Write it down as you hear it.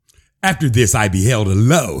After this I beheld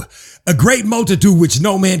a great multitude which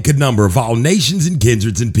no man could number, of all nations and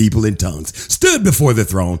kindreds and people and tongues, stood before the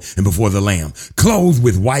throne and before the Lamb, clothed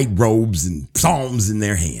with white robes and psalms in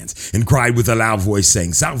their hands, and cried with a loud voice,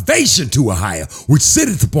 saying, Salvation to Ahiah, which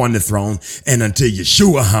sitteth upon the throne, and unto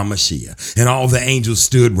Yeshua HaMashiach. And all the angels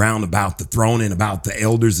stood round about the throne and about the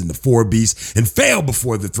elders and the four beasts, and fell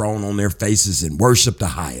before the throne on their faces and worshipped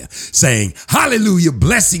Ahiah, saying, Hallelujah,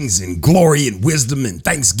 blessings and glory and wisdom and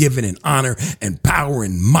thanksgiving and honor and power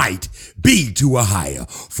and might be to Ahiah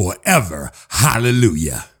forever.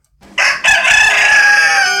 Hallelujah.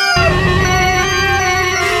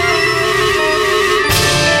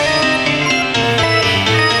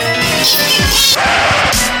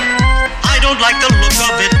 I don't like the look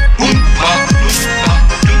of it. Oompa, loompa,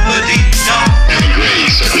 doobity-da. Gray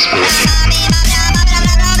circus parade.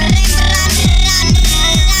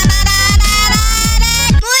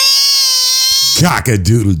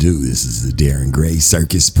 Cock-a-doodle-doo. This is the Darren Gray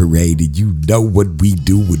Circus Parade, and you know what we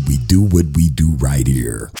do right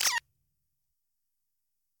here.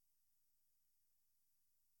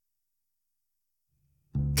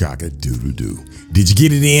 Cock-a-doodle-doo. Did you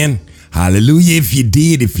get it in? Hallelujah if you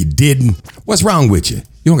did. If you didn't, what's wrong with you?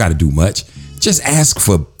 You don't got to do much. Just ask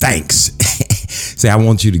for thanks. Say, I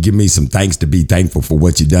want you to give me some thanks, to be thankful for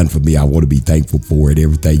what you done for me. I want to be thankful for it.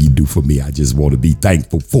 Everything you do for me, I just want to be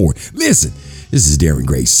thankful for it. Listen, this is Darren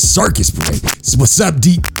Gray's Circus Parade. What's up,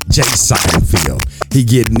 DJ Seinfeld? He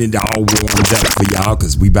getting it all warmed up for y'all,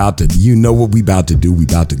 because we about to, you know what we about to do. We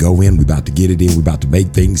about to go in. We about to get it in. We about to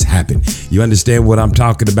make things happen. You understand what I'm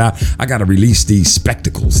talking about? I got to release these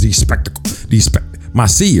spectacles, my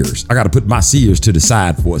seers. I got to put my seers to the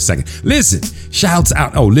side for a second. Listen, shouts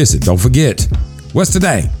out. Oh, listen, don't forget. What's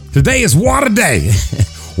today? Today is Water Day.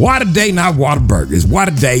 Water Day, not Waterburger. It's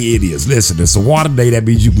Water Day it is. Listen, it's a water day. That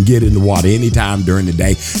means you can get in the water anytime during the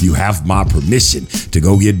day. You have my permission to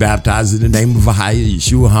go get baptized in the name of Ahiah,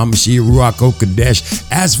 Yeshua HaMashiach, Ruach HaKodesh.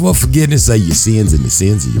 Ask for forgiveness of your sins and the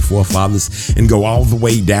sins of your forefathers, and go all the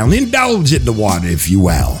way down. Indulge in the water, if you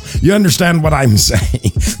will. You understand what I'm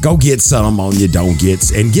saying? Go get some on you,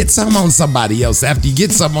 and get some on somebody else. After you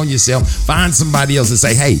get some on yourself, find somebody else and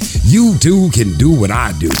say, hey, you too can do what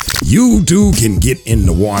I do. You too can get in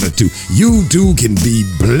the water too. You too can be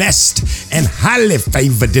blessed and highly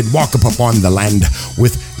favored and walk up upon the land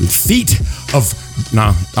with feet of,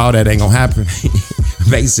 no, all that ain't gonna happen.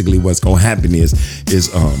 Basically what's gonna happen is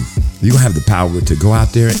you're gonna have the power to go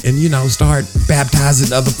out there and, start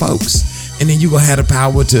baptizing other folks. And then you're gonna have the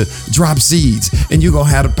power to drop seeds, and you're gonna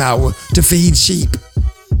have the power to feed sheep.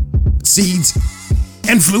 Seeds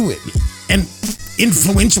and fluidly and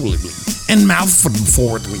influentially and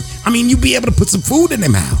mouthfully. I mean, you be able to put some food in their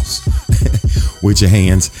mouths with your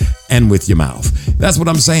hands and with your mouth. That's what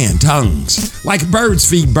I'm saying. Tongues. Like birds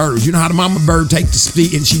feed birds. You know how the mama bird take the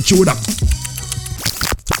seed and she chew it up.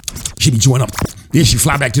 She be chewing up. Then she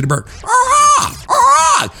fly back to the bird.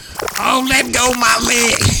 Oh, let go my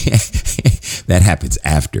leg. That happens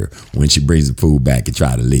after, when she brings the food back and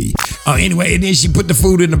try to leave. Anyway, and then she put the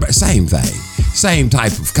food in the bird. Same thing. Same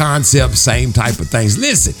type of concept, same type of things.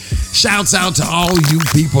 Listen, shouts out to all you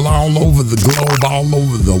people all over the globe, all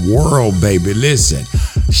over the world, baby. Listen,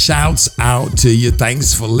 shouts out to you.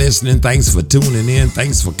 Thanks for listening. Thanks for tuning in.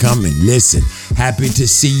 Thanks for coming. Listen, happy to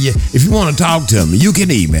see you. If you want to talk to me, you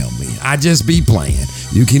can email me. I just be playing.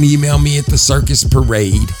 You can email me at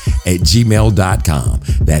thecircusparade@gmail.com.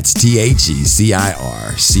 That's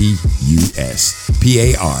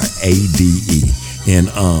THECIRCUSPARADE. And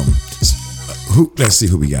let's see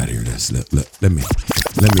who we got here. Let me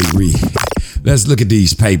read. Let's look at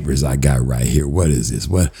these papers I got right here. What is this?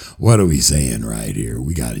 What are we saying right here?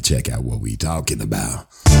 We got to check out what we talking about.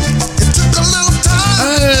 It took a little time.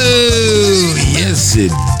 Oh, yes,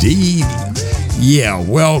 indeed. Yeah,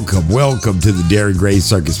 welcome to the Darren Gray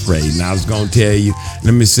Circus Parade. Now I was going to tell you,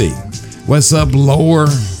 let me see. What's up, Lower?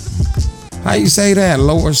 How you say that?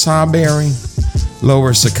 Lower Sawberry?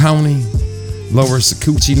 Lower Saccone? Lower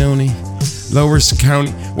Sacucci Nooney? Lower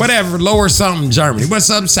County, whatever, lower something, Germany. What's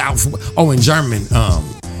up, South? Oh, in German,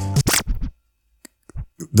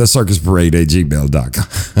 thecircusparade@gmail.com.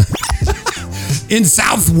 In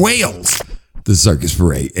South Wales,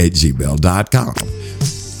 thecircusparade@gmail.com.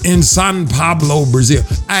 In San Pablo, Brazil.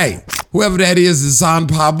 Hey, whoever that is in San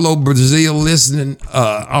Pablo, Brazil, listening,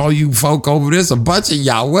 all you folk over there, a bunch of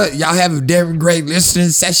y'all. What? Y'all having Darren Gray listening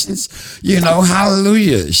sessions?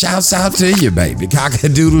 Hallelujah. Shouts out to you, baby.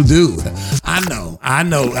 Cock-a-doodle-doo. I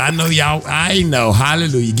know, y'all. I know.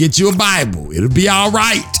 Hallelujah. Get you a Bible. It'll be all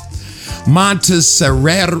right.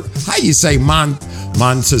 Montserrat. How you say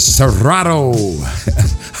Montserrato?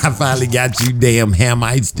 I finally got you damn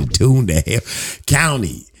Hamites to tune to hell.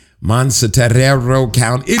 County. Monserratero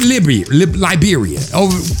County. Liberia.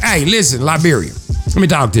 Hey, listen, Liberia. Let me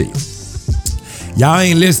talk to you. Y'all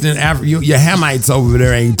ain't listening after your Hamites over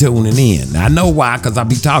there ain't tuning in. I know why, because I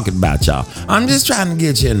be talking about y'all. I'm just trying to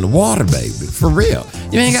get you in the water, baby. For real.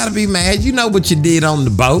 You ain't got to be mad. You know what you did on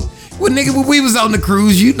the boat. Well, nigga, when we was on the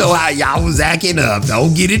cruise, you know how y'all was acting up.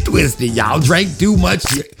 Don't get it twisted. Y'all drank too much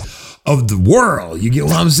of the world. You get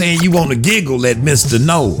what I'm saying? You want to giggle at Mr.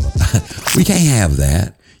 Noah. We can't have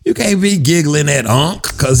that. You can't be giggling at Unc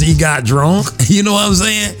because he got drunk. You know what I'm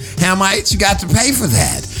saying? Hamites, you got to pay for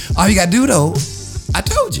that. All you got to do, though, I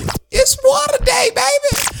told you, it's water day,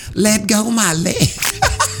 baby. Let go my leg.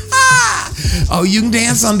 Oh, you can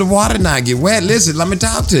dance underwater and not get wet. Listen, let me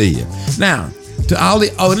talk to you. Now, to all the,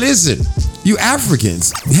 listen, you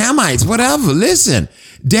Africans, Hamites, whatever, listen.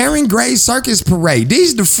 Darren Gray's Circus Parade.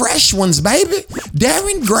 These the fresh ones, baby.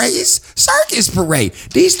 Darren Gray's Circus Parade.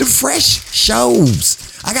 These the fresh shows.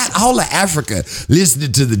 I got all of Africa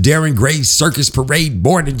listening to the Darren Gray's Circus Parade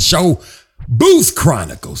morning show. Booth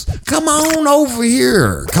Chronicles. Come on over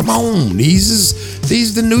here. Come on.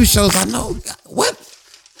 These the new shows. I know. What?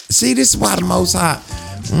 See, this is why the Most High.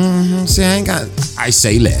 See, I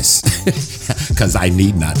say less because I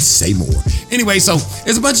need not say more. Anyway, so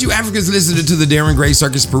there's a bunch of you Africans listening to the Darren Gray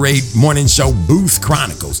Circus Parade morning show Booth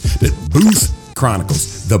Chronicles. The Booth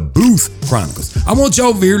Chronicles. I want you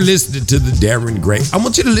over here listening to the Darren Gray. I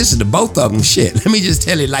want you to listen to both of them. Shit, let me just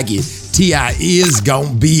tell it like it. T.I. is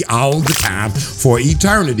gonna be all the time for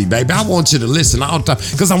eternity, baby. I want you to listen all the time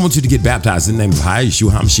because I want you to get baptized in the name of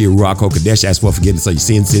Yeshua HaMashiach Ruach HaKodesh. Ask for forgiveness of your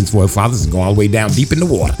sins for your fathers, and go all the way down deep in the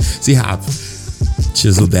water. See how I've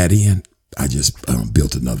chiseled that in? I just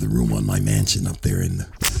built another room on my mansion up there in the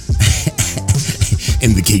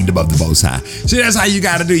in the kingdom of the Most High. See, that's how you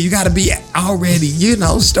got to do. You got to be already,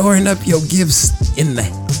 storing up your gifts in the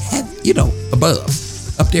heaven,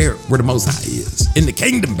 above, up there where the Most High is, in the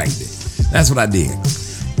kingdom, baby. That's what I did,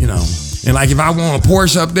 And like, if I want a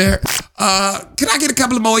Porsche up there, can I get a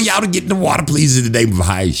couple of more of y'all to get in the water, please, in the name of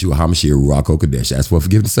Yeshua HaMashiach Ruach HaKodesh? Ask for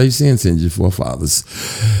forgiveness of your sins, and your forefathers.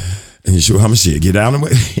 And Yeshua HaMashiach, get down the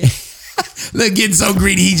way. Look, getting so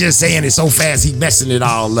greedy, he just saying it so fast, he messing it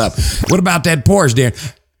all up. What about that Porsche there?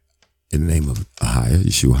 In the name of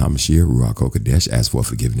Yeshua HaMashiach Ruach HaKodesh, ask for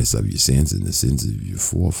forgiveness of your sins and the sins of your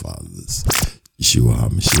forefathers. Yeshua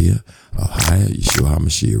HaMashiach, Yeshua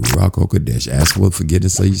HaMashiach Ruach HaKodesh, ask for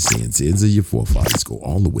forgiveness of your sins of your forefathers. Go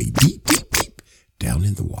all the way deep, deep, deep down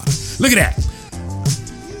in the water. Look at that.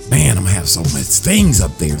 Man, I'm gonna have so much things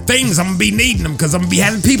up there. Things, I'm gonna be needing them because I'm gonna be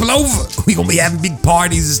having people over. We gonna be having big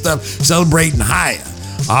parties and stuff, celebrating higher.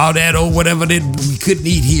 All that or whatever that we couldn't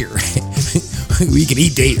eat here. We can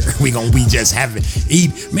eat there. We gonna be just having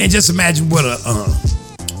eat. Man, just imagine what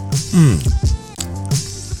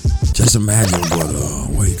just imagine what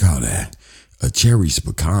do you call that? A cherries,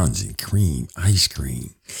 pecans, and cream, ice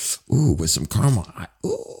cream. Ooh, with some caramel.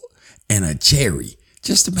 Ooh, and a cherry.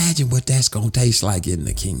 Just imagine what that's gonna taste like in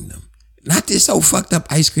the kingdom. Not this old fucked up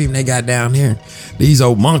ice cream they got down here. These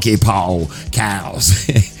old monkey paw cows.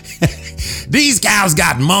 These cows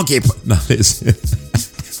got monkey paw. No, listen.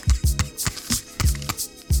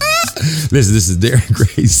 Listen, this is Darren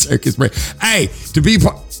Gray's Circus Parade. Hey, to be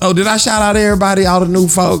part. Oh, did I shout out everybody, all the new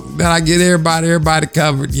folk? Did I get everybody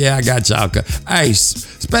covered? Yeah, I got y'all covered. Hey,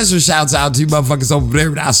 special shouts out to you motherfuckers over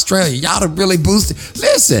there in Australia. Y'all done really boosted.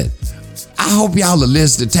 Listen. I hope y'all are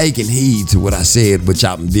listening, taking heed to what I said, what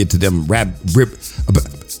y'all did to them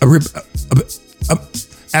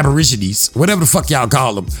aborigines, whatever the fuck y'all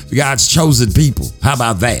call them, God's chosen people. How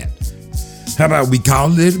about that? How about we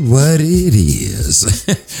call it what it is?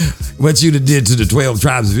 What you did to the 12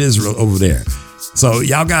 tribes of Israel over there. So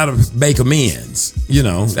y'all gotta make amends.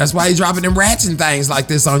 That's why he's dropping them rats and things like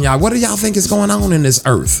this on y'all. What do y'all think is going on in this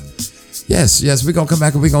earth? Yes, we're gonna come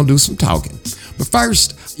back and we're gonna do some talking. But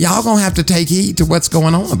first, y'all gonna have to take heed to what's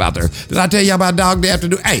going on about there. Did I tell y'all about Dog Day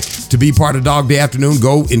Afternoon? Hey, to be part of Dog Day Afternoon,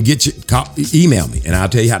 go and email me, and I'll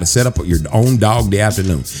tell you how to set up your own Dog Day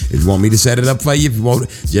Afternoon. If you want me to set it up for you, if you want,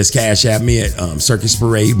 just cash app me at Circus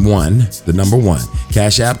Parade 1, the number 1.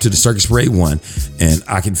 Cash app to the Circus Parade 1, and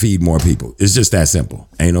I can feed more people. It's just that simple.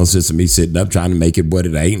 Ain't no sense of me sitting up trying to make it what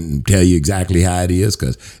it ain't and tell you exactly how it is,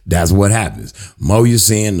 because that's what happens. More you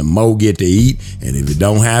sin, the more get to eat, and if it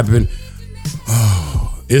don't happen,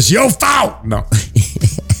 it's your fault. No.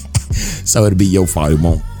 So it'll be your fault. It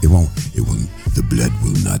won't. The blood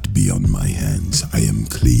will not be on my hands. I am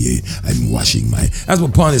clear. I'm washing my. That's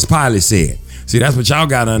what Pontius Pilate said. See, that's what y'all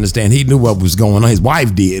got to understand. He knew what was going on. His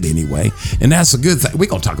wife did anyway. And that's a good thing. We're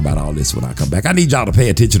going to talk about all this when I come back. I need y'all to pay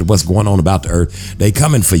attention to what's going on about the earth. They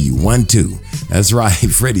coming for you. 1, 2. That's right.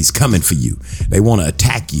 Freddie's coming for you. They want to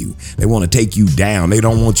attack you. They want to take you down. They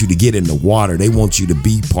don't want you to get in the water. They want you to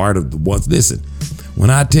be part of the ones. Listen, when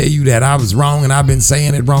I tell you that I was wrong and I've been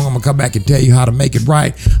saying it wrong, I'm going to come back and tell you how to make it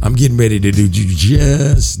right. I'm getting ready to do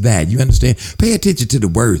just that. You understand? Pay attention to the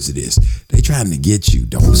words of this. They trying to get you.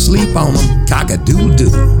 Don't sleep on them.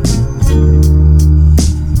 Cock-a-doodle-doo.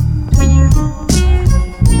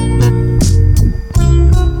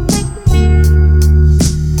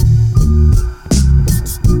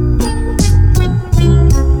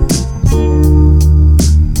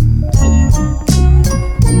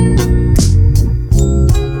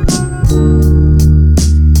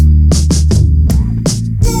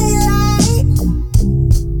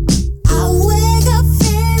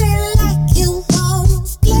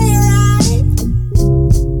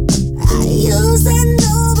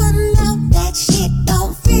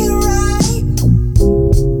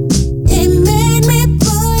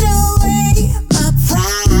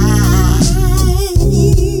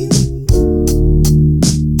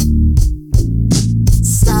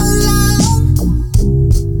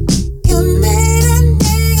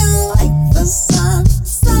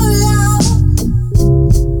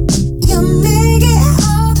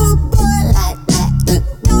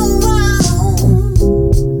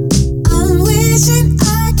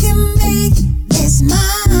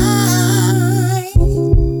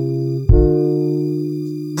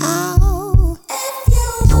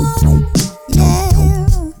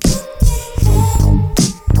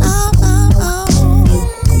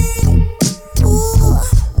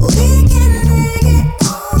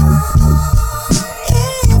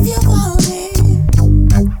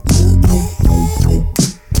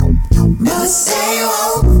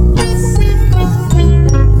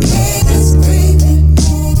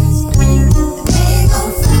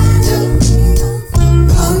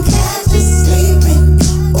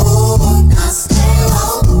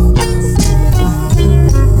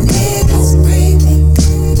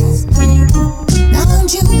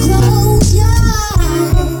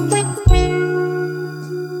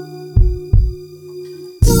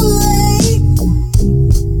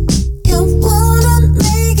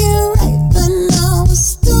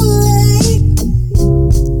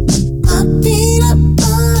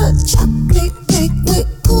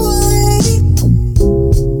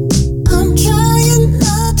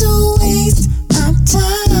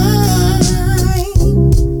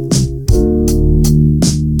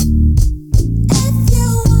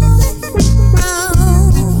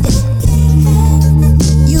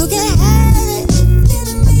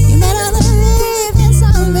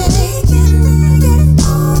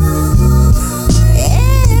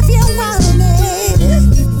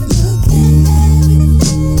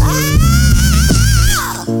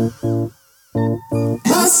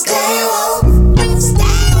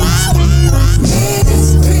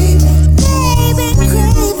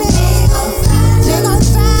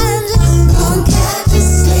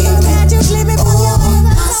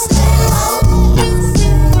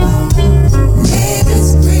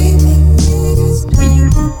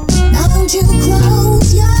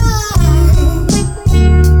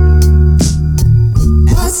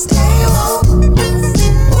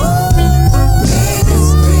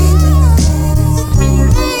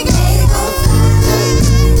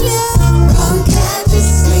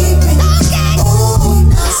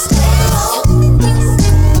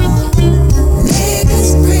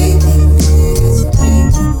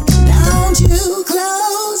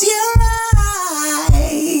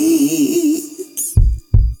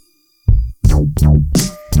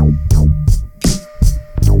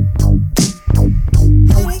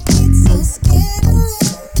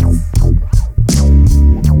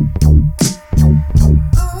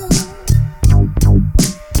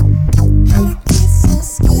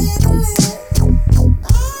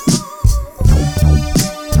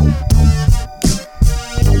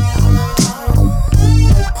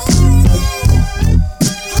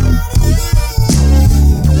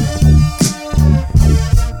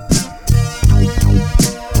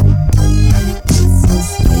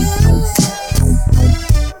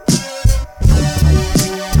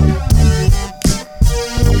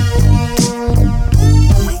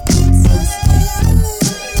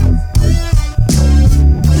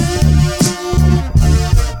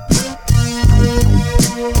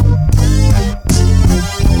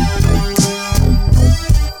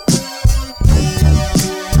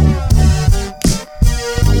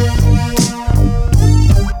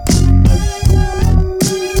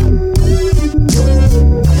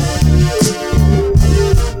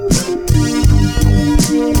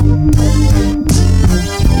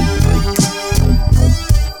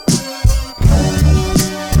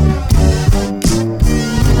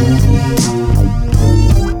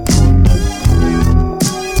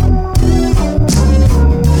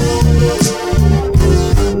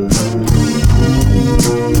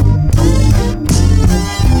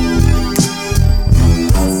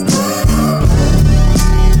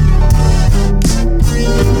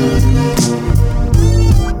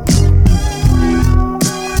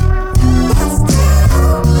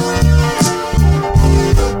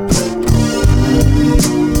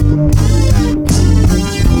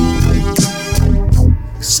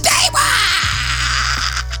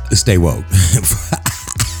 stay woke.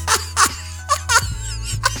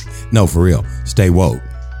 No, for real. Stay woke.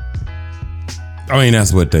 I mean,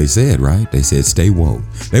 that's what they said, right? They said stay woke.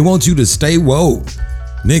 They want you to stay woke.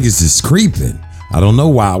 Niggas is creeping. I don't know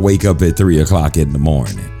why I wake up at 3 o'clock in the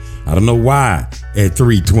morning. I don't know why at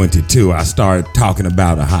 3:22 I start talking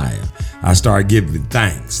about a higher. I start giving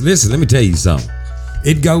thanks. Listen, let me tell you something.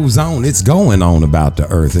 It goes on. It's going on about the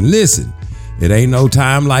earth. And listen, it ain't no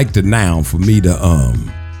time like the now for me to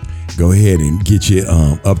go ahead and get you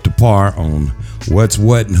up to par on what's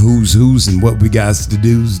what and who's and what we got to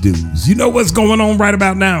do's. You know what's going on right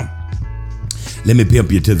about now? Let me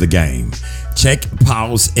pimp you to the game. Check,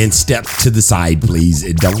 pause, and step to the side, please.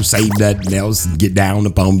 And don't say nothing else and get down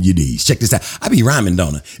upon your knees. Check this out. I be rhyming,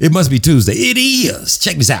 don't I? It must be Tuesday. It is.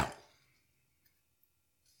 Check this out.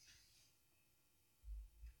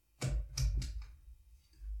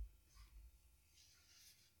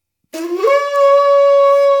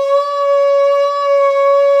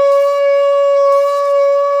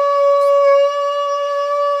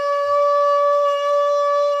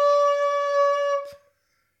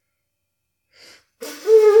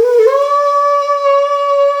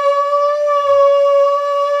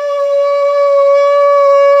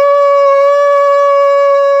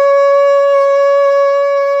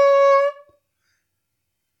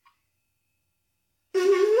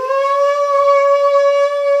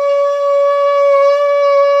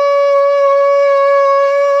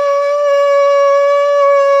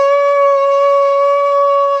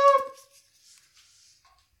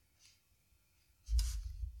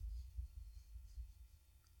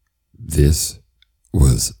 This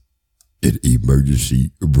was an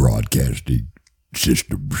emergency broadcasting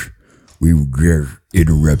systems. We were just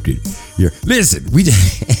interrupted here. Listen, we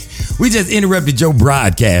just interrupted your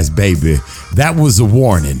broadcast, baby. That was a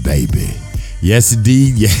warning, baby. Yes,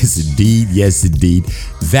 indeed. Yes, indeed. Yes, indeed.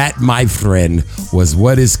 That, my friend, was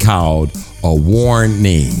what is called a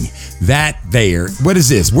warning. That there. What is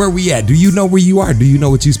this? Where we at? Do you know where you are? Do you know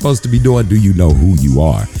what you're supposed to be doing? Do you know who you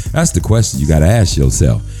are? That's the question you got to ask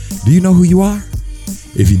yourself. Do you know who you are?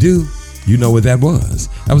 If you do, you know what that was.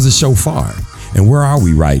 That was a shofar. And where are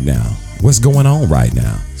we right now? What's going on right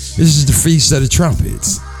now? This is the Feast of the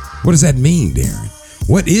Trumpets. What does that mean, Darren?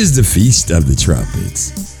 What is the Feast of the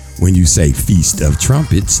Trumpets? When you say Feast of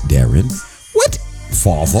Trumpets, Darren, what,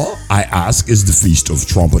 Father, I ask, is the Feast of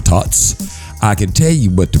Trumpets? I can tell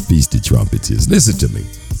you what the Feast of Trumpets is. Listen to me.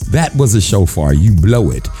 That was a shofar. You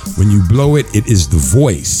blow it. When you blow it, it is the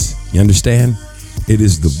voice. You understand? It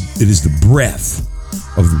is the breath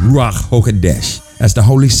of the Ruach HaKodesh. That's the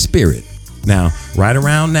Holy Spirit. Now, right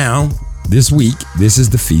around now, this week, this is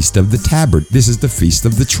the Feast of the Tabernacle. This is the Feast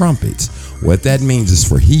of the Trumpets. What that means is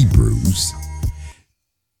for Hebrews,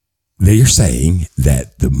 they are saying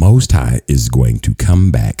that the Most High is going to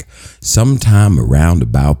come back sometime around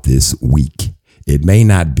about this week. It may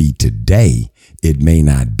not be today. It may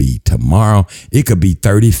not be tomorrow. It could be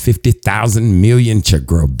 30, 50,000 million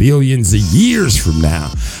billions of years from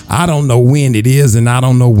now. I don't know when it is, and I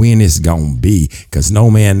don't know when it's going to be, because no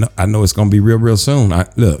man, I know it's going to be real soon.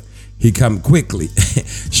 Look, he come quickly.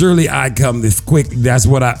 Surely I come this quick. That's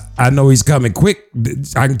what I know he's coming quick.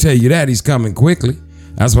 I can tell you that he's coming quickly.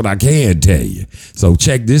 That's what I can tell you. So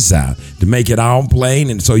check this out to make it all plain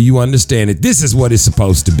and so you understand it. This is what it's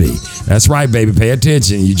supposed to be. That's right, baby. Pay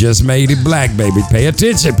attention. You just made it black, baby. Pay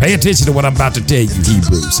attention. Pay attention to what I'm about to tell you,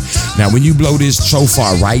 Hebrews. Now, when you blow this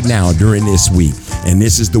shofar right now during this week, and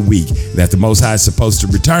this is the week that the Most High is supposed to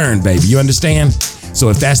return, baby. You understand? So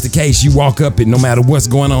if that's the case, you walk up and no matter what's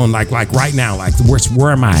going on, like right now, like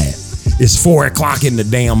where am I at? It's 4 o'clock in the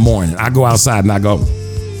damn morning. I go outside and I go,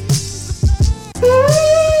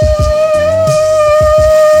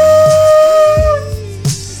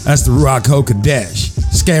 that's the Ruach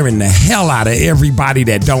HaKodesh, scaring the hell out of everybody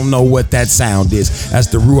that don't know what that sound is. That's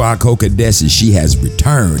the Ruach HaKodesh, and she has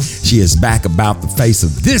returned. She is back about the face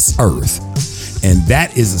of this earth. And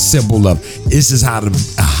that is a symbol of, this is how the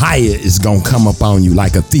Ahaya is going to come up on you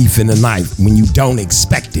like a thief in the night when you don't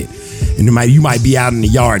expect it. And you might be out in the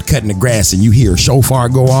yard cutting the grass and you hear a shofar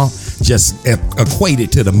go off. Just equate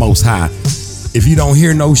it to the Most High. If you don't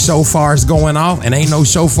hear no shofars going off and ain't no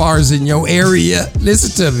shofars in your area,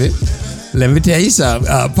 listen to me. Let me tell you something.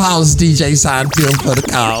 Pause DJ Seinfeld for the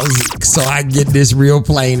cause so I can get this real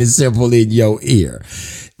plain and simple in your ear.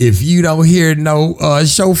 If you don't hear no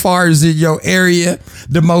shofars in your area,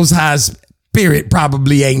 the Most High Spirit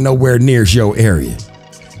probably ain't nowhere near your area.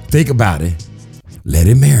 Think about it. Let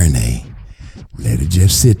it marinate. Let it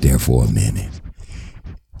just sit there for a minute.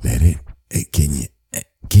 Let it.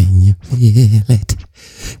 Can you feel it?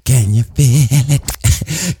 Can you feel it?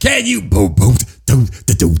 Can you boom boom do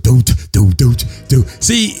do do do do do do?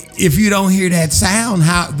 See, if you don't hear that sound,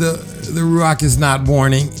 how the Ruach is not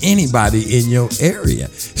warning anybody in your area.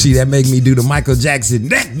 See, that make me do the Michael Jackson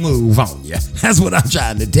neck move on you. That's what I'm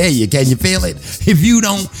trying to tell you. Can you feel it? If you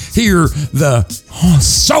don't hear the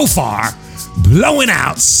shofar blowing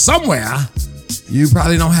out somewhere, you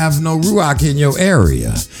probably don't have no Ruach in your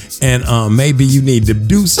area. And maybe you need to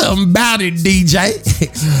do something about it, DJ.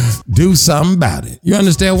 Do something about it. You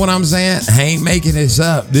understand what I'm saying? I ain't making this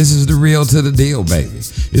up. This is the real to the deal, baby.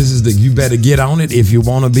 This is you better get on it. If you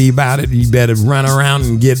want to be about it, you better run around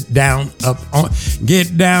and get down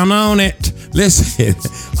on it. Listen,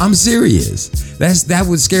 I'm serious. That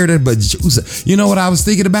would scare the bejesus. You know what I was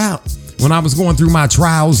thinking about? When I was going through my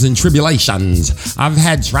trials and tribulations, I've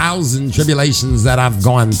had trials and tribulations that I've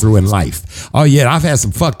gone through in life. Oh yeah, I've had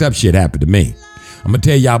some fucked up shit happen to me. I'm gonna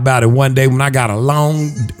tell y'all about it one day when I got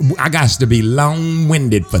to be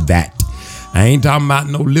long-winded for that. I ain't talking about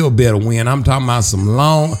no little bit of wind. I'm talking about some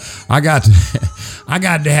long. I got to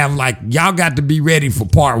have y'all got to be ready for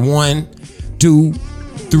part 1, 2,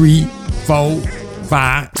 3, 4,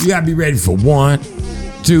 5. You gotta be ready for 1,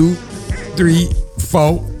 2, 3,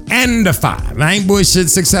 4. And the 5. I ain't bullshit.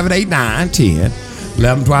 6, 7, 8, 9, 10,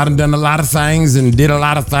 11, 12. I've done a lot of things and did a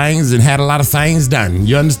lot of things and had a lot of things done.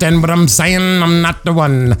 You understand what I'm saying? I'm not the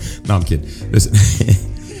one. No, I'm kidding. Listen.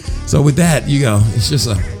 So with that,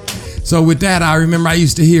 So with that, I remember I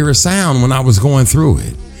used to hear a sound when I was going through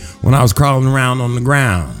it. When I was crawling around on the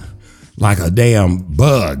ground like a damn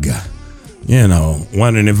bug. You know,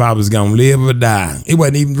 wondering if I was gonna live or die. It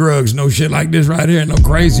wasn't even drugs, no shit like this right here, no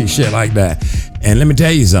crazy shit like that. And let me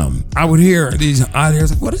tell you something. I would hear these out here,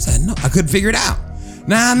 like, what is that? No, I couldn't figure it out.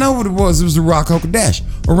 Now I know what it was. It was the Rock Hokadesh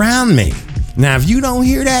around me. Now, if you don't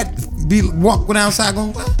hear that, be walking outside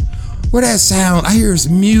going, what? Where that sound? I hear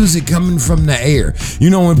some music coming from the air. You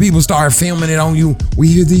know, when people start filming it on you, we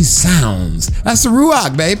hear these sounds. That's the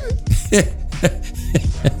Ruach, baby.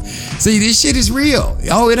 See, this shit is real.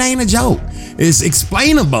 Oh, it ain't a joke. It's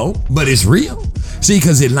explainable, but it's real. See,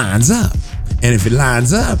 because it lines up. And if it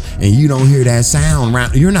lines up and you don't hear that sound,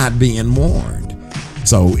 you're not being warned.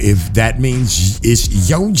 So if that means it's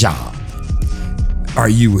your job, are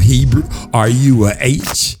you a Hebrew? Are you a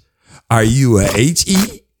H? Are you a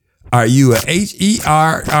H-E? Are you a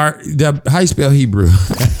H-E-R? How you spell Hebrew?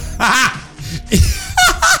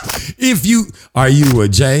 Are you a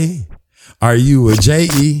J? Are you a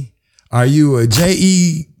J-E? Are you a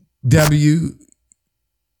J-E-W?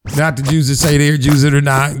 Not the Jews that say they're Jews that are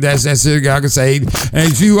not. That's it. God can say,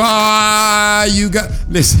 and if you are, you got.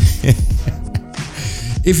 Listen,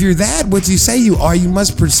 if you're that, what you say you are, you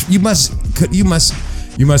must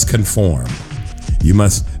conform. You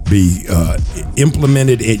must be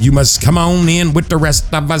implemented. You must come on in with the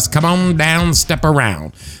rest of us. Come on down, step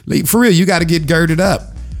around. For real, you got to get girded up.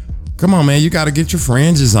 Come on, man. You got to get your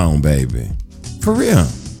fringes on, baby. For real.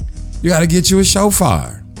 You got to get you a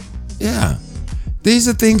shofar. Yeah. These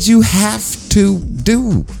are things you have to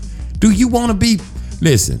do. Do you want to be,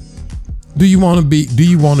 listen, do you want to be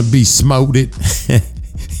smoted?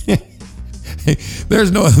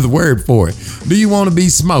 There's no other word for it. Do you want to be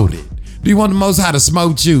smoted? Do you want the Most High to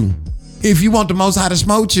smote you? If you want the Most High to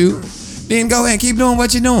smote you, then go ahead and keep doing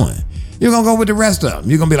what you're doing. You're going to go with the rest of them.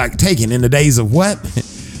 You're going to be like taken in the days of what?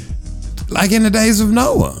 Like in the days of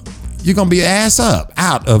Noah. You're going to be ass up,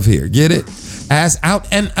 out of here. Get it? Ass out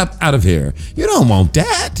and up out of here. You don't want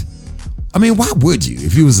that. I mean, why would you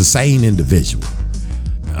if you was a sane individual?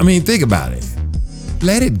 I mean, think about it.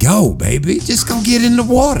 Let it go, baby. Just go get in the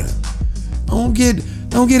water. Don't get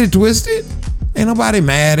it twisted. Ain't nobody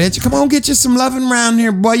mad at you. Come on, get you some loving around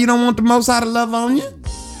here, boy. You don't want the Most High to love on you?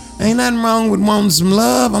 Ain't nothing wrong with wanting some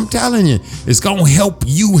love. I'm telling you. It's going to help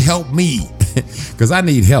you help me. Because I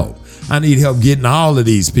need help. I need help getting all of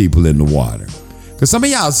these people in the water. Because some of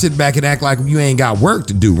y'all sit back and act like you ain't got work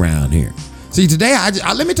to do around here. See, today,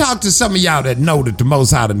 let me talk to some of y'all that know that the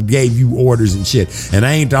Most High gave you orders and shit. And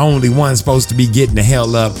I ain't the only one supposed to be getting the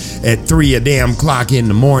hell up at 3 o'clock in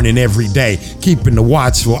the morning every day, keeping the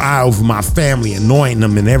watchful eye over my family, anointing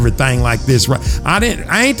them and everything like this. Right? I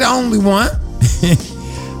ain't the only one.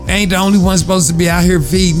 I ain't the only one supposed to be out here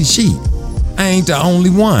feeding sheep. I ain't the only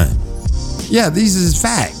one. Yeah, these is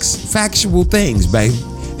facts. Factual things, baby.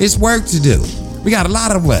 It's work to do. We got a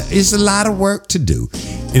lot of work. It's a lot of work to do.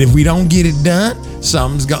 And if we don't get it done,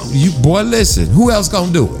 something's boy, listen, who else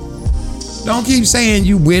gonna do it? Don't keep saying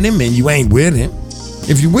you with him and you ain't with him.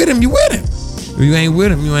 If you with him, you with him. If you ain't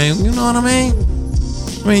with him, you ain't, you know what I mean?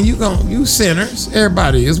 I mean, you sinners.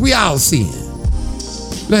 Everybody is. We all sin.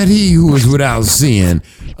 Let he who is without sin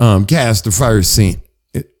cast the first sin.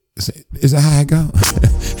 Is that how it go?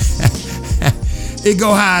 It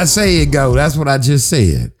go how I say it go. That's what I just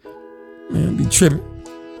said. Man, be tripping.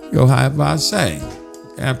 Go how I say.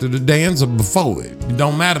 After the dance or before it. It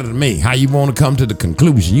don't matter to me how you want to come to the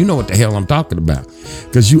conclusion. You know what the hell I'm talking about.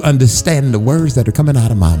 Because you understand the words that are coming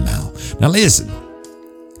out of my mouth. Now listen,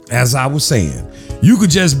 as I was saying, you could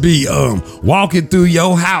just be walking through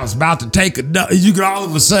your house about to take a dump. You could all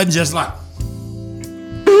of a sudden just like,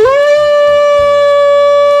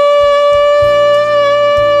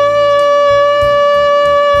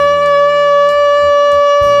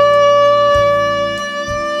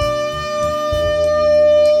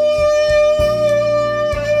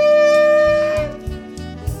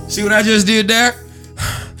 see what I just did there?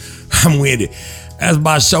 I'm with it. That's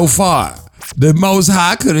my Shofar. The Most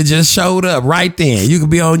High could have just showed up right then. You could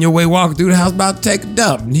be on your way walking through the house about to take a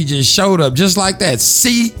dump, and he just showed up just like that.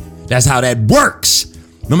 See? That's how that works.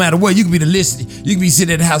 No matter what, you could be you could be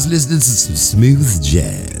sitting at the house listening to some smooth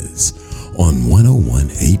jazz on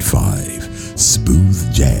 101.85.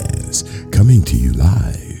 Smooth Jazz, coming to you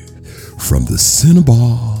live from the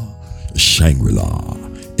Cinnabar Shangri-La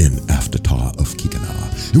in Aftertar of Kikana.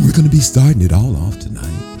 And we're going to be starting it all off tonight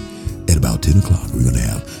at about 10 o'clock. We're going to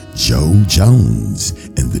have Joe Jones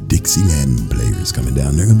and the Dixieland Players coming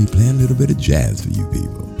down. They're going to be playing a little bit of jazz for you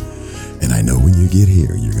people. And I know when you get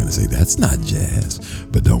here, you're going to say, that's not jazz.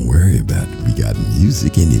 But don't worry about it. We got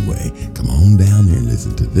music anyway. Come on down here and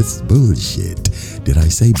listen to this bullshit. Did I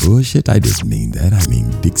say bullshit? I didn't mean that. I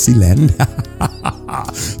mean Dixieland.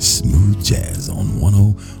 Smooth jazz on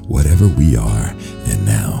 10 whatever we are. And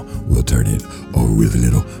now we'll turn it over with a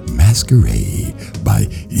little masquerade by,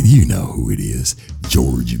 you know who it is,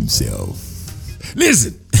 George himself.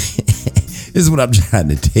 Listen, this is what I'm trying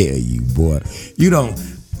to tell you, boy. You don't,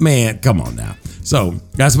 man, come on now. So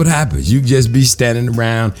that's what happens. You just be standing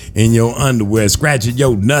around in your underwear, scratching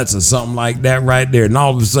your nuts or something like that right there. And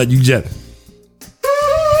all of a sudden you just,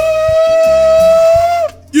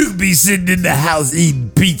 you could be sitting in the house eating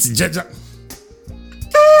pizza.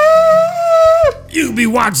 You could be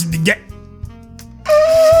watching the game.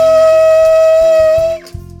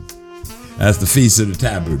 That's the Feast of the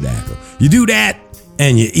Tabernacle. You do that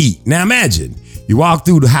and you eat. Now imagine, you walk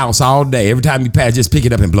through the house all day. Every time you pass, just pick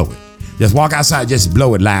it up and blow it. Just walk outside, just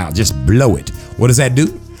blow it loud. Just blow it. What does that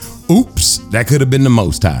do? Oops, that could have been the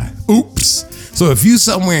Most High. Oops. So if you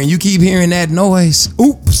somewhere and you keep hearing that noise,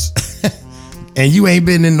 oops. And you ain't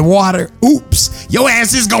been in the water, oops, your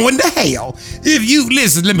ass is going to hell. If you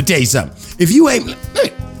listen, let me tell you something. If you ain't,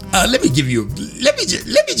 let me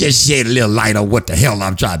just shed a little light on what the hell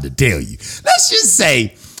I'm trying to tell you. Let's just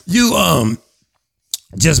say you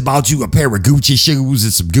just bought you a pair of Gucci shoes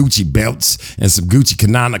and some Gucci belts and some Gucci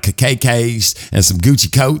Kanana KKs and some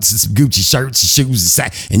Gucci coats and some Gucci shirts and shoes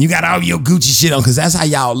and you got all your Gucci shit on because that's how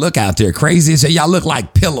y'all look out there. Crazy as hell. Y'all look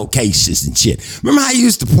like pillowcases and shit. Remember how you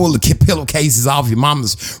used to pull the pillowcases off your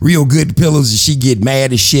mama's real good pillows and she get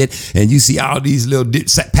mad as shit and you see all these little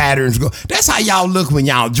patterns go. That's how y'all look when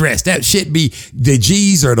y'all dress. That shit be the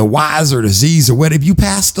G's or the Y's or the Z's or whatever. You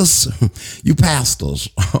pastors.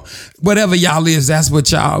 Whatever y'all is, that's what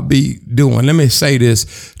y'all be doing. Let me say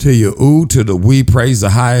this to you. Ooh, to the we praise the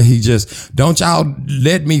higher. He just, don't y'all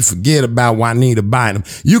let me forget about Juanita Bynum.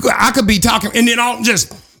 I could be talking and then I'll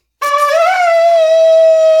just.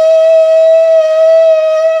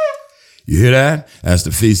 You hear that? That's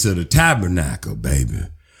the Feast of the Tabernacle, baby.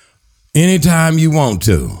 Anytime you want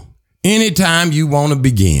to. Anytime you want to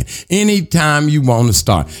begin, anytime you want to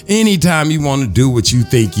start, anytime you want to do what you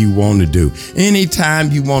think you want to do, anytime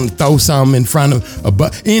you want to throw something in front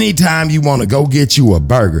of anytime you want to go get you a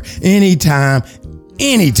burger, anytime.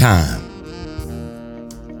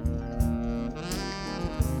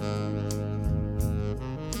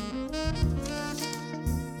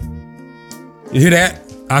 You hear that?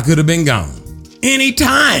 I could have been gone.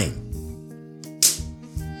 Anytime.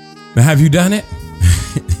 Now, have you done it?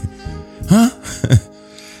 Huh?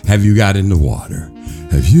 Have you got in the water?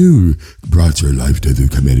 Have you brought your life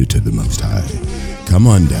committed to the Most High? Come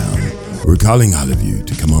on down. We're calling all of you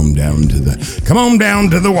to come on down to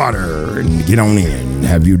the water and get on in.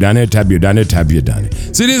 Have you done it? Have you done it? Have you done it?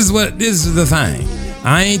 See, this is the thing.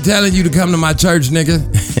 I ain't telling you to come to my church, nigga.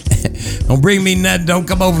 Don't bring me nothing. Don't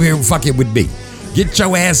come over here and fuck it with me. Get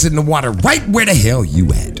your ass in the water right where the hell you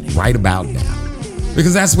at, right about now.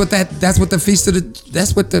 Because that's what the Feast of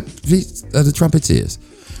the Trumpets is.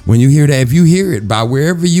 When you hear that, if you hear it by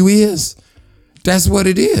wherever you is, that's what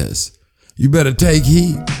it is. You better take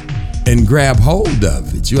heed and grab hold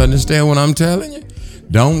of it. You understand what I'm telling you?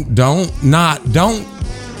 Don't not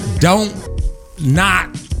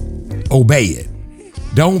obey it.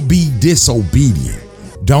 Don't be disobedient.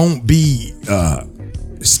 Don't be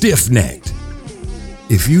stiff-necked.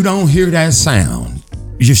 If you don't hear that sound,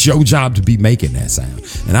 it's your job to be making that sound.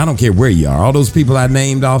 And I don't care where you are. All those people I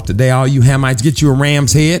named off today, all you Hamites, get you a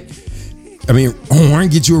ram's head. Horn,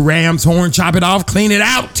 get you a ram's horn, chop it off, clean it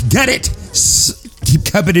out, gut it. Keep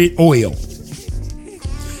covered it oil.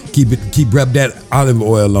 Keep rub that olive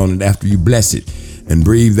oil on it after you bless it. And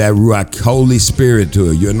breathe that Ruach Holy Spirit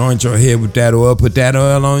to it. You anoint your head with that oil, put that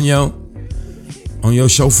oil on your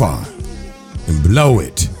shofar and blow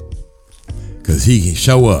it. Because he can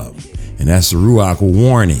show up. And that's the Ruach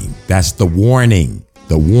warning. That's the warning.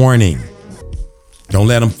 The warning. Don't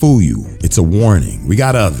let them fool you. It's a warning. We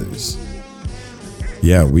got others.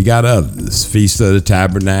 Yeah, we got others. Feast of the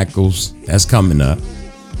Tabernacles. That's coming up.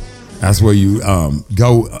 That's where you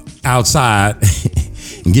go outside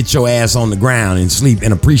and get your ass on the ground and sleep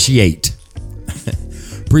and appreciate.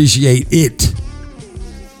 Appreciate it.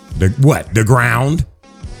 The ground,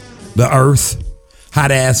 the earth,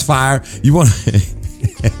 hot ass fire. You want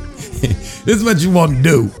this is what you want to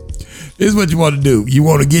do. This is what you want to do. You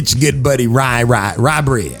want to get your good buddy rye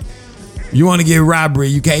bread. You want to get rye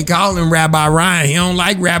bread. You can't call him Rabbi Ryan. He don't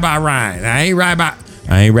like Rabbi Ryan. I ain't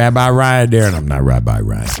Rabbi Ryan there, and I'm not Rabbi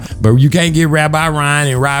Ryan. But you can't get Rabbi Ryan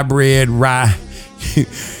and rye bread,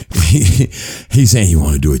 He's saying you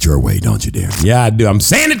want to do it your way, don't you, Darren? Yeah, I do. I'm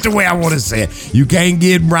saying it the way I want to say it. You can't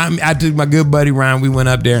get Ryan. I took my good buddy Ryan. We went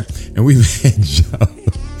up there and we met Joe.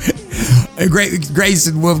 And Grace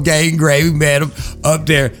and Wolfgang Gray, we met him up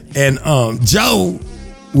there. And Joe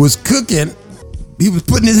was cooking. He was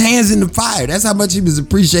putting his hands in the fire. That's how much he was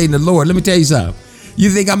appreciating the Lord. Let me tell you something. You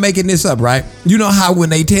think I'm making this up, right? You know how when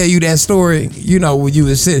they tell you that story, you know, when you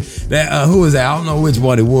was sitting, that who was that? I don't know which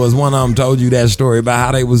one it was. One of them told you that story about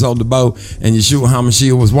how they was on the boat and Yeshua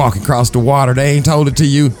HaMashiach was walking across the water. They ain't told it to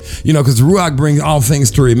you, you know, because Ruach brings all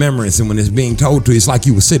things to remembrance, and when it's being told to you, it's like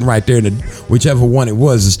you was sitting right there, and whichever one it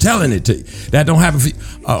was is telling it to you. That don't happen for you.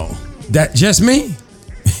 Oh, that just me?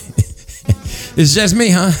 It's just me,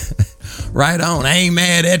 huh? Right on. I ain't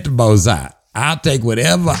mad at the Bozai. I'll take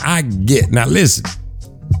whatever I get. Now listen.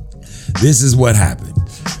 This is what happened.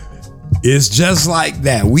 It's just like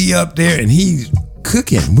that. We up there and he's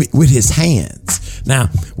cooking with his hands. Now,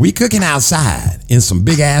 we cooking outside in some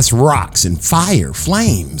big ass rocks and fire,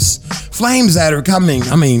 flames that are coming,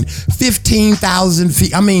 15,000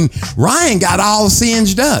 feet. Ryan got all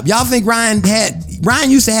singed up. Y'all think Ryan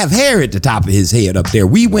used to have hair at the top of his head up there.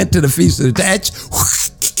 We went to the Feast of the Touch.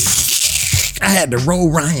 I had to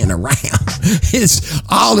roll Ryan around. It's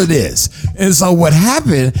all of this. And so what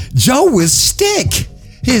happened, Joe was stick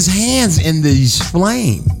his hands in these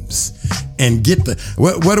flames and get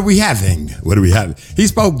what are we having? What are we having? He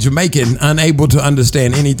spoke Jamaican, unable to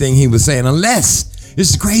understand anything he was saying unless,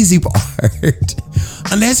 this is the crazy part,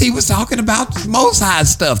 unless he was talking about the Most High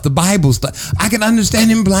stuff, the Bible stuff. I can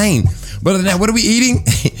understand him plain. But other than that, what are we eating?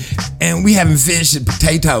 And we having fish and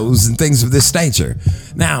potatoes and things of this nature.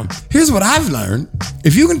 Now, here's what I've learned.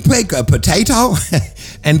 If you can take a potato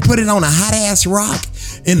and put it on a hot ass rock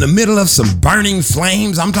in the middle of some burning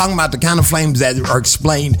flames, I'm talking about the kind of flames that are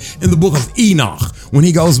explained in the book of Enoch when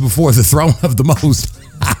he goes before the throne of the Most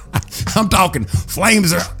High. I'm talking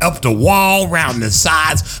flames are up the wall, around the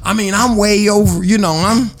sides. I'm way over,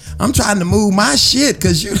 I'm trying to move my shit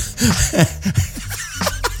because you...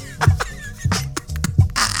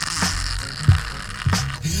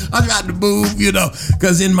 I'm trying to move,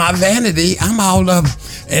 because in my vanity, I'm all up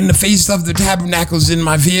in the Feast of the Tabernacles in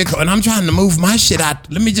my vehicle, and I'm trying to move my shit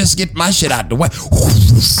out. Let me just get my shit out the way.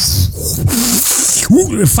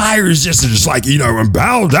 The fire is just like,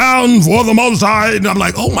 bow down for the Most High. And I'm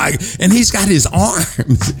like, oh my, and he's got his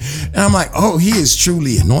arms. And I'm like, oh, he is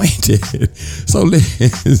truly anointed. So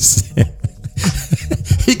listen,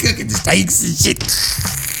 he cooking steaks and shit.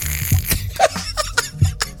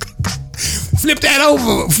 Flip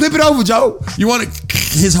it over, Joe. You want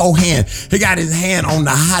his whole hand. He got his hand on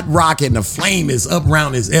the hot rock and the flame is up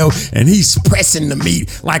around his elbow and he's pressing the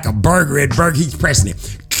meat like a burger at burger. He's pressing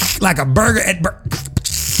it like a burger at burger.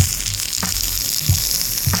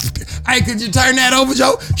 Hey, could you turn that over,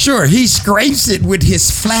 Joe? Sure. He scrapes it with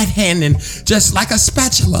his flat hand and just like a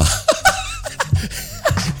spatula.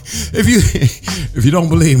 If you don't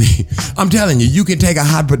believe me, I'm telling you, you can take a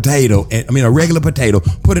hot potato, a regular potato,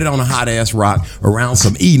 put it on a hot ass rock around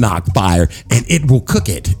some Enoch fire, and it will cook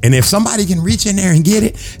it. And if somebody can reach in there and get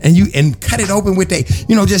it, and cut it open with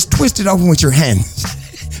just twist it open with your hands.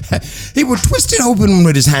 He would twist it open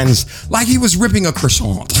with his hands like he was ripping a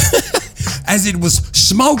croissant, as it was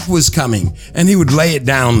smoke was coming, and he would lay it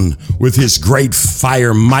down with his great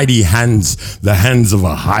fire, mighty hands, the hands of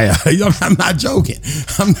a higher. I'm not joking.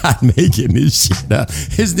 I'm not making this shit up.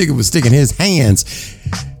 His nigga was sticking his hands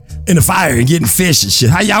in the fire and getting fish and shit.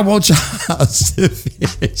 How y'all want your house to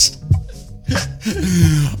fish?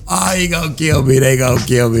 Oh, he gonna kill me. They gonna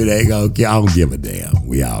kill me. They gonna kill. I don't give a damn.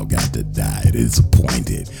 We all got to die. It's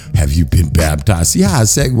appointed. Have you been baptized? See how I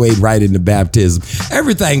segued right into baptism?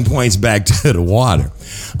 Everything points back to the water.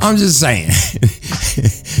 I'm just saying.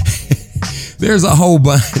 There's a whole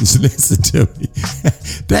bunch. Listen to me.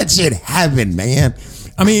 That shit happened, man.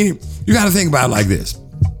 I mean, you got to think about it like this.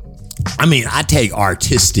 I mean, I take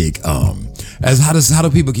artistic, how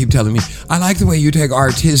do people keep telling me, I like the way you take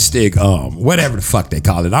artistic, whatever the fuck they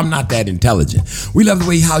call it. I'm not that intelligent. We love the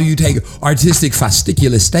way how you take artistic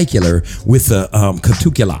fasticular with the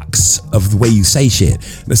catuculux of the way you say shit.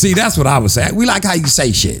 Now, see, that's what I would say. We like how you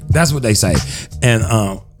say shit. That's what they say.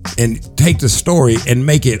 And take the story and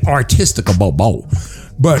make it artisticable.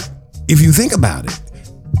 But if you think about it,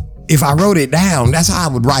 if I wrote it down, that's how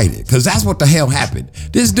I would write it. Because that's what the hell happened.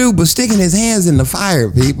 This dude was sticking his hands in the fire,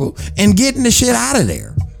 people, and getting the shit out of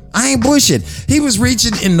there. I ain't bullshit. He was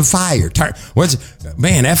reaching in the fire.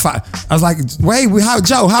 Man, that fire. I was like, wait,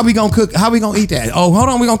 Joe, how we gonna cook? How we gonna eat that? Oh, hold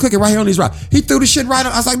on, we gonna cook it right here on these rocks. He threw the shit right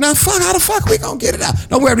on. I was like, nah, fuck, how the fuck we gonna get it out?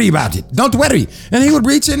 Don't worry about it. Don't worry. And he would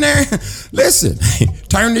reach in there, listen,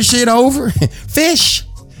 turn the shit over, fish.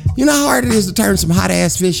 You know how hard it is to turn some hot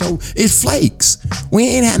ass fish over? It's flakes.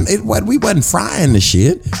 We wasn't frying the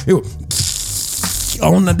shit. It was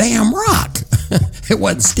on the damn rock. It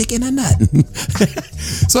wasn't sticking or nothing.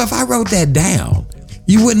 So if I wrote that down,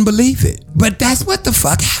 you wouldn't believe it. But that's what the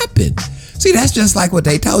fuck happened. See, that's just like what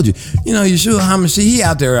they told you. You know, Yeshua HaMashiach, he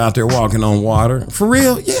out there walking on water. For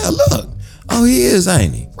real? Yeah, look. Oh, he is,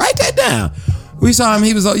 ain't he? Write that down. We saw him,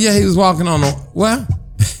 he was walking on the, what?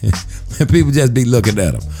 And people just be looking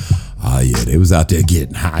at him. Oh yeah, they was out there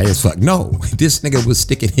getting high as fuck. No, this nigga was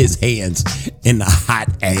sticking his hands in the hot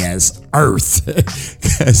ass earth.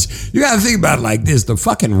 Cause you gotta think about it like this. The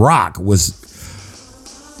fucking rock was,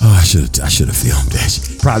 I should have filmed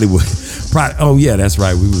that. Probably would. Oh yeah, that's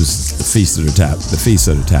right. We was the Feast of the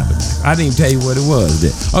Tabernacle. I didn't even tell you what it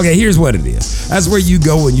was. Okay, here's what it is. That's where you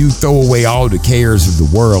go and you throw away all the cares of the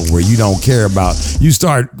world, where you don't care about. You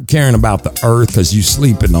start caring about the earth because you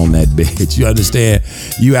sleeping on that bitch. You understand?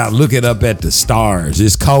 You out looking up at the stars.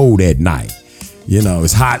 It's cold at night. You know,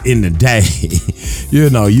 it's hot in the day. You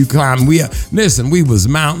know, you climb. We was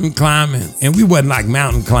mountain climbing, and we wasn't like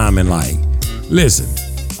mountain climbing like. Listen,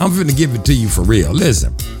 I'm finna give it to you for real.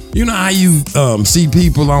 Listen. You know how you see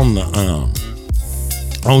people on the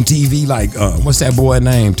on TV like what's that boy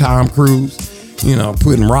name? Tom Cruise. You know,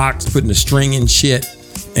 putting rocks, putting the string and shit,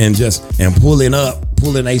 and pulling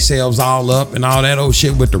themselves all up and all that old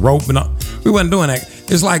shit with the rope and all. We wasn't doing that.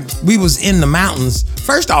 It's like we was in the mountains.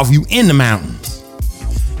 First off, you in the mountains.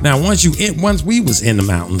 Now once we was in the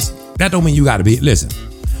mountains, that don't mean you gotta be. Listen,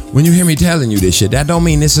 when you hear me telling you this shit, that don't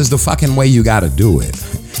mean this is the fucking way you gotta do it.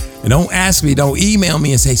 And don't ask me, don't email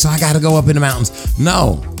me and say, so I got to go up in the mountains.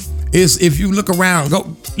 No, it's if you look around, go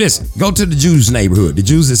to the Jews neighborhood. The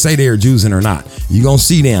Jews that say they're Jews and are not. You're going to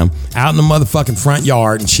see them out in the motherfucking front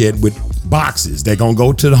yard and shit with boxes. They're going to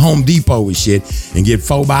go to the Home Depot and shit and get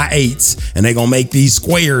 4x8s and they're going to make these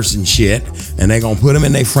squares and shit and they're going to put them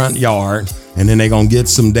in their front yard and then they're going to get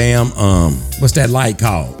some damn, what's that light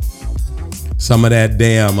called? Some of that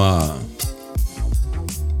damn,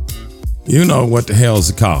 you know what the hell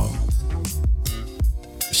is it called?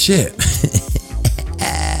 Shit.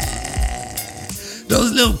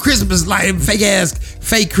 Those little Christmas lights,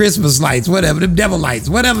 fake Christmas lights, whatever, them devil lights,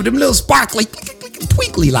 whatever, them little sparkly,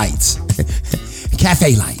 twinkly lights.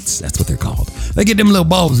 Cafe lights, that's what they're called. They get them little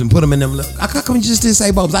bulbs and put them in them little, how come you just didn't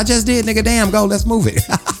say bulbs? I just did, nigga, damn, go, let's move it.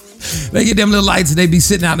 They get them little lights and they be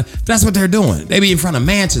sitting out, that's what they're doing. They be in front of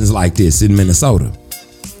mansions like this in Minnesota,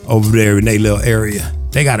 over there in their little area.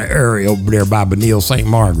 They got an area over there by Benil St.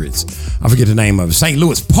 Margaret's. I forget the name of it. St.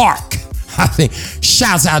 Louis Park. I think.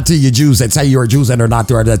 Shouts out to you Jews that say you're Jews and are not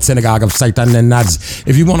there. That synagogue of Satan. And that's,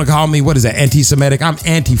 if you want to call me, what is that? Anti-Semitic? I'm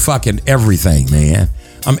anti-fucking everything, man.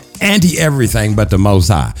 I'm anti-everything but the Most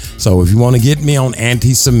High. So if you want to get me on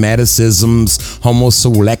anti-Semiticisms,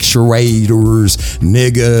 homosexuators,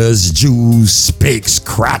 niggas, Jews, spics,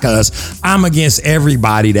 crackers, I'm against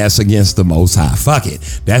everybody that's against the Most High. Fuck it.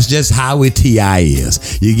 That's just how it TI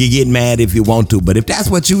is. You can get mad if you want to, but if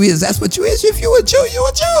that's what you is, that's what you is. If you a Jew, you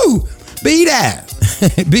a Jew. Be that.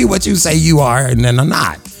 Be what you say you are, and then I'm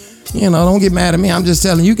not. You know, don't get mad at me. I'm just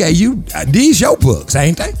telling you, these your books,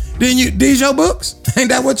 ain't they? These your books? Ain't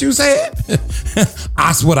that what you said?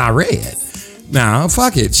 That's what I read. Now,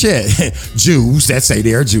 fuck it, shit. Jews that say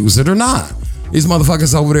they're Jews that are not. These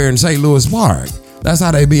motherfuckers over there in St. Louis Park. That's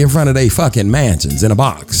how they be in front of they fucking mansions in a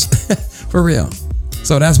box. For real.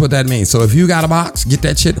 So that's what that means. So if you got a box, get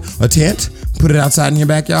that shit, a tent, put it outside in your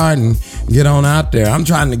backyard and get on out there. I'm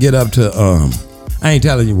trying to get up to, I ain't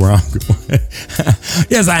telling you where I'm going.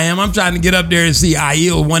 Yes, I am. I'm trying to get up there and see I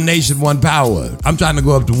yield one nation, one power. I'm trying to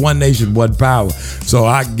go up to one nation, one power. So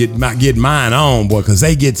I get mine on, boy, because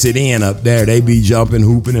they gets it in up there. They be jumping,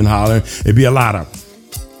 hooping, and hollering. It be a lot of.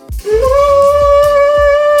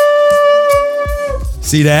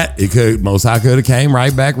 See that? It could, Most High could have came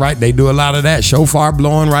right back, right? They do a lot of that. Shofar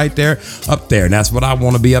blowing right there, up there. And that's what I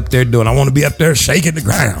want to be up there doing. I want to be up there shaking the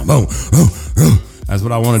ground. Boom, boom, boom. That's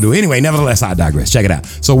what I want to do. Anyway, nevertheless, I digress. Check it out.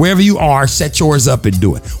 So wherever you are, set yours up and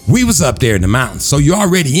do it. We was up there in the mountains. So you're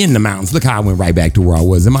already in the mountains. Look how I went right back to where I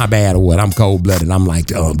was. Am I bad or what? I'm cold-blooded. I'm like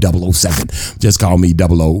 007. Just call me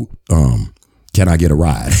 00. Can I get a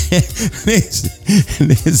ride?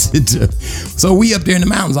 So we up there in the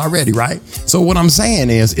mountains already, right? So what I'm saying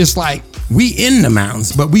is, it's like we in the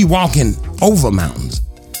mountains, but we walking over mountains.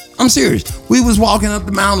 I'm serious. We was walking up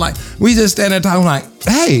the mountain like, we just standing there talking like,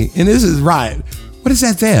 hey, and this is right. What is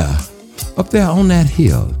that there? Up there on that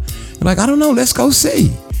hill. And like, I don't know, let's go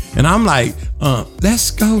see. And I'm like,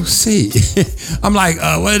 let's go see. I'm like,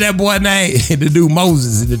 what is that boy name? The dude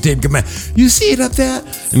Moses in the 10 Commandments. You see it up there?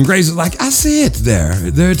 And Grace was like, I see it there.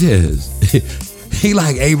 There it is. He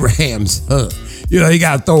like Abraham's son. You know, he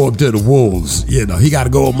got to throw him to the wolves. You know, he got to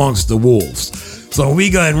go amongst the wolves. So we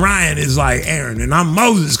go, and Ryan is like Aaron, and I'm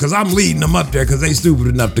Moses because I'm leading them up there because they stupid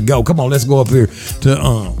enough to go. Come on, let's go up here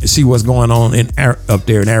to see what's going on up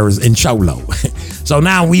there in Arizona, in Cholo. So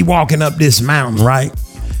now we walking up this mountain, right?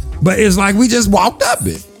 But it's like we just walked up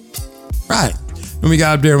it, right? And we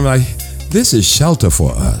got up there and we're like, this is shelter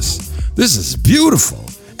for us. This is beautiful.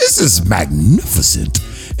 This is magnificent.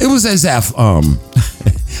 It was as if,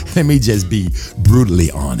 let me just be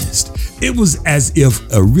brutally honest. It was as if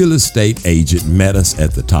a real estate agent met us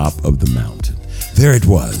at the top of the mountain. There it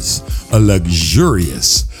was, a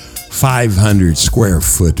luxurious 500 square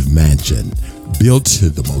foot mansion built to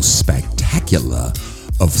the most spectacular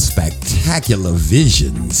of spectacular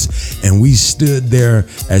visions. And we stood there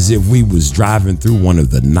as if we was driving through one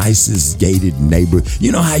of the nicest gated neighborhoods.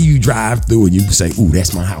 You know how you drive through and you say, ooh,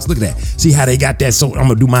 that's my house. Look at that. See how they got that? So I'm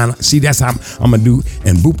gonna do mine. See, that's how I'm gonna do,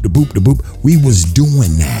 and boop, the boop, the boop. We was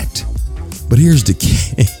doing that. But here's the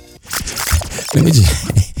key.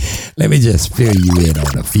 Let me just fill you in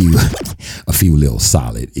on a few little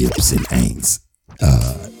solid ifs and ain'ts.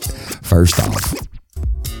 First off,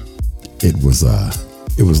 it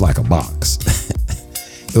was like a box.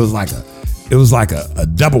 It was like a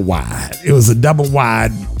double wide. It was a double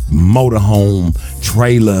wide motorhome,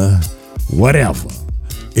 trailer, whatever.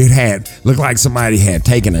 It looked like somebody had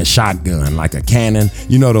taken a shotgun, like a cannon.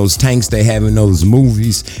 You know those tanks they have in those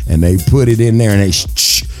movies, and they put it in there and they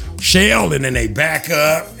shell, and then they back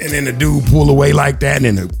up, and then the dude pull away like that,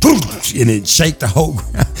 and then it shake the whole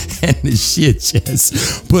ground, and the shit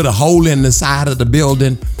just put a hole in the side of the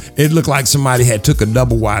building. It looked like somebody had took a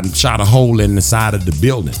double wide and shot a hole in the side of the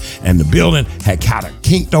building, and the building had kind of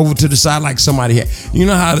kinked over to the side like somebody had. You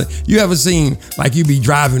know how you ever seen, like, you be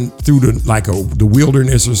driving through the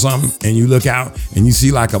wilderness or something, and you look out and you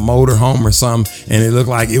see like a motor home or something, and it looked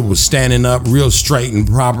like it was standing up real straight and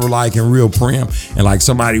proper, like, and real prim, and like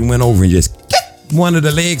somebody went over and just kicked one of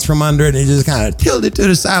the legs from under it and just kind of tilted to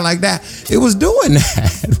the side like that. It was doing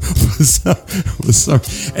that.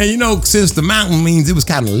 And you know, since the mountain means it was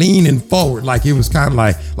kind of leaning forward, like it was kind of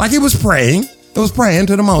like it was praying. It was praying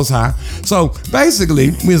to the Most High. So basically,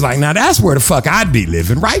 we was like, now that's where the fuck I'd be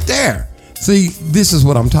living, right there. See, this is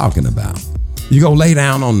what I'm talking about. You go lay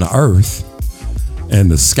down on the earth and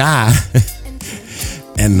the sky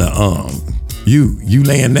and the you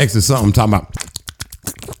laying next to something talking about.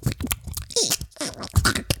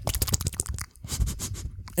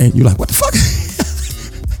 And you're like, what the fuck?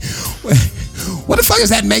 What the fuck is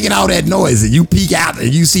that making all that noise? And you peek out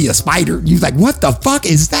and you see a spider. You're like, what the fuck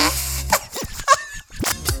is that?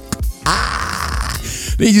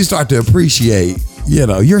 Then you start to appreciate, you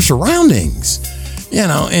know, your surroundings, you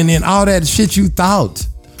know, and then all that shit you thought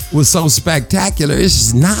was so spectacular,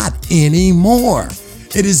 it's not anymore.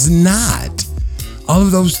 It is not. All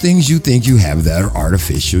of those things you think you have that are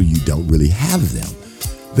artificial, you don't really have them.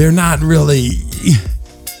 They're not really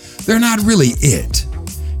it.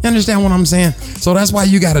 You understand what I'm saying? So that's why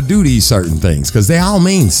you got to do these certain things, because they all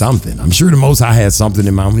mean something. I'm sure the Most High had something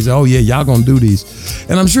in mind. He said, oh yeah, y'all gonna do these.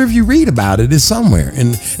 And I'm sure if you read about it, it's somewhere.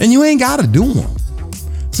 And you ain't got to do them.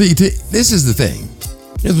 See, this is the thing.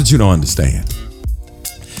 Here's what you don't understand.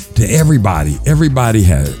 to everybody. Everybody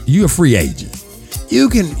you a free agent. You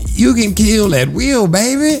can kill at will,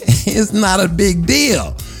 baby. It's not a big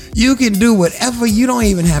deal. You can do whatever. You don't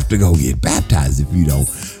even have to go get baptized if you don't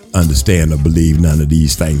understand or believe none of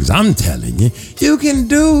these things I'm telling you. You can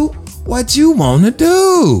do what you want to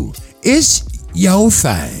do. It's your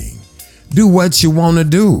thing. Do what you want to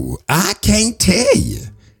do. I can't tell you.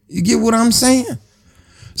 You get what I'm saying?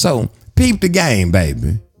 So peep the game,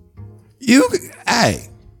 baby. Hey.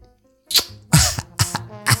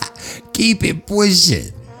 Keep it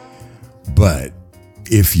pushing. But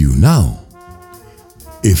if you know,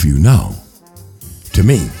 to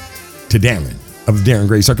me, to Darren of the Darren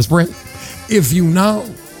Gray Circus Sprint, if you know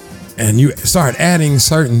and you start adding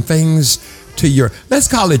certain things to let's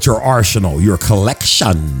call it your arsenal, your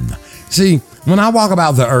collection. See, when I walk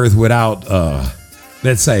about the earth without,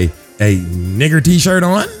 let's say, a nigger t-shirt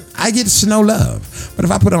on, I get snow love. But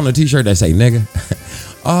if I put on a t-shirt that say nigger,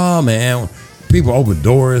 oh man, people open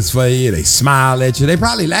doors for you, they smile at you, they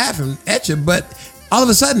probably laughing at you, but all of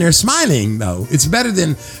a sudden they're smiling though. It's better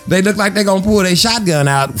than they look like they're gonna pull their shotgun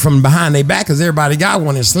out from behind their back because everybody got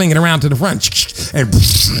one and sling it around to the front. And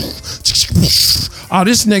oh,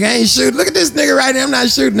 this nigga ain't shooting. Look at this nigga right here. I'm not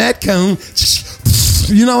shooting that coon.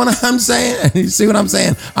 You know what I'm saying? You see what I'm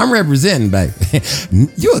saying? I'm representing, baby.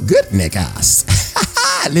 You a good nigga.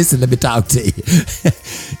 Listen, let me talk to you.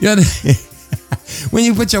 You know, when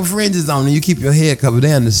you put your fringes on and you keep your head covered,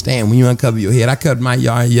 they understand. When you uncover your head, I cut my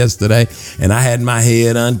yard yesterday and I had my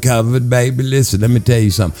head uncovered, baby. Listen, let me tell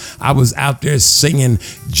you something. I was out there singing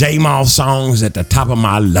J-Mal songs at the top of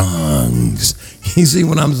my lungs. You see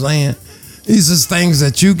what I'm saying? These are things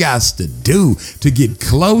that you got to do to get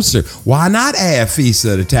closer. Why not add Feast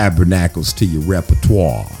of the Tabernacles to your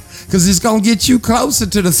repertoire? Because it's going to get you closer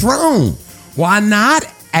to the throne. Why not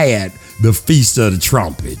add the Feast of the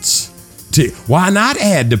Trumpets? Why not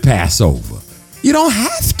add the Passover? You don't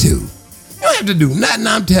have to. You don't have to do nothing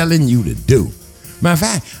I'm telling you to do. Matter of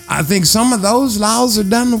fact, I think some of those laws are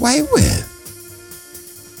done away with.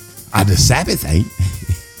 The Sabbath ain't.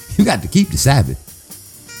 You got to keep the Sabbath.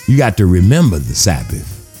 You got to remember the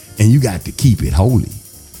Sabbath, and you got to keep it holy.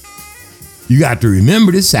 You got to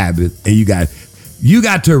remember the Sabbath, and you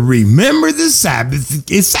got to remember the Sabbath.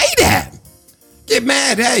 And say that. Get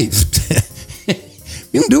mad, hey.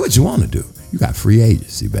 You can do what you want to do. You got free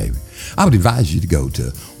agency, baby. I would advise you to go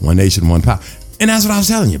to One Nation, One Power. And that's what I was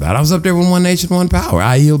telling you about. I was up there with One Nation, One Power.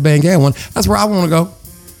 I yield Bangay one. That's where I want to go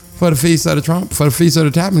for the Feast of the Trump, for the Feast of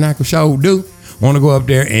the Tabernacle. Show do. Want to go up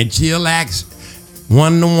there and chillax.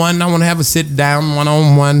 One-to-one. I want to have a sit down,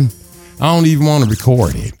 one-on-one. I don't even want to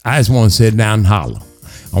record it. I just want to sit down and holler.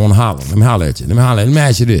 I want to holler. Let me holler at you. Let me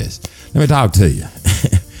ask you this. Let me talk to you.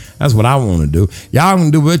 That's what I want to do. Y'all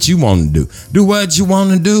can do what you want to do. Do what you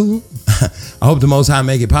want to do. I hope the Most High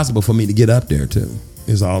make it possible for me to get up there too.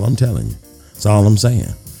 Is all I'm telling you. That's all I'm saying.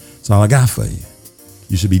 That's all I got for you.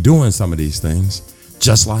 You should be doing some of these things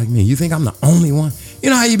just like me. You think I'm the only one?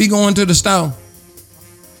 You know how you be going to the store?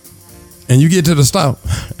 And you get to the store.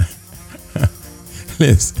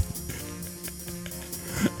 Listen.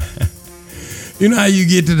 You know how you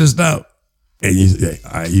get to the store? And you say,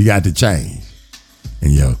 all right, you got the change.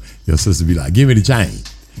 And your sister be like, give me the change.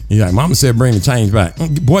 And you're like, Mama said bring the change back.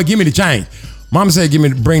 Boy, give me the change. Mama said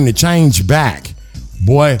bring the change back.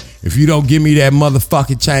 Boy, if you don't give me that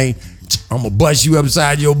motherfucking change, I'm going to bust you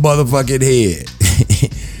upside your motherfucking head.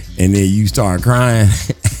 And then you start crying.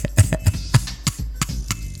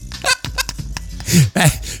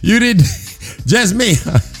 You didn't, just me.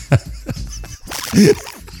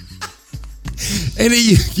 And then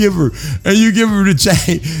you give her the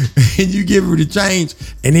change, and you give her the change,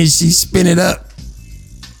 and then she spin it up,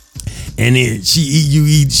 and then she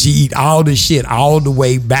eat all the shit all the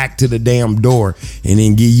way back to the damn door, and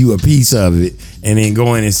then give you a piece of it, and then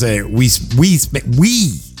go in and say we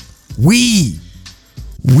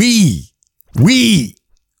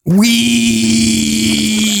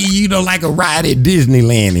you know, like a ride at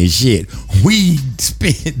Disneyland and shit. We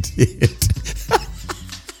spent it.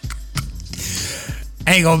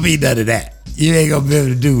 Ain't gonna be none of that. You ain't gonna be able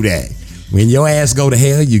to do that. When your ass go to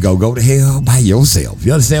hell, you go to hell by yourself.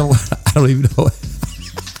 You understand what? I don't even know.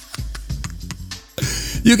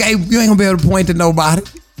 You ain't gonna be able to point to nobody.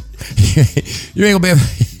 You ain't gonna be able.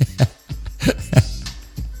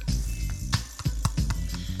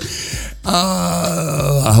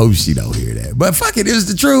 I hope she don't hear that. But fuck it, it's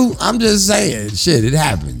the truth. I'm just saying, shit, it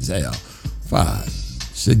happens. Hell, fuck.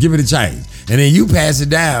 Shit, give it a change, and then you pass it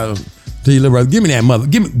down to your little brother. Give me that mother.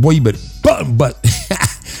 Give me, boy, you better, but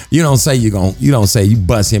you don't say you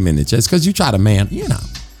bust him in the chest because you try to man, you know,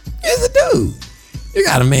 he's a dude. You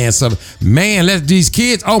got a man, something. Man, let these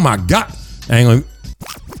kids, oh my God. I ain't gonna,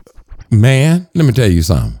 man, let me tell you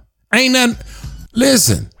something. Ain't nothing,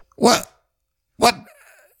 listen, what,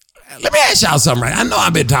 let me ask y'all something, right? I know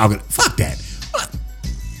I've been talking, fuck that.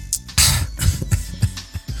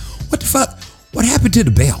 What the fuck? What happened to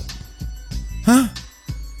the belt? Huh?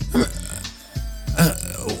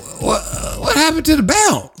 What happened to the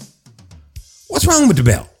belt? What's wrong with the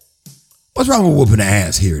belt? What's wrong with whooping the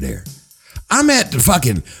ass here or there? I'm at the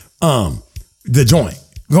fucking, the joint,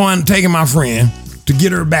 taking my friend to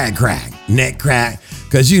get her back crack, neck crack,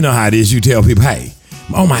 because you know how it is. You tell people, hey,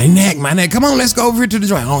 oh, my neck, come on, let's go over here to the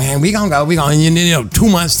joint. Oh, man, we gonna go, and then, 2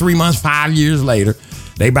 months, 3 months, 5 years later,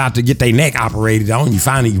 they about to get their neck operated on. You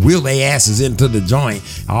finally wheel their asses into the joint,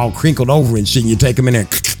 all crinkled over and shit, and you take them in there,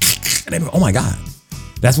 and they go, oh my God,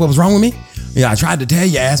 that's what was wrong with me? Yeah, I tried to tell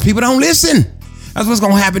you ass, people don't listen. That's what's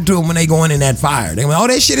gonna happen to them when they go in that fire. They go, oh,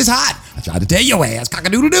 that shit is hot. I tried to tell your ass,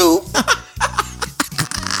 cock-a-doodle-doo.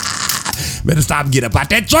 Better stop, get up out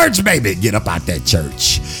that church, baby. Get up out that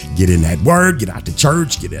church. Get in that word, get out the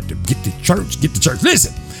church, get to church.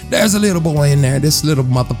 Listen, there's a little boy in there. This little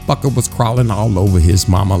motherfucker was crawling all over his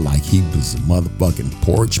mama like he was a motherfucking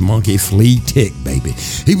porch monkey, flea tick, baby.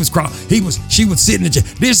 She was sitting at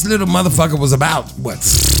this little motherfucker was about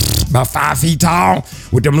 5 feet tall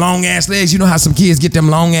with them long ass legs. You know how some kids get them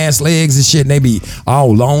long ass legs and shit, and they be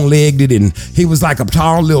all long legged, and he was like a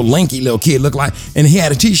tall little lanky little kid, looked like, and he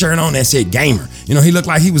had a t-shirt on that said gamer. You know, he looked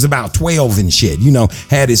like he was about 12 and shit, you know,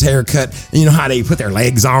 had his hair cut, and you know how they put their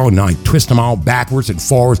legs on and like twist them all backwards and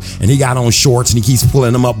forwards, and he got on shorts and he keeps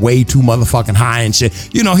pulling them up way too motherfucking high and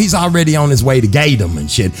shit. You know, he's already on his way to gaydom and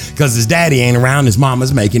shit, because his daddy ain't around, his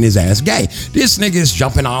mama's making his ass gay. This nigga is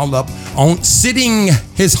jumping all up on, sitting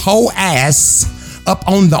his whole ass up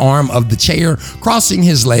on the arm of the chair, crossing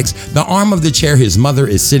his legs. The arm of the chair his mother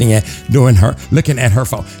is sitting at, looking at her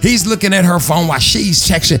phone. He's looking at her phone while she's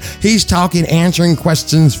texting. He's talking, answering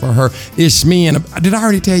questions for her. It's me and did I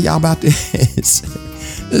already tell y'all about this?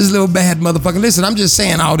 This little bad motherfucker. Listen, I'm just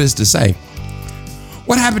saying all this to say,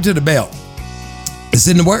 what happened to the belt? It's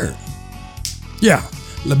in the word. Yeah.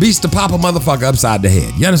 La beast to pop a motherfucker upside the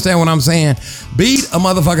head. You understand what I'm saying? Beat a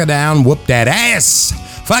motherfucker down, whoop that ass.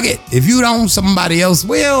 Fuck it. If you don't, somebody else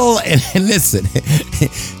will. And listen,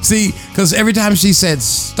 see, because every time she said,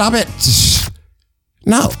 stop it.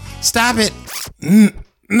 No, stop it.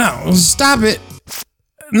 No, stop it.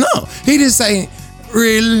 No, he just say,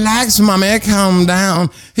 relax, mommy, calm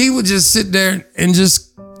down. He would just sit there and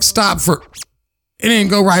just stop and then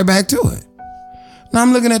go right back to it. Now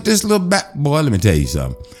I'm looking at this little boy, let me tell you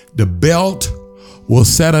something. The belt will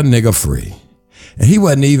set a nigga free. And he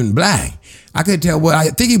wasn't even black. I could tell I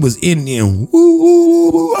think he was Indian.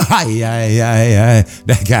 Woo, hi,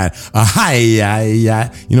 that kind. Hi.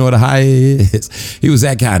 You know what a hi is? He was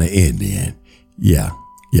that kind of Indian. Yeah,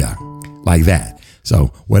 like that. So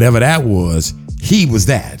whatever that was, he was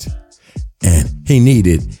that. And he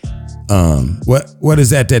needed, what is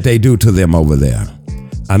that they do to them over there?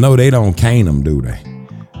 I know they don't cane them, do they?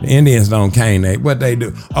 The Indians don't cane. What they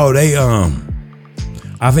do? Oh, they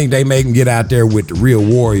I think they make him get out there with the real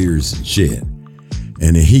warriors and shit.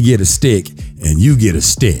 And then he get a stick and you get a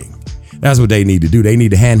stick. That's what they need to do. They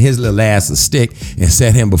need to hand his little ass a stick and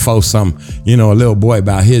set him before a little boy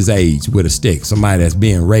about his age with a stick, somebody that's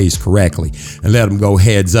being raised correctly, and let him go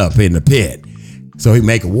heads up in the pit. So he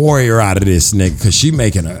make a warrior out of this nigga, because she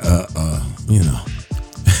making a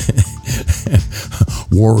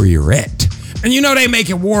warriorette. And you know they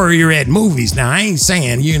making warriorette movies now. I ain't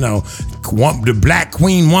saying, the Black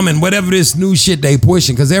Queen woman, whatever this new shit they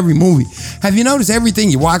pushing, because every movie, have you noticed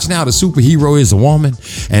everything you watch now, the superhero is a woman,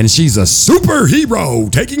 and she's a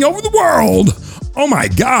superhero taking over the world. Oh my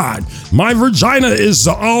God, my vagina is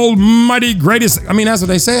the almighty greatest. I mean, that's what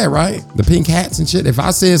they said, right? The pink hats and shit. If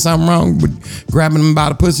I said something wrong with grabbing them by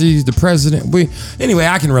the pussy, he's the president. Anyway,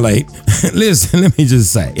 I can relate. Listen, let me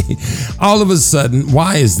just say, all of a sudden,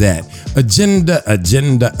 why is that? Agenda,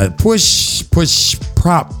 push,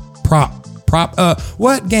 prop,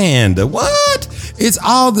 what Ganda? What? It's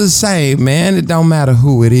all the same, man. It don't matter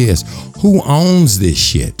who it is. Who owns this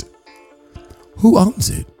shit? Who owns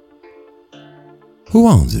it? Who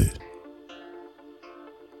owns it?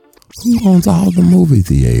 Who owns all the movie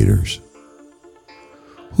theaters?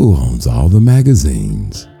 Who owns all the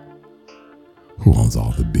magazines? Who owns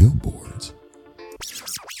all the billboards?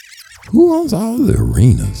 Who owns all the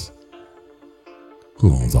arenas?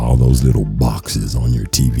 Who owns all those little boxes on your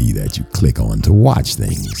TV that you click on to watch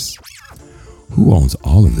things? Who owns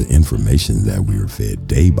all of the information that we are fed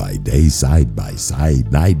day by day, side by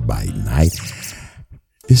side, night by night?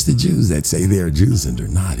 It's the Jews that say they're Jews and they're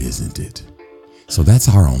not, isn't it? So that's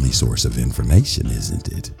our only source of information, isn't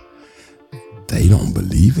it? They don't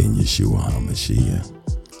believe in Yeshua HaMashiach.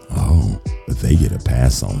 Oh, but they get a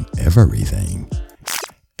pass on everything.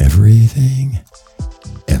 Everything.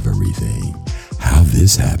 How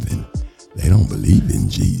this happened. They don't believe in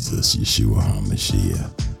Jesus, Yeshua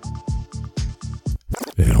HaMashiach.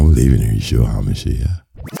 They don't believe in Yeshua HaMashiach.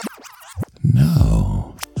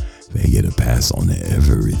 No. They get a pass on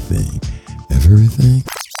everything.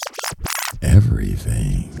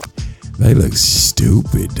 Everything. They look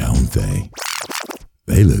stupid, don't they?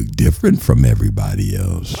 They look different from everybody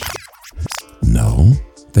else. No,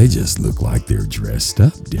 they just look like they're dressed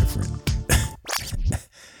up different.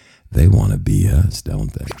 They want to be us,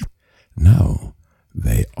 don't they? No,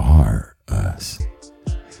 they are us.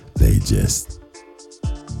 They just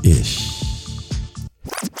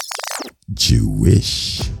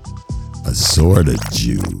Jewish. A sort of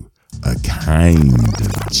Jew. A kind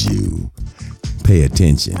of Jew. Pay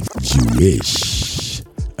attention. Jewish.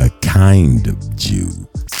 A kind of Jew.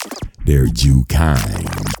 They're Jew kind.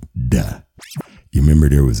 You remember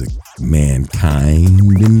there was a mankind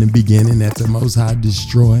in the beginning that the Most High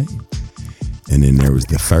destroyed? And then there was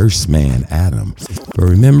the first man, Adam. But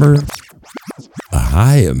remember,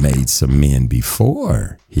 Ahia made some men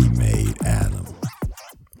before he made Adam.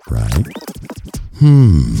 Right?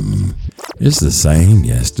 It's the same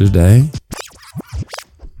yesterday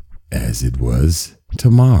as it was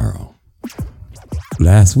tomorrow.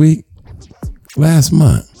 Last week, last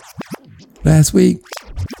month, last week,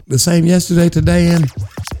 the same yesterday, today, and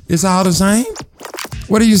it's all the same?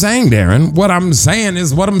 What are you saying, Darren? What I'm saying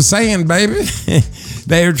is what I'm saying, baby.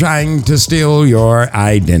 They're trying to steal your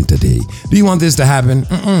identity. Do you want this to happen?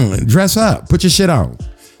 Dress up. Put your shit on.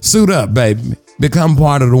 Suit up, baby. Become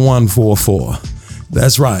part of the 144.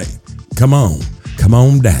 That's right. Come on. Come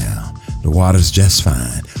on down. The water's just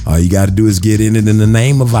fine. All you got to do is get in it in the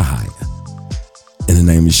name of Ahia. In the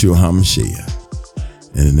name of Yeshua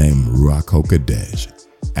HaMashiach. In the name of Ruach HaKodesh.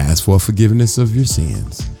 Ask for forgiveness of your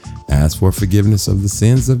sins. Ask for forgiveness of the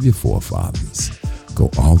sins of your forefathers. Go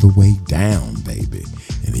all the way down, baby.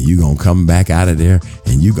 And then you're going to come back out of there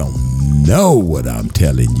and you're going to know what I'm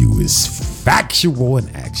telling you is factual and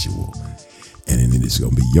actual. And then it's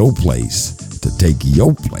going to be your place to take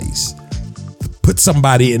your place. Put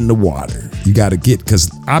somebody in the water. You got to get, because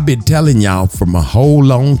I've been telling y'all from a whole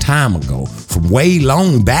long time ago, from way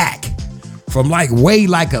long back, from like way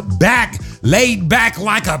like a back, laid back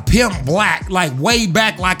like a pimp black, like way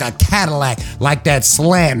back like a Cadillac, like that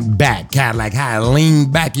slant back Cadillac, how it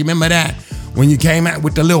leaned back. You remember that? When you came out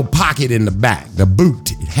with the little pocket in the back, the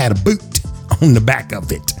boot, it had a boot on the back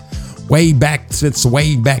of it. Way back, since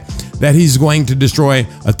way back, that he's going to destroy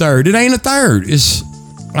a third. It ain't a third.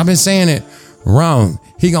 I've been saying it wrong.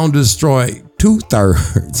 He gonna destroy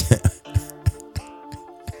 2/3.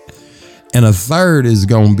 And a third is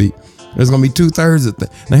gonna be, there's gonna be 2/3 of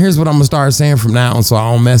Now here's what I'm gonna start saying from now on so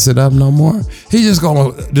I don't mess it up no more. He's just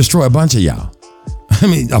gonna destroy a bunch of y'all. I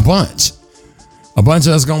mean, a bunch. A bunch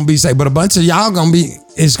of us gonna be saved, but a bunch of y'all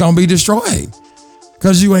it's gonna be destroyed.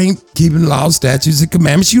 Because you ain't keeping laws, statutes, and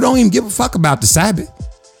commandments. You don't even give a fuck about the Sabbath.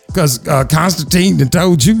 Because Constantine done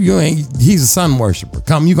told you he's a sun worshiper.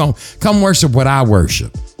 Come worship what I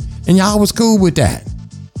worship. And y'all was cool with that.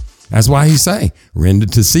 That's why he say, render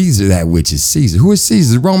to Caesar that which is Caesar. Who is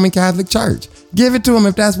Caesar? The Roman Catholic Church. Give it to him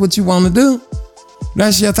if that's what you want to do.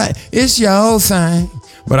 That's your thing. It's your whole thing.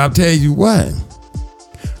 But I'll tell you what,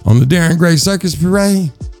 on the Darren Gray Circus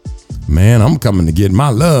Parade, man, I'm coming to get my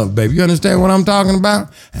love, baby. You understand what I'm talking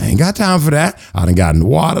about? I ain't got time for that. I done got in the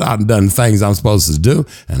water. I done the things I'm supposed to do.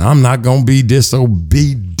 And I'm not going to be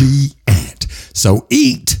disobedient. So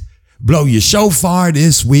eat, blow your shofar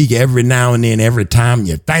this week every now and then, every time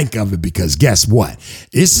you think of it. Because guess what?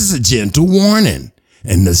 This is a gentle warning.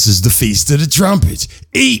 And this is the Feast of the Trumpets.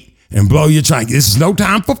 Eat and blow your trumpet. This is no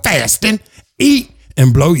time for fasting. Eat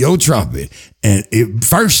and blow your trumpet. And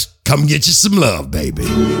first, come get you some love, baby.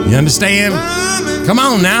 You understand? Come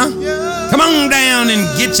on now. Come on down and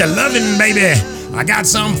get your loving, baby. I got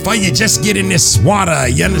something for you. Just get in this water.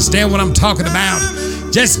 You understand what I'm talking about?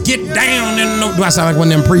 Just get down and do I sound like one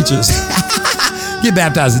of them preachers? Get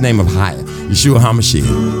baptized in the name of Ahia, Yeshua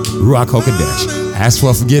HaMashiach, Ruach HaKodesh. Ask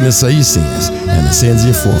for forgiveness of your sins and the sins of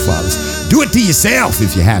your forefathers. Do it to yourself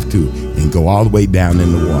if you have to, and go all the way down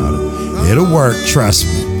in the water. It'll work, trust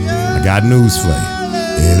me. I got news for you.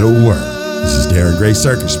 It'll work. This is Darren Gray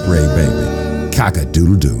Circus Parade, baby.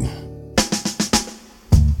 Cock-a-doodle-doo.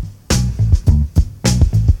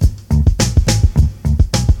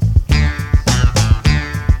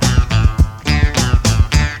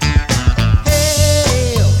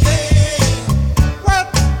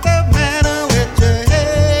 What's the matter with you?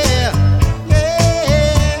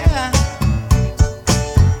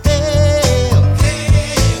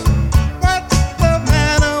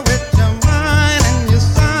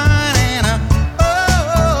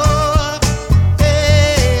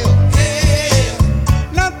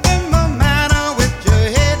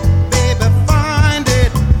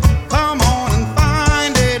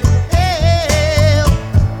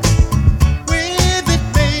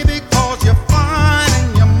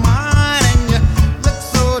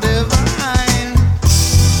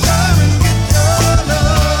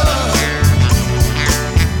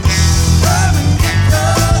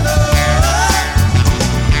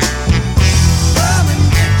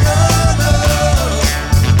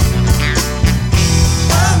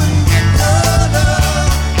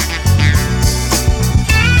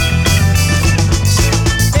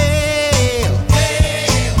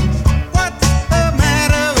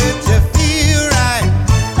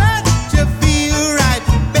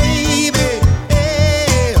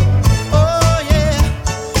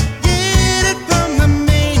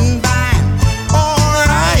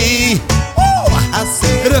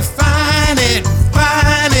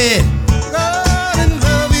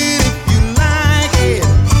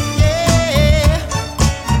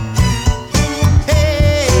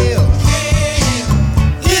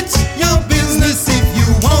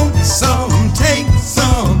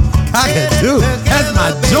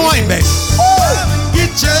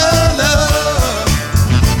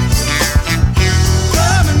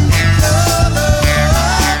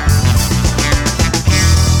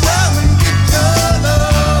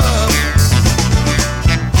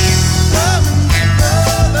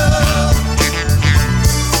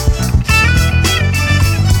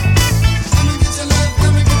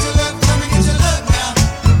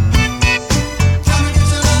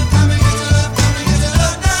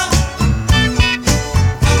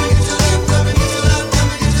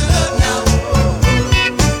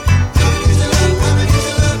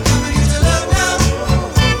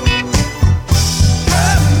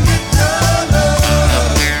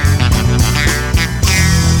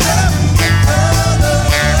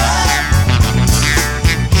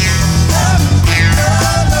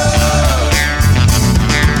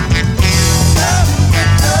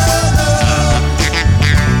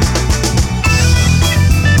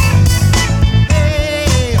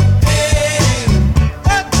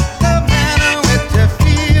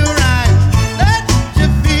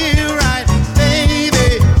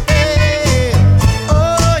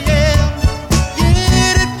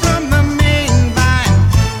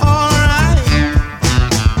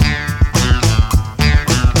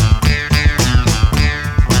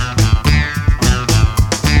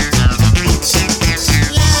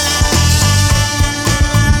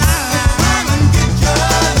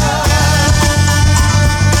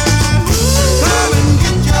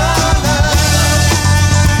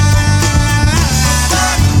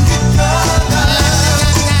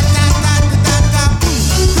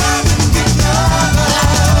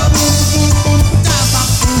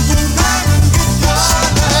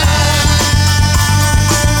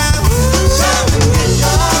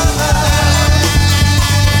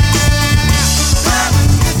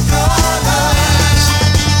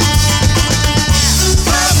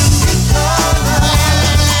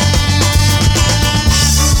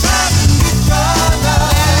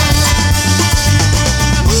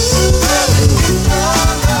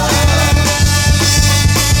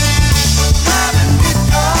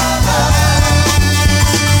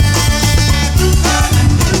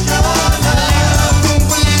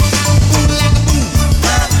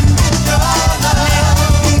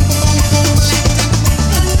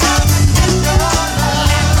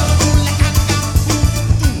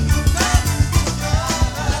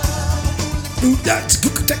 The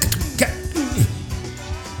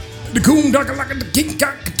coon duck like the king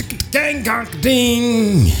cock gang cock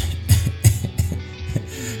ding.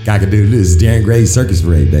 Cockadoo, this is Darren Gray's Circus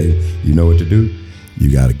Parade, baby. You know what to do?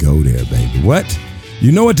 You gotta go there, baby. What?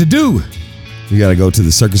 You know what to do? You gotta go to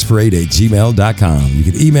the circusparade@gmail.com. You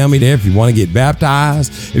can email me there if you want to get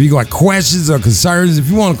baptized, if you got questions or concerns,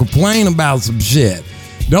 if you want to complain about some shit.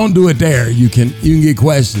 Don't do it there. You can get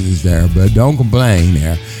questions there, but don't complain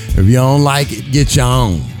there. If you don't like it, get your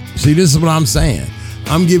own. See, this is what I'm saying.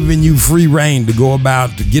 I'm giving you free reign to go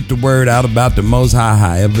about, to get the word out about the Most High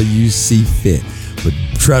however you see fit. But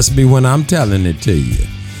trust me when I'm telling it to you.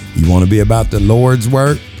 You want to be about the Lord's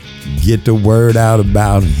work? Get the word out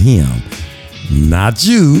about Him. Not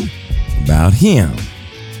you, about Him.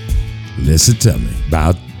 Listen to me.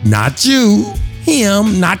 About not you,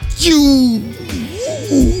 Him, not you.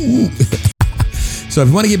 So if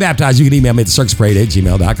you want to get baptized, you can email me at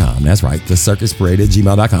thecircusparade@gmail.com. That's right,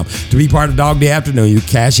 thecircusparade@gmail.com. To be part of Dog Day Afternoon, you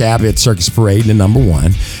cash app at Circus Parade, the number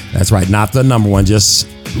one. That's right, not the number one, just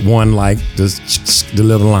one like the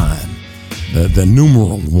little line. The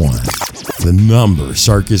numeral one. The number,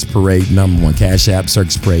 Circus Parade, number one. Cash app,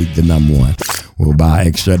 Circus Parade, the number one. We'll buy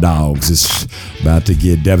extra dogs. It's about to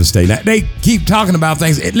get devastating. Now, they keep talking about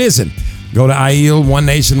things. Listen. Go to IEL, One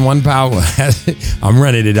Nation, One Power. I'm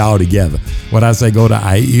running it all together. What I say, go to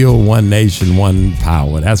IEL, One Nation, One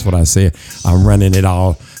Power. That's what I said. I'm running it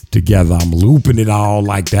all together. I'm looping it all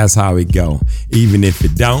like that's how it go. Even if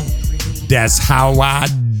it don't, that's how I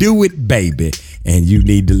do it, baby. And you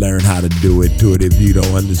need to learn how to do it to it. If you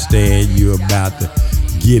don't understand, you're about to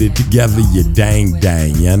get it together, you dang.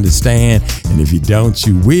 You understand? And if you don't,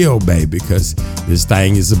 you will, baby, because this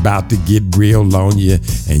thing is about to get real on you,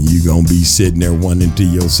 and you gonna be sitting there wondering to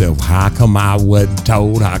yourself, how come I wasn't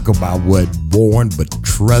told? How come I wasn't warned? But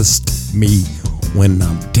trust me when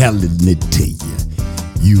I'm telling it to you,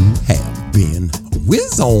 you have been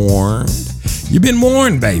warned. You've been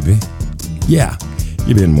warned, baby. Yeah,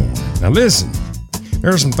 you've been warned. Now listen,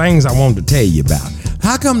 there are some things I wanted to tell you about.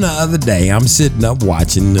 How come the other day I'm sitting up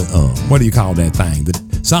watching the, what do you call that thing?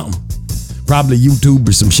 Something. Probably YouTube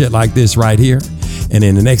or some shit like this right here. And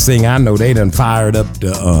then the next thing I know, they done fired up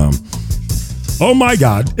the, oh my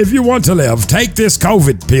God, if you want to live, take this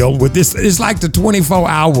COVID pill with this. It's like the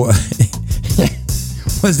 24-hour,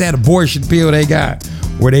 what's that abortion pill they got?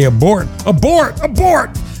 Where they abort.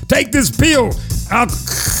 Take this pill.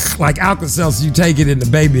 Like Alka-Seltzer, you take it and the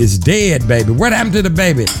baby is dead, baby. What happened to the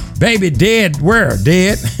baby? Baby dead, where?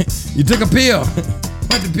 Dead? You took a pill.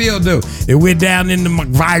 What did the pill do? It went down into my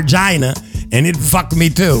vagina and it fucked me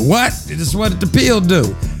too. What? This what did the pill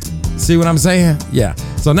do? See what I'm saying? Yeah.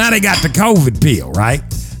 So now they got the COVID pill, right?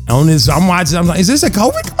 On this, I'm watching, I'm like, is this a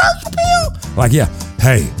COVID commercial pill? Like, yeah.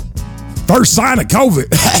 Hey, first sign of COVID.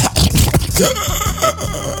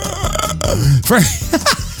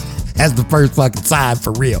 That's the first fucking sign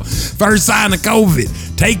for real. First sign of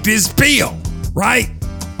COVID. Take this pill, right?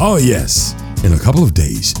 Oh, yes. In a couple of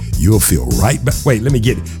days, you'll feel right back. Wait, let me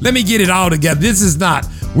get it. Let me get it all together. This is not,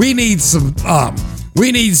 we need something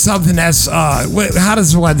that's, how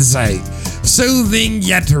does one say? Soothing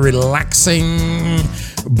yet relaxing,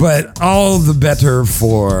 but all the better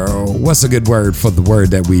for, what's a good word for the word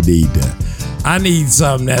that we need? I need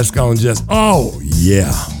something that's going to just, oh,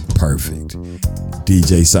 yeah, perfect.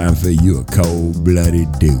 DJ Seinfeld, you a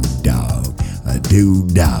cold-blooded dude dog. A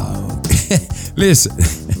dude dog. Listen,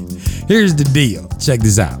 here's the deal. Check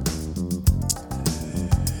this out.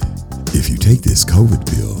 If you take this COVID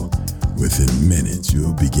pill, within minutes,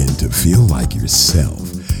 you'll begin to feel like yourself.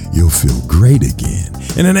 You'll feel great again.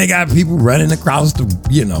 And then they got people running across the,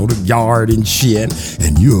 the yard and shit,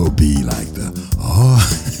 and you'll be like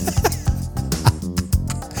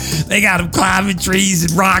They got them climbing trees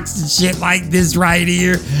and rocks and shit like this right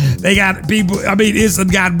here. They got people, it's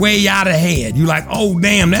got way out of hand. You like, oh,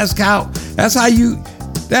 damn, that's how as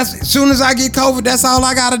soon as I get COVID, that's all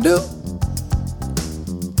I got to do.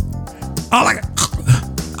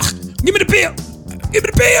 Give me the pill. Give me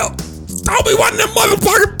the pill. Don't be one of them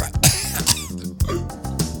motherfuckers.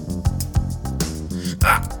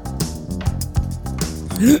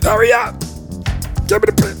 Hurry up. Give me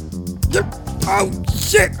the pill. Oh,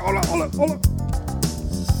 shit. Hold on.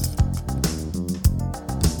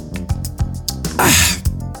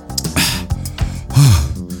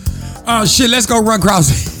 Oh, shit. Let's go run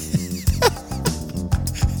across.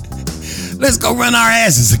 Let's go run our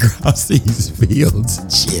asses across these fields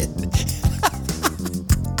and shit.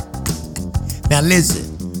 Now,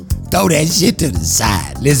 listen. Throw that shit to the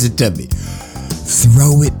side. Listen to me.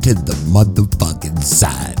 Throw it to the motherfucking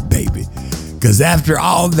side, baby. Because after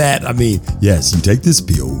all that, I mean, yes, you take this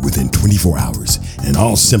pill within 24 hours and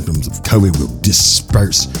all symptoms of COVID will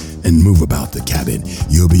disperse and move about the cabin.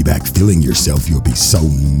 You'll be back feeling yourself. You'll be so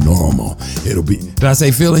normal. It'll be, did I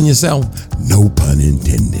say feeling yourself? No pun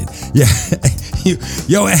intended. Yeah,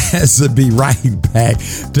 your ass will be right back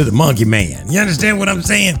to the monkey man. You understand what I'm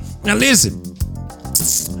saying? Now listen,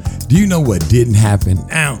 do you know what didn't happen?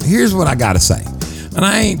 Now, here's what I gotta say. And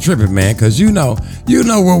I ain't tripping, man, because you know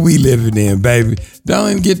what we living in, baby. Don't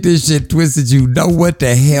even get this shit twisted. You know what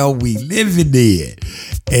the hell we living in.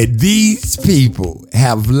 And these people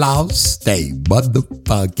have lost their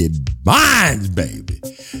motherfucking minds, baby.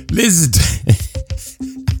 Listen to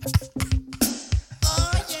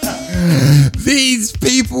These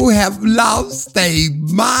people have lost their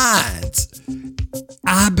minds.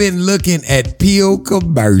 I've been looking at pill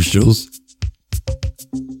commercials.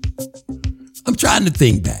 I'm trying to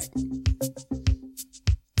think back.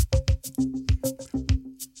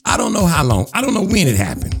 I don't know how long. I don't know when it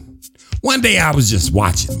happened. One day I was just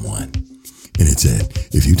watching one, and it said,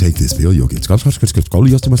 if you take this pill, you'll get your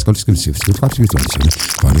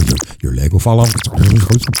leg will fall off.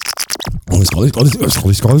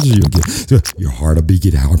 Your heart will be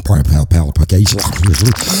getting out. Palpitation.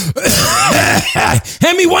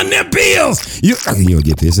 Hand me one of them pills. You'll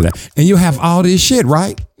get this and that, and you'll have all this shit,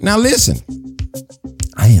 right? Now listen,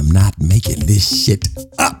 I am not making this shit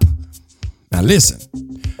up. Now listen,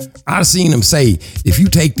 I've seen them say, if you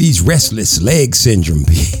take these restless leg syndrome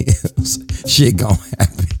pills, shit gonna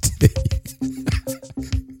happen to you.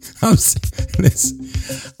 Listen,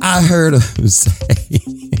 I heard them say,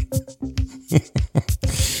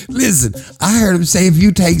 listen, I heard them say if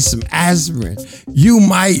you take some aspirin, you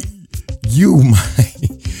might get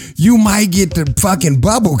the fucking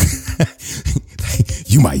bubble.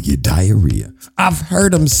 You might get diarrhea. I've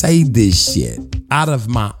heard them say this shit out of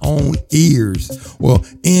my own ears. Well,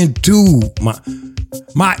 into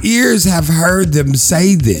my ears have heard them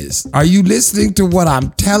say this. Are you listening to what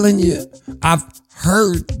I'm telling you? I've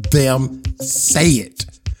heard them say it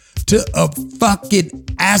to a fucking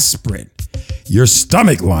aspirin. Your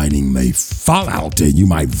stomach lining may fall out and you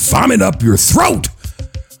might vomit up your throat,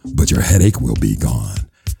 but your headache will be gone.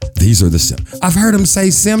 These are the symptoms. I've heard them say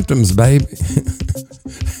symptoms, baby.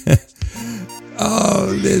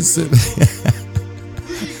 Oh, listen.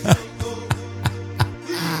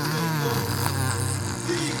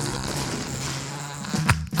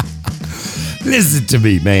 Listen to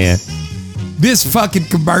me, man. This fucking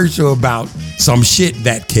commercial about some shit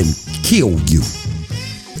that can kill you.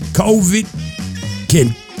 COVID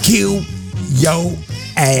can kill your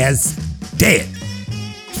ass dead.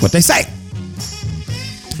 That's what they say.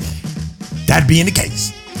 That being the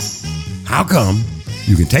case, how come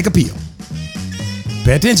you can take a pill?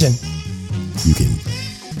 Pay attention. You can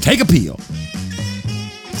take a pill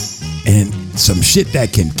and some shit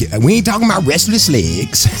that can kill. We ain't talking about restless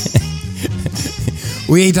legs.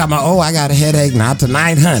 We ain't talking about, oh, I got a headache, not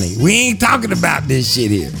tonight, honey. We ain't talking about this shit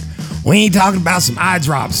here. We ain't talking about some eye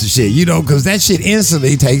drops and shit, because that shit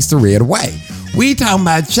instantly takes the red away. We talking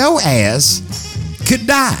about your ass could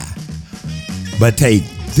die. But take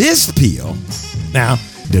this pill. Now,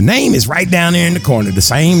 the name is right down there in the corner. The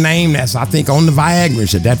same name that's, I think, on the Viagra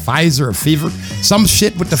shit. That Pfizer or Fever. Some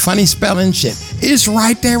shit with the funny spelling shit. It's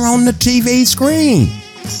right there on the TV screen.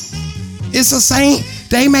 It's the same.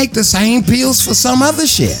 They make the same pills for some other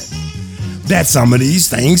shit. That some of these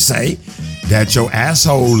things say that your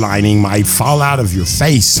asshole lining might fall out of your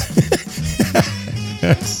face.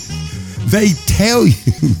 They tell you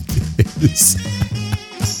this.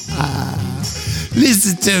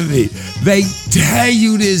 Listen to me. They tell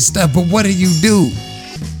you this stuff, but what do?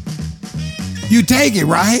 You take it,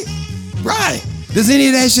 right? Right. Does any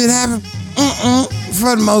of that shit happen?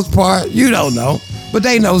 For the most part, you don't know. But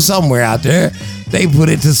they know somewhere out there. They put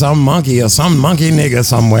it to some monkey or some monkey nigga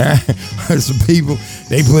somewhere. Or some people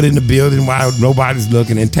they put in the building while nobody's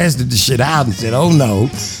looking and tested the shit out and said, oh no,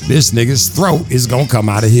 this nigga's throat is gonna come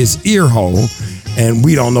out of his ear hole and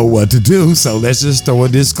we don't know what to do. So let's just throw a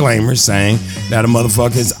disclaimer saying that a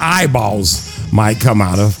motherfucker's eyeballs might come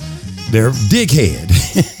out of their dickhead.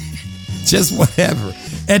 Just whatever.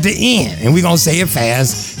 At the end, and we're gonna say it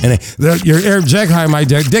fast. And your Eric Jackheimer, my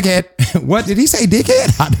dickhead. What did he say,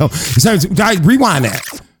 dickhead? I know. So, guys, rewind that.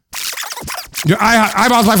 Your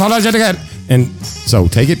eyeballs might fall out your dickhead. And so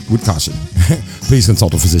take it with caution. Please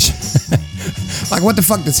consult a physician. Like, what the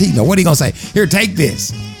fuck does he know? What are he gonna say? Here, take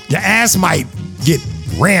this. Your ass might get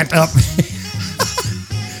ramped up.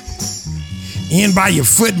 In by your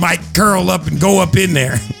foot might curl up and go up in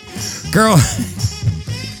there. Curl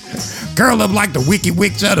up like the wicked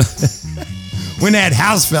witch of the when that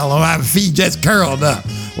house fell on, our feet just curled up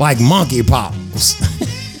like monkey paws.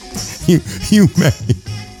 you may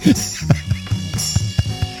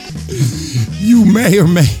you may or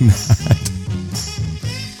may not.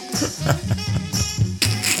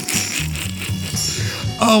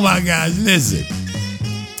 Oh my gosh, listen.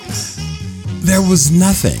 There was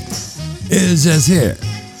nothing. It was just here.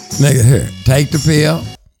 Nigga, here, take the pill.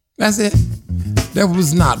 That's it. There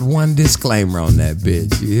was not one disclaimer on that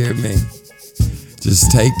bitch. You hear me?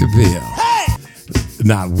 Just take the pill. Hey!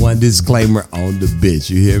 Not one disclaimer on the bitch.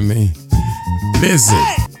 You hear me? Listen.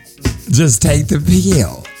 Hey! Just take the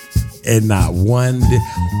pill. And not one.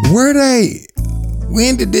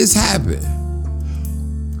 When did this happen?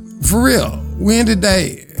 For real. When did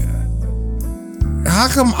they? How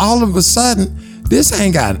come all of a sudden this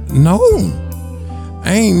ain't got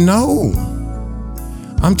ain't no.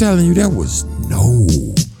 I'm telling you, there was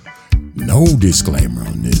no disclaimer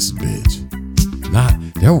on this bitch.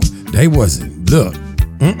 They wasn't. Look,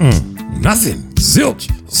 nothing.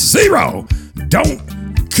 Zilch, zero. Don't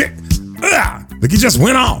kick. Look, it just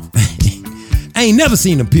went off. I ain't never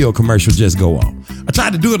seen a pill commercial just go off. I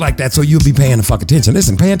tried to do it like that so you'll be paying the fuck attention.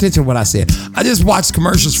 Listen, pay attention to what I said. I just watched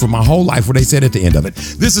commercials for my whole life where they said at the end of it,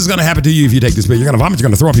 this is going to happen to you if you take this pill. You're going to vomit, you're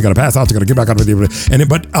going to throw up, you're going to pass out, you're going to get back out of it.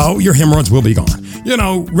 But your hemorrhoids will be gone. You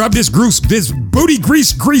know, rub this booty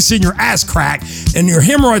grease in your ass crack and your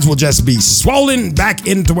hemorrhoids will just be swollen back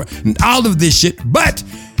into all of this shit. But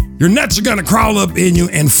your nuts are going to crawl up in you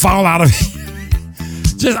and fall out of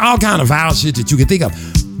it. Just all kind of foul shit that you can think of.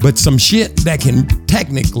 But some shit that can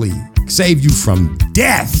technically save you from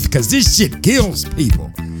death, because this shit kills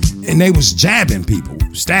people. And they was jabbing people,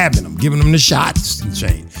 stabbing them, giving them the shots and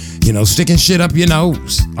shit, sticking shit up your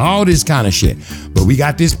nose, all this kind of shit. But we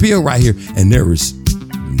got this pill right here, and there is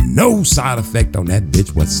no side effect on that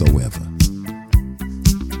bitch whatsoever.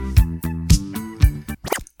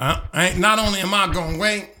 Not only am I gonna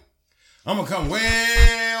wait, I'm gonna come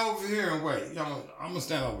way over here and wait. I'm gonna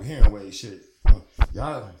stand over here and wait shit.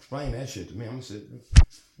 Y'all explain that shit to me. Let me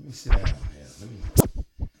sit down here. Let me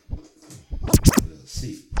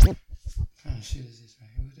see. What kind of shit is this right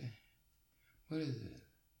here? What is it?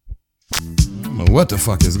 I don't know what the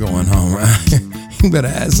fuck is going on, right? You better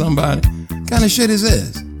ask somebody. What kind of shit is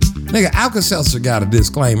this? Nigga, Alka-Seltzer got a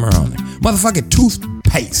disclaimer on it. Motherfucking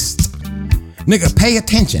toothpaste. Nigga, pay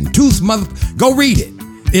attention. Go read it.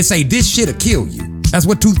 It say this shit'll kill you. That's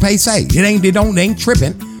what toothpaste say. They ain't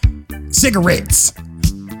tripping. Cigarettes.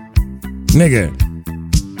 Nigga.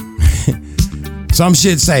 Some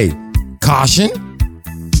shit say caution.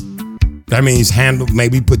 That means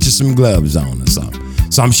maybe put you some gloves on or something.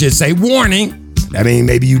 Some shit say warning. That means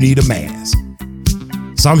maybe you need a mask.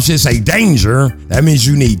 Some shit say danger. That means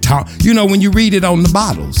you need talk. When you read it on the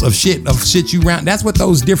bottles of shit you round, that's what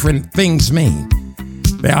those different things mean.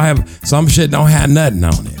 They all have, some shit don't have nothing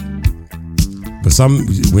on it. But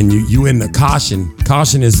when you in the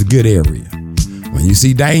caution is the good area. When you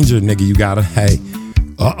see danger, nigga, you gotta,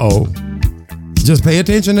 just pay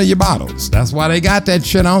attention to your bottles. That's why they got that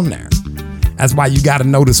shit on there. That's why you gotta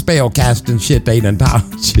know the spell casting shit they done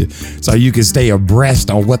taught you. So you can stay abreast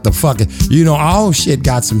on what the fuck, all shit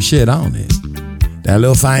got some shit on it. That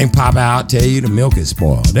little thing pop out, tell you the milk is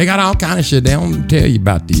spoiled. They got all kind of shit. They don't tell you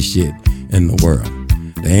about this shit in the world.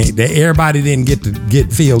 Everybody didn't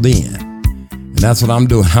get filled in. And that's what I'm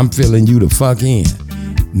doing. I'm filling you the fuck in.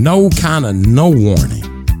 No warning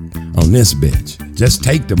on this bitch. Just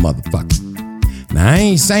take the motherfucker. Now I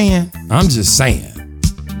ain't saying, I'm just saying.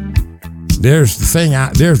 There's the thing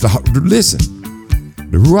listen,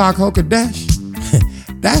 the Ruach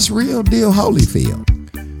HaKodesh, that's real deal Holyfield.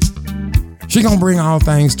 She gonna bring all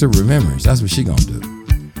things to remembrance. That's what she gonna do.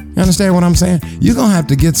 You understand what I'm saying? You gonna have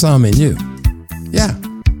to get some in you. Yeah.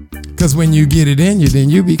 Because when you get it in you, then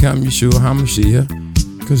you become Yeshua HaMashiach.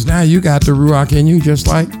 Because now you got the Ruach in you just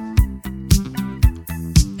like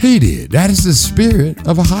he did. That is the spirit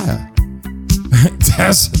of Ahia.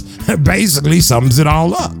 That's basically sums it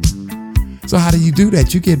all up. So how do you do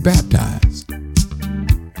that? You get baptized.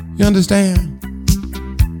 You understand?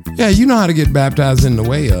 Yeah, you know how to get baptized in the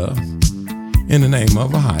way of, in the name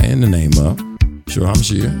of Ahia, in the name of Yeshua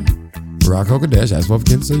HaMashiach, Ruach HaKodesh. That's what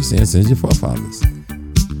forgives your sins, your forefathers.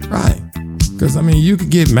 Right. Because, you could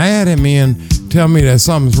get mad at me and tell me that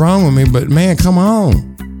something's wrong with me, but man, come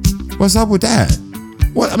on. What's up with that?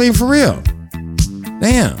 For real.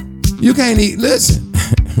 Damn. You can't eat. Listen.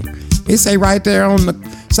 It say right there on the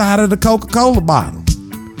side of the Coca-Cola bottle.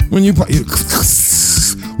 When you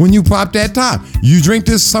pop that top, you drink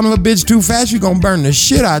this son of a bitch too fast, you're going to burn the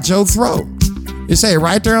shit out your throat. It say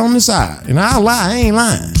right there on the side. And I'll lie, I ain't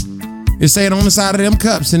lying. It say it on the side of them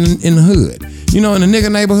cups in the hood. You know, in the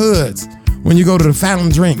nigga neighborhoods, when you go to the fountain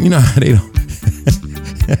drink, you know how they don't.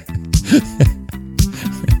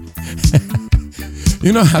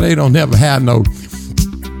 You know how they don't never have no.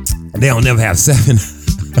 They don't never have 7.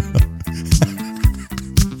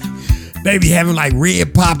 They be having like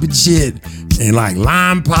red pop and shit and like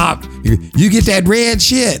lime pop. You get that red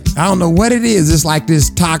shit. I don't know what it is. It's like this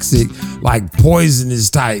toxic, like poisonous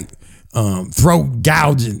type throat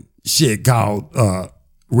gouging shit called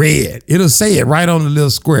red. It'll say it right on the little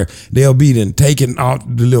square. They'll be then taking off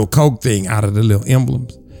the little Coke thing out of the little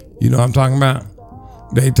emblems. You know what I'm talking about?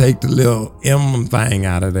 They take the little emblem thing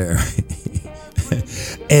out of there.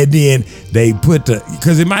 And then they put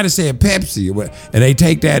because it might have said Pepsi or what, and they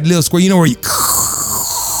take that little square, you know, where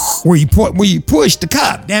you push the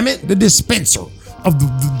cup, damn it, the dispenser of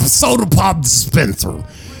the soda pop dispenser.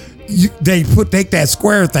 They take that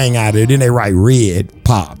square thing out of it, then they write red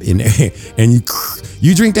pop in there, and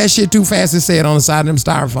you drink that shit too fast. It said on the side of them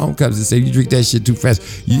styrofoam cups, it said you drink that shit too fast,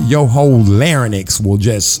 your whole larynx will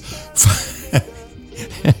just.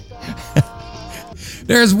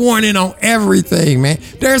 There's warning on everything, man.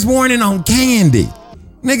 There's warning on candy.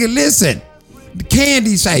 Nigga, listen. The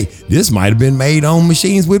candy say, this might have been made on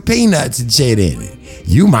machines with peanuts and shit in it.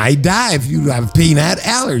 You might die if you have peanut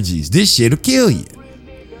allergies. This shit'll kill you.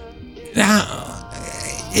 Now,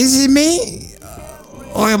 is it me?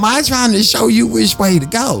 Or am I trying to show you which way to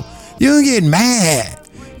go? You can get mad.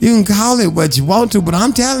 You can call it what you want to, but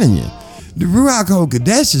I'm telling you, the Ruach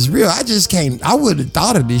HaKodesh is real. I just can't. I would have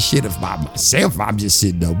thought of this shit if by myself. I'm just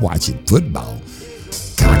sitting up watching football.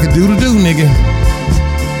 Cock-a-doodle-doo, nigga.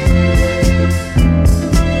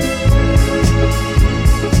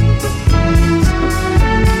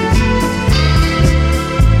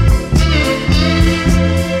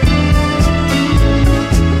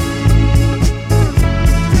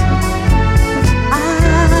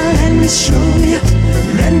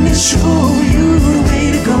 Let me show you the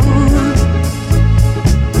way to go.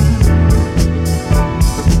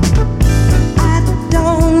 I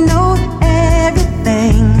don't know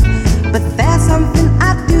everything, but there's something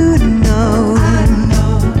I do know. I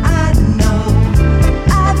know.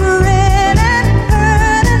 I've read and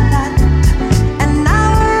heard a lot, and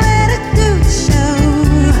now I'm ready to show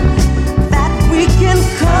that we can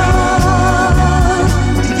come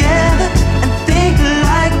together and think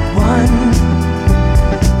like one.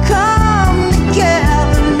 Come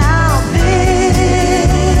together now,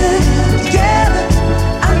 live together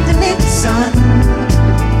underneath the sun.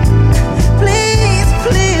 Please,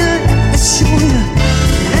 let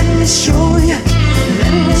me show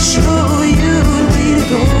you the way to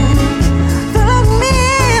go. Follow me,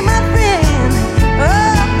 my friend.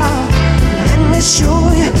 Oh, let me show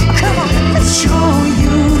you. Come on, let me show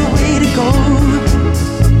you the way to go.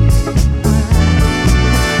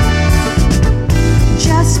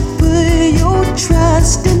 Just put your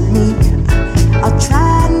trust in me. I'll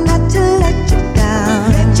try not to let you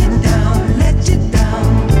down. Let you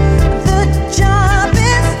down. The job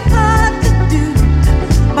is hard to do,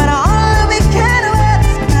 but all we can do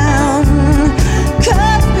is crown.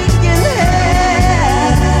 'Cause we can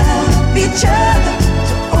help each other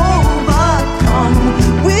to overcome.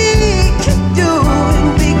 We can do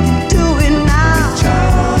it now.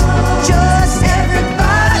 Just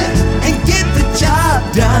everybody and get the job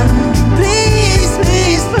done. Please,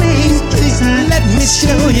 let me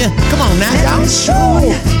show you. Come on now, y'all.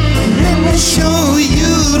 Let me show you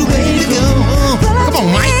the way to go. Come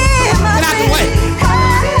on, Mike. Get out the way.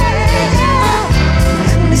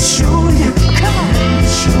 Let me show you. Come on, let me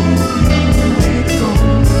show you the way to go.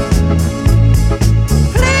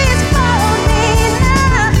 Please follow me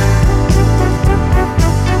now.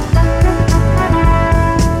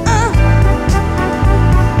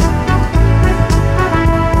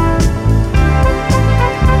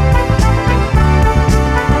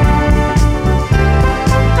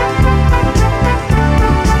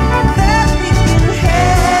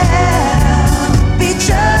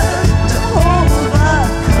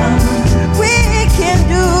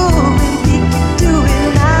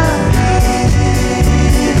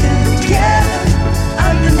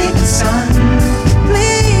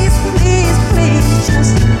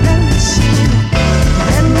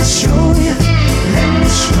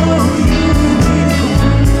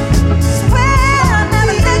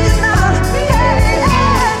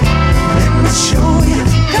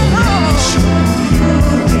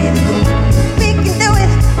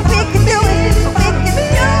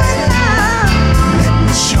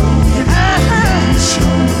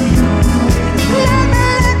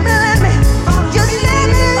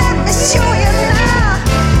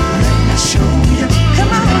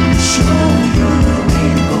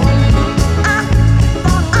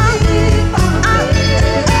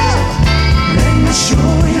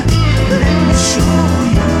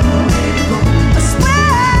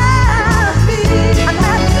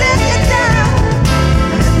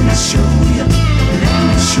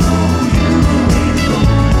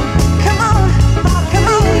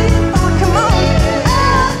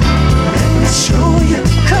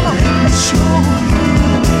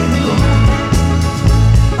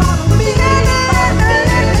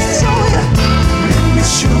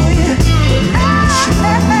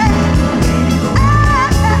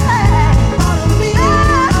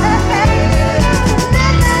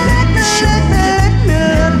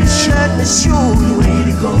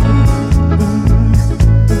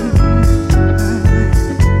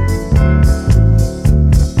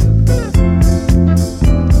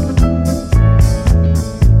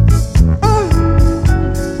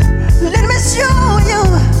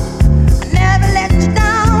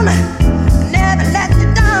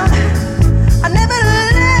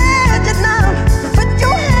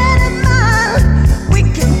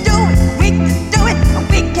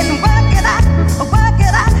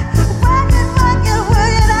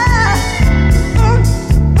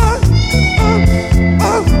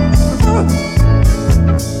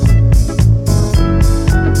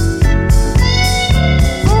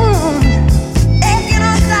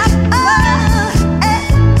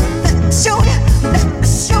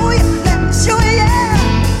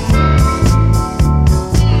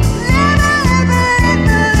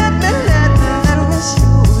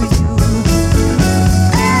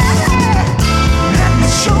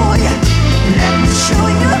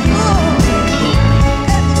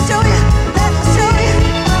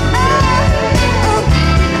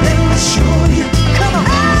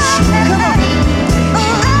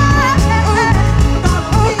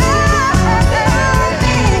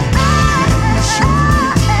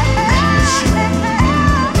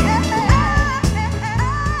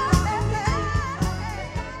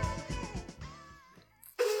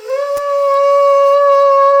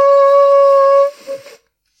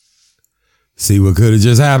 See what could have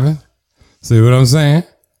just happened? See what I'm saying?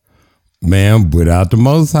 Man, without the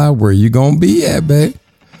Most High, where you gonna be at, babe?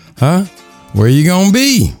 Huh? Where you gonna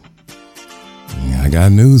be? I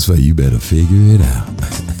got news for you. You better figure it out.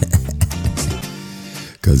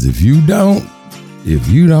 Cause if you don't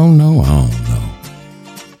know, I don't know.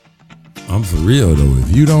 I'm for real though.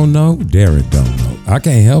 If you don't know, Darren don't know. I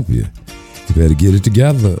can't help you. You better get it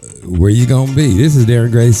together. Where you gonna be? This is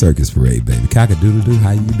Darren Gray's Circus Parade, baby. Cock-a-doodle-doo.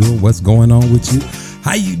 How you doing? What's going on with you?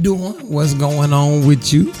 How you doing? What's going on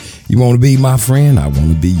with you? You want to be my friend? I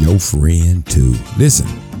want to be your friend too. Listen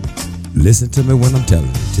to me when I'm telling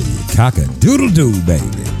it to you. Cock-a-doodle-doo,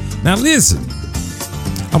 baby. Now listen,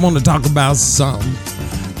 I want to talk about something.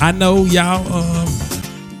 I know y'all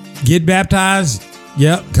get baptized.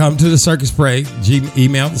 Yep, come to the Circus Parade.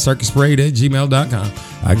 Email the circusparade@gmail.com.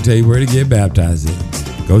 I can tell you where to get baptized at.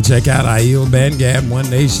 Go check out Aiel Bangab, One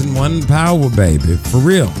Nation, One Power, baby. For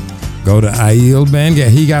real. Go to Aiel Bangab.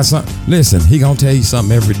 He got something. Listen, he gonna tell you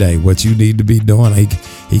something every day. What you need to be doing. He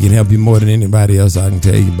can help you more than anybody else I can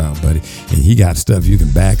tell you about, buddy. And he got stuff you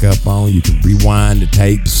can back up on. You can rewind the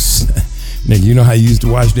tapes. Nigga, you know how you used to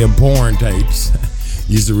watch them porn tapes.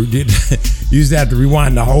 You used to have to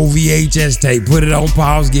rewind the whole VHS tape, put it on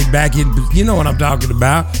pause, get back in. You know what I'm talking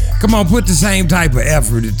about. Come on, put the same type of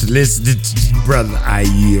effort to listen to brother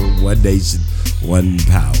Aiel, One Nation, One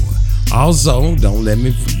Power. Also, don't let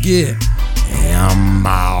me forget, am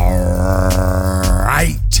I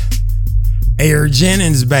right? Air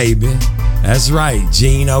Jennings, baby. That's right,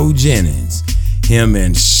 Geno Jennings. Him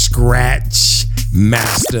and Scratch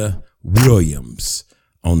Master Williams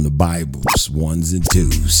on the Bibles, 1s and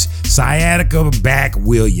 2s. Sciatica back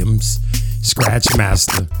Williams, Scratch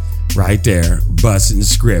Master, right there, busting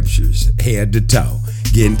scriptures, head to toe,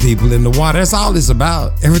 getting people in the water. That's all it's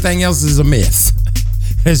about. Everything else is a myth.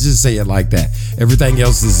 Let's just say it like that. Everything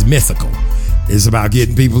else is mythical. It's about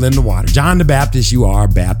getting people in the water. John the Baptist, you are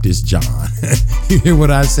Baptist John. You hear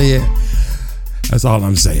what I said? That's all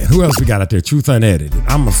I'm saying. Who else we got out there? Truth Unedited.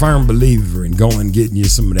 I'm a firm believer in going getting you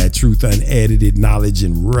some of that Truth Unedited knowledge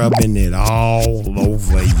and rubbing it all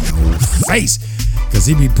over your face. Because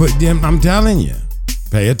he be putting them, I'm telling you,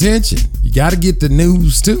 pay attention. You got to get the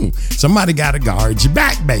news too. Somebody got to guard your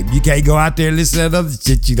back, baby. You can't go out there and listen to that other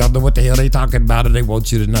shit. You don't know what the hell they talking about or they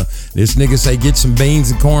want you to know. This nigga say get some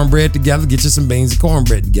beans and cornbread together. Get you some beans and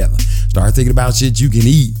cornbread together. Start thinking about shit you can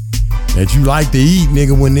eat that you like to eat,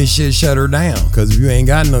 nigga, when this shit shut her down. Because if you ain't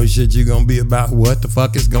got no shit, you're going to be about what the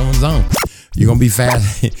fuck is going on. You're going to be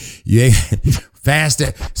fast. You ain't fast.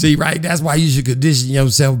 See, right? That's why you should condition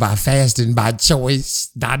yourself by fasting by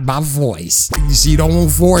choice, not by voice. You see, you don't want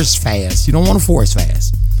to force fast. You don't want to force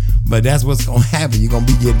fast. But that's what's going to happen. You're going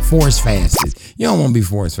to be getting force fasted. You don't want to be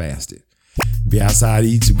force fasted. Be outside,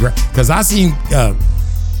 eat some grass. Because I seen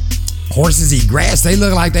horses eat grass. They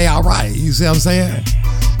look like they all right. You see what I'm saying?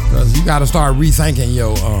 Because you got to start rethinking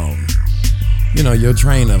your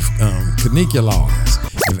train of caniculars.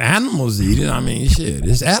 If animals eat it, I mean, shit,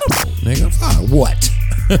 it's edible, nigga. Fuck, what?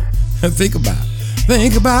 Think about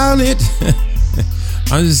it.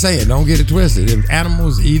 I'm just saying, don't get it twisted. If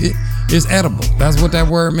animals eat it, it's edible. That's what that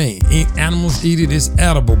word means. Animals eat it, it's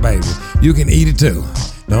edible, baby. You can eat it too.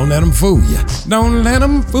 Don't let them fool you. Don't let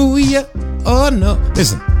them fool you. Oh, no.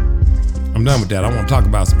 Listen. I'm done with that. I want to talk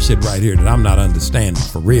about some shit right here that I'm not understanding.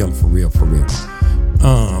 For real.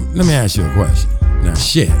 Let me ask you a question. Now,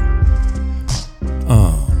 shit.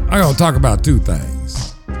 I'm gonna talk about two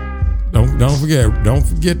things. Don't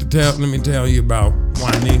forget to let me tell you about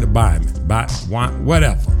Juanita Byman.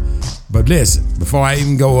 Whatever. But listen, before I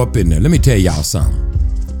even go up in there, let me tell y'all something.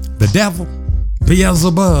 The devil,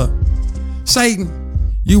 Beelzebub, Satan,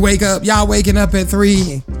 y'all waking up at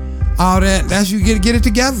 3, all that's you get it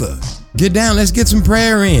together. Get down, let's get some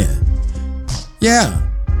prayer in. Yeah,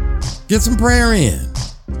 get some prayer in.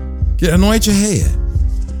 Anoint your head,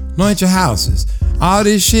 anoint your houses. All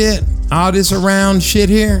this shit, all this around shit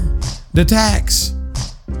here, the attacks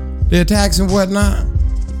and whatnot,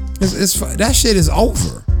 that shit is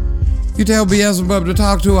over. You tell Beelzebub to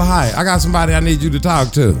talk to a high. I got somebody I need you to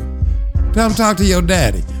talk to. Tell him to talk to your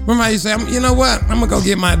daddy. Remember how you say, you know what? I'm gonna go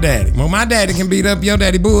get my daddy. Well, my daddy can beat up your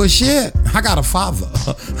daddy bullshit. I got a father.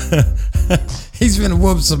 He's finna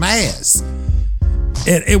whoop some ass.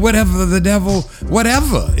 And whatever the devil,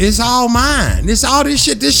 whatever. It's all mine. It's all this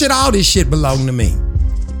shit. All this shit belong to me.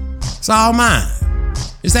 It's all mine.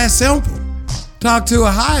 It's that simple. Talk to a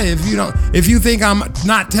high if you think I'm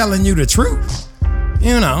not telling you the truth.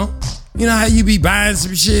 You know how you be buying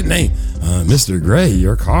some shit and they, Mr. Gray,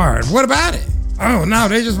 your card. What about it? Oh no,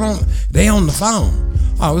 they on the phone.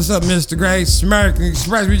 Oh, what's up, Mr. Grace? American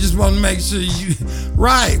Express. We just want to make sure you...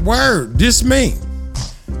 Right, word. This me.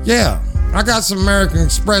 Yeah, I got some American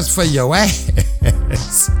Express for your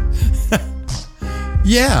ass.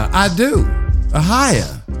 Yeah, I do. A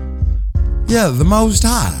higher. Yeah, the Most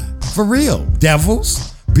High. For real.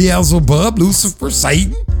 Devils, Beelzebub, Lucifer,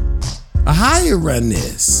 Satan. A higher run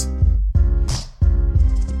this.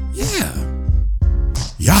 Yeah.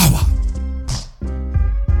 Yahweh.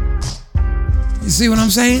 You see what I'm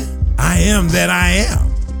saying? I am that I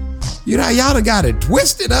am. You know, y'all done got it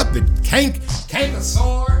twisted up and cank a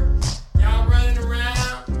sword. Y'all running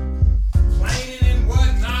around, complaining and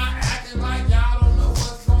whatnot, acting like y'all don't know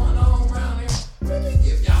what's going on around here. Let me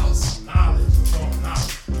give y'all some knowledge what's going on.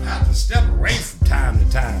 I have to step away from time to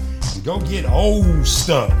time and go get old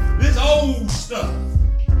stuff. This old stuff.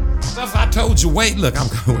 Stuff I told you look, I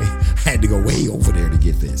had to go way over there to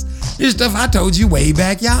get this. This stuff I told you way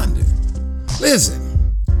back yonder.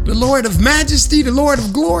 Listen, the Lord of majesty, the Lord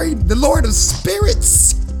of glory, the Lord of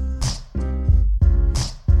spirits,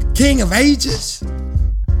 King of ages.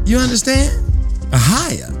 You understand?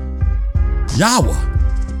 Ahaya, Yahweh.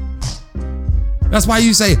 That's why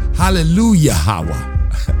you say, hallelujah, Hawa.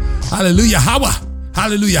 Hallelujah, Hawa.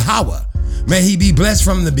 Hallelujah, Hawa. May he be blessed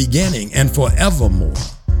from the beginning and forevermore.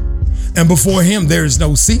 And before him there is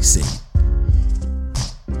no ceasing.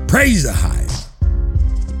 Praise Ahaya,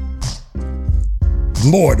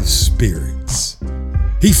 Lord of spirits.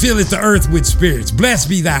 He filleth the earth with spirits. Blessed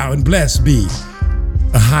be thou and blessed be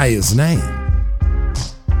Ahaya's name.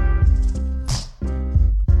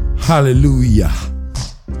 Hallelujah.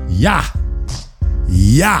 Yah.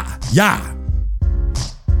 Yah. Yah.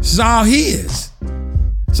 This is all his.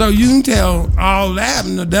 So you can tell all that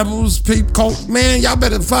and the devil's peep coat, man, y'all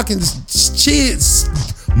better fucking cheers,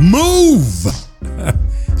 move.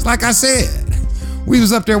 It's like I said, we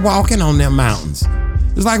was up there walking on them mountains.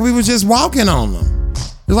 It's like we was just walking on them.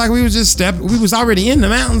 It's like we was just we was already in the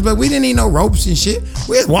mountains, but we didn't need no ropes and shit.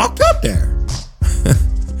 We just walked up there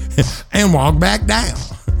and walked back down.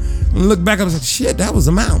 And looked back up and said, shit, that was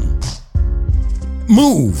a mountain.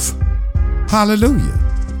 Move. Hallelujah.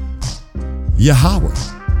 Yahweh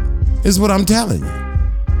is what I'm telling you.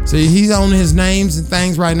 See, he's on his names and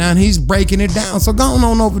things right now, and he's breaking it down. So go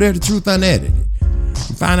on over there to Truth Unedited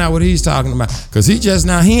and find out what he's talking about. Because he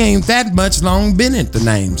ain't that much long been at the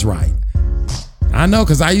names right. I know,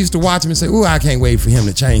 because I used to watch him and say, ooh, I can't wait for him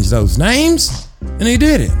to change those names. And he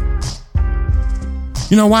did it.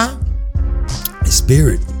 You know why? His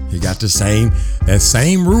spirit. He got that same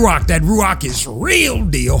Ruach. That Ruach is real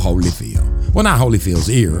deal Holyfield. Well, not Holyfield's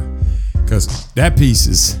ear. Because that piece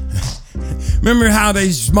is, remember how they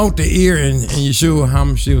smoked the ear and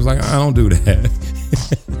Yeshua, she was like, I don't do that.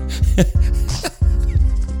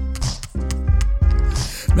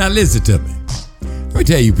 Now listen to me. Let me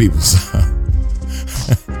tell you people something.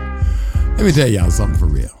 Let me tell y'all something for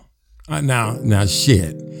real. Now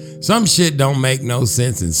shit. Some shit don't make no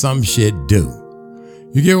sense and some shit do.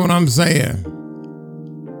 You get what I'm saying?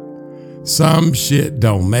 Some shit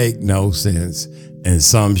don't make no sense and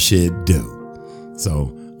some shit do.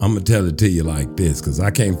 So I'm gonna tell it to you like this, because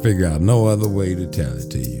I can't figure out no other way to tell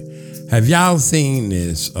it to you. Have y'all seen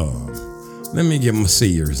this? Let me get my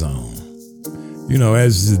seers on. You know,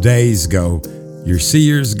 as the days go, your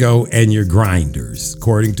seers go and your grinders,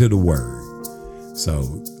 according to the word.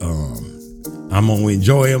 So I'm gonna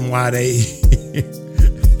enjoy them while they.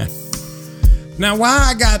 Now,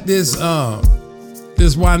 why I got this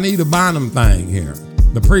Juanita Bonham thing here,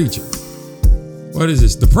 the preacher. What is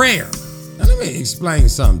this? The prayer. Now let me explain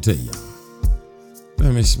something to y'all.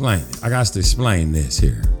 Let me explain it. I got to explain this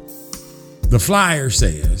here. The flyer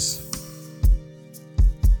says,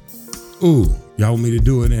 ooh, y'all want me to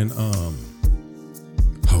do it in,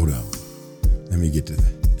 hold on. Let me get this.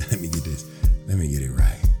 Let me get it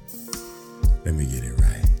right.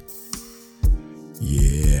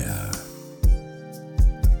 Yeah.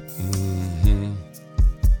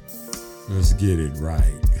 Let's get it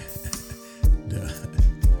right.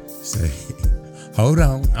 Say, hold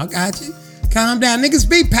on, I got you. Calm down, niggas,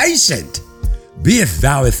 be patient. Be if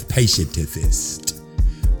thou if patientest,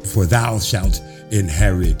 for thou shalt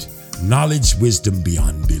inherit knowledge, wisdom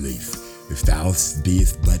beyond belief. If thou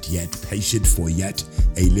beest but yet patient for yet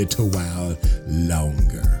a little while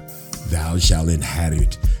longer, thou shalt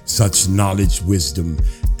inherit such knowledge, wisdom,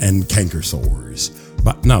 and canker sores.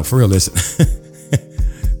 But no, for real, listen.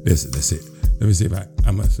 Listen, that's it. Let me see if I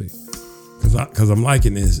must see. Cause I'm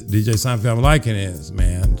liking this. DJ Seinfeld, I'm liking this,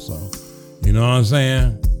 man. So, you know what I'm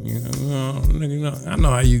saying? You know, I know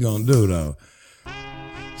how you gonna do though.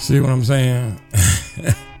 See what I'm saying?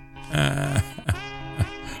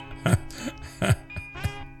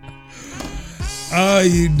 Oh,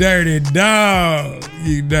 you dirty dog.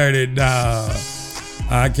 You dirty dog.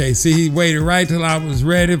 Okay, see, he waited right till I was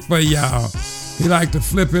ready for y'all. He like to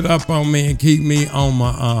flip it up on me and keep me on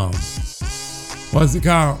my what's it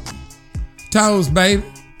called? Toes, baby.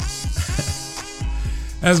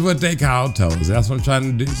 That's what they call toes. That's what I'm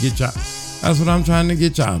trying to get y'all. That's what I'm trying to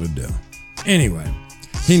get y'all to do. Anyway,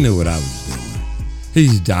 he knew what I was doing.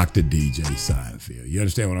 He's Dr. DJ Seinfeld. You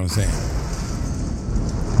understand what I'm saying?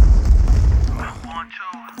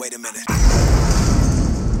 Wait a minute.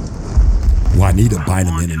 Juanita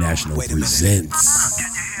Bynum International presents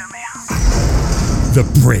the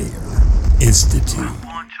Prayer Institute.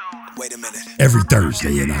 Wait a minute. Every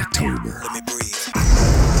Thursday in October. Let me breathe.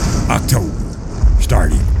 October,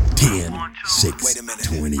 starting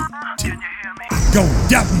 10/6/22. Go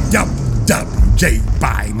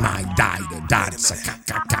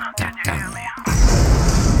www.jbymydida.com.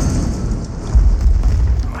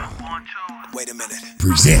 Wait a minute.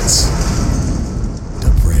 Presents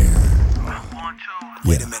the prayer.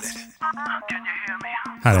 Wait a minute.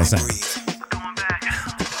 How that sound? Breathe.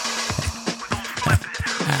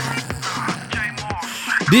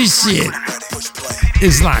 This shit Push play.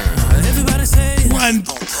 is like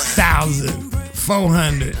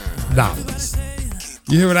 $1,400.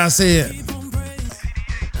 You hear what I said?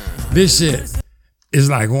 This shit is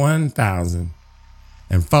like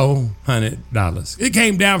 $1,400. It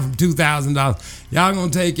came down from $2,000. Y'all gonna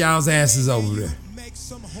take y'all's asses over there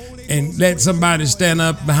and let somebody stand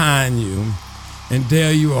up behind you and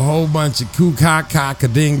tell you a whole bunch of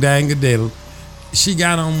coo-cock-cock-a-ding-dang-a-diddle. She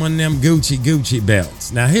got on one of them Gucci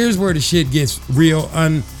belts. Now here's where the shit gets real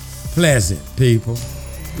unpleasant, people.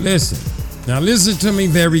 Listen. Now listen to me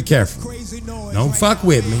very carefully. Don't fuck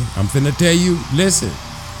with me. I'm finna tell you, listen.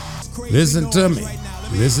 Listen to me.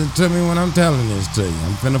 Listen to me when I'm telling this to you.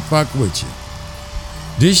 I'm finna fuck with you.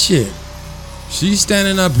 This shit, she's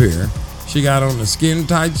standing up here. She got on a skin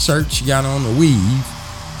tight shirt. She got on a weave.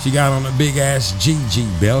 She got on a big ass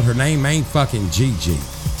GG belt. Her name ain't fucking GG.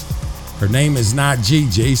 Her name is not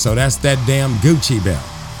GG, so that's that damn Gucci belt.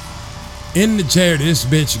 In the chair, this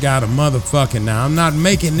bitch got a motherfucking, now I'm not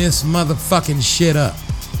making this motherfucking shit up.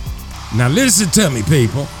 Now listen to me,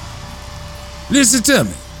 people. Listen to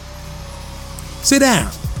me. Sit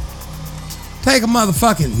down. Take a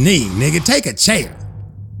motherfucking knee, nigga. Take a chair.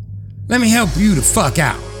 Let me help you the fuck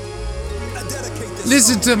out.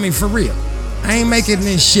 Listen to me for real. I ain't making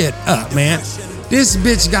this shit up, man. This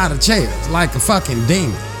bitch got a chair like a fucking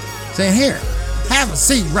demon. Saying, here, have a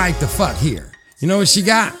seat right the fuck here. You know what she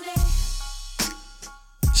got?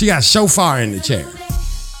 She got Shofar in the chair.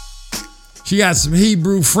 She got some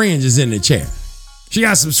Hebrew fringes in the chair. She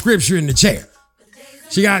got some scripture in the chair.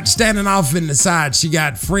 She got standing off in the side. She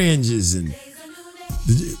got fringes and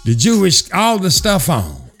the Jewish, all the stuff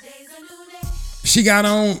on. She got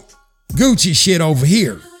on Gucci shit over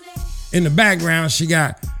here. In the background, she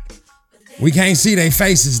got, we can't see their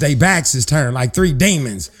faces. Their backs is turned like three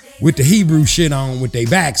demons with the Hebrew shit on with their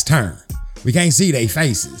backs turned. We can't see their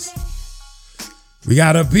faces. We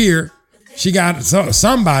got up here, she got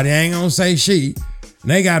somebody, I ain't gonna say she,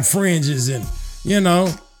 and they got fringes and, you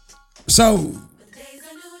know, so,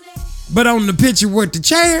 but on the picture with the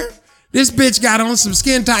chair, this bitch got on some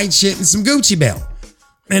skin tight shit and some Gucci belt.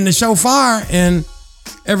 And the shofar and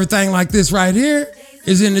everything like this right here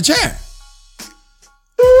is in the chair.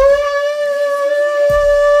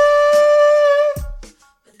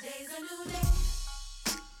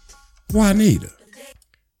 Juanita,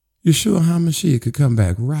 you sure Hamashiach could come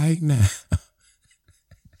back right now?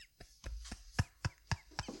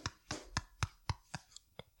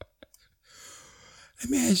 Let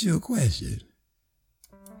me ask you a question.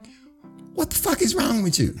 What the fuck is wrong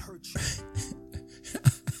with you?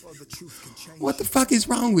 What the fuck is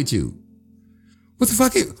wrong with you? What the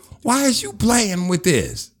fuck is, why is you playing with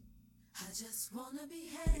this?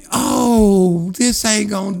 Oh, this ain't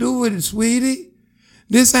gonna do it, sweetie.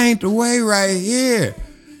 This ain't the way right here.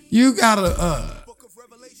 You gotta,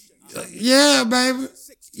 yeah, baby.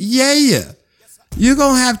 Yeah. You're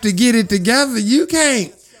gonna have to get it together. You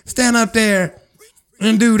can't stand up there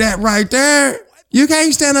and do that right there. You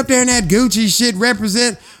can't stand up there and that Gucci shit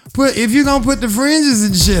represent, if you're gonna put the fringes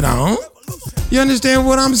and shit on. You understand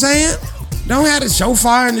what I'm saying? Don't have the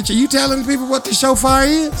shofar in the chair. You telling people what the shofar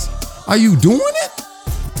is? Are you doing it?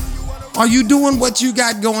 Are you doing what you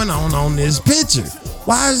got going on this picture?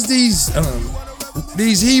 Why is these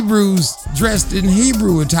Hebrews dressed in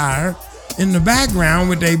Hebrew attire in the background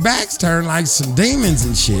with their backs turned like some demons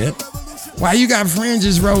and shit? Why you got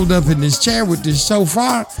fringes rolled up in this chair with this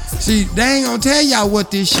shofar? See, they ain't gonna tell y'all what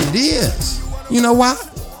this shit is. You know why?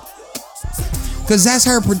 Because that's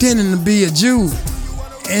her pretending to be a Jew.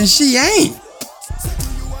 And she ain't.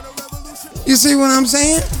 You see what I'm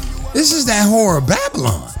saying? This is that whore of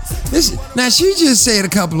Babylon. Now, she just said a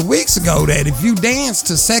couple of weeks ago that if you dance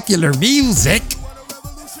to secular music,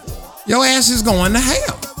 your ass is going to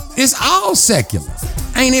hell. It's all secular.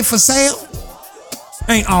 Ain't it for sale?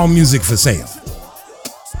 Ain't all music for sale.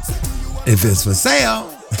 If it's for sale,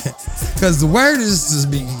 because the word is to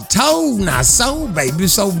be told, not sold, baby.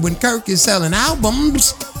 So when Kirk is selling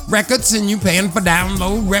albums, records, and you paying for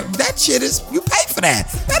download, that shit is, you pay for that.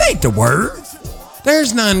 That ain't the word.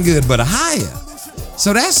 There's none good but a higher.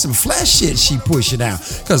 So that's some flesh shit she pushing out.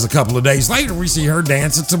 Because a couple of days later, we see her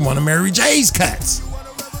dancing to one of Mary J's cuts.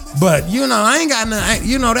 But, I ain't got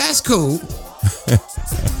nothing, that's cool.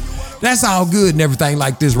 That's all good and everything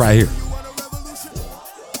like this right here.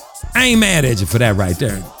 I ain't mad at you for that right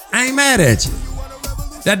there. I ain't mad at you.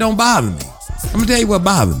 That don't bother me. I'm gonna tell you what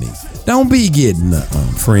bothered me. Don't be getting the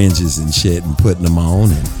fringes and shit and putting them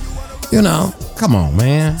on and, come on,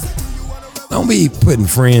 man. Don't be putting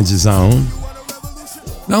fringes on.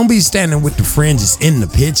 Don't be standing with the fringes in the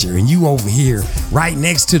picture and you over here right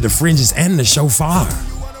next to the fringes and the shofar.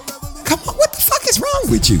 Come on, what the fuck is wrong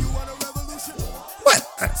with you? What?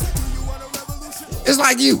 It's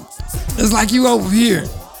like you. It's like you over here.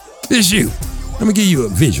 This you. Let me give you a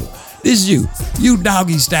visual. This you. You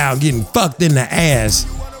doggy style getting fucked in the ass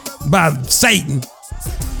by Satan.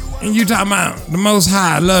 And you talking about the Most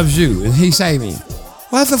High loves you and he saved me.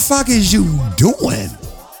 What the fuck is you doing?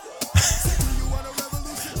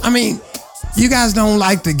 I mean, you guys don't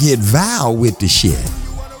like to get vile with the shit.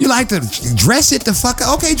 You like to dress it the fuck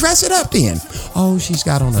up. Okay, dress it up then. Oh, she's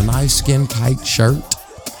got on a nice skin tight shirt.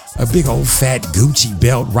 A big old fat Gucci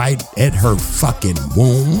belt right at her fucking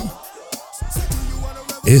womb.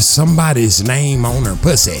 Is somebody's name on her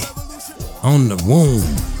pussy. On the womb.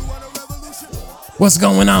 What's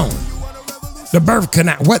going on? The birth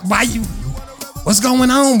canal. What's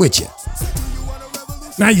going on with you?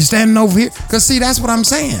 Now you standing over here? Because see, that's what I'm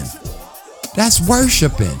saying. That's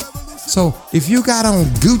worshiping. So if you got on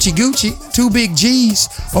Gucci, 2 big G's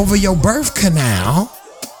over your birth canal,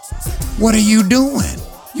 what are you doing?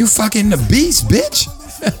 You fucking the beast, bitch.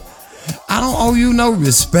 I don't owe you no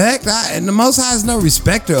respect. And the Most High is no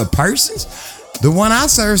respecter of persons. The one I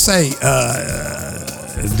serve say,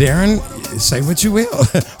 Darren, say what you will.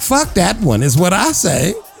 Fuck that one is what I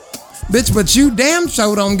say. Bitch, but you damn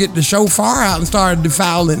sure don't get the shofar out and start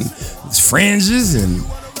defiling fringes and,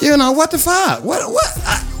 what the fuck?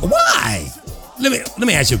 Why? Let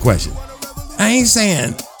me ask you a question. I ain't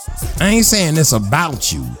saying this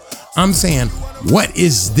about you. I'm saying, what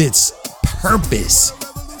is this purpose?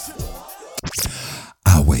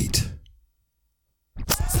 I'll wait.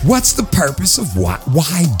 What's the purpose of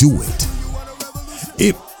why do it?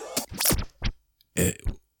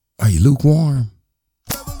 Are you lukewarm?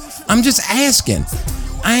 I'm just asking.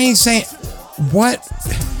 I ain't saying what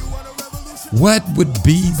would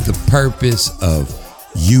be the purpose of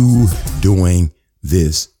you doing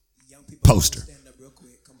this poster?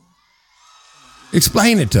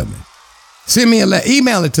 Explain it to me. Send me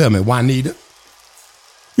email it to me, Juanita.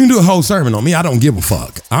 You can do a whole sermon on me. I don't give a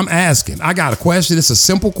fuck. I'm asking. I got a question. It's a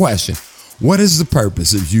simple question. What is the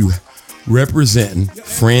purpose of you representing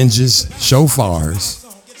fringes, shofars,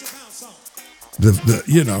 the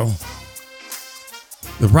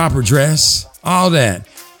proper dress, all that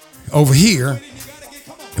over here,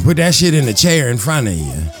 and put that shit in the chair in front of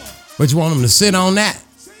you? But you want them to sit on that?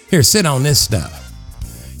 Here, sit on this stuff.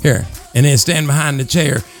 Here, and then stand behind the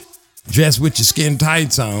chair, dressed with your skin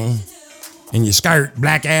tights on, and your skirt,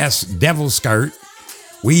 black ass devil skirt,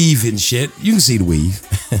 weave and shit. You can see the weave.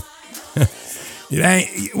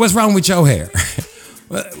 What's wrong with your hair?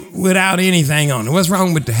 Without anything on it. What's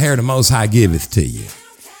wrong with the hair the Most High giveth to you?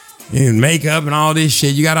 And makeup and all this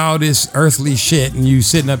shit. You got all this earthly shit, and you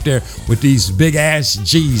sitting up there with these big ass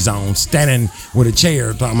G's on, standing with a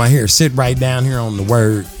chair, talking about here, sit right down here on the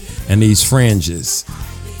word, and these fringes.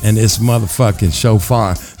 And this motherfucking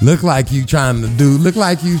shofar. Look like you trying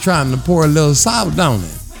to pour a little salt on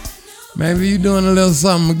it. Maybe you doing a little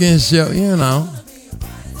something against your,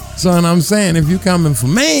 So what I'm saying, if you coming for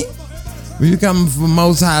me, if you coming for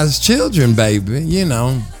Most High's children, baby,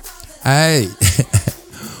 hey,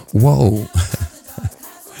 whoa.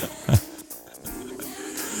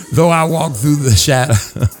 Though I walk through the shadow,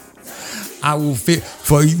 I will fear.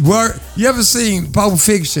 You ever seen Pulp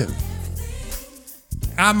Fiction?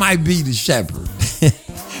 I might be the shepherd.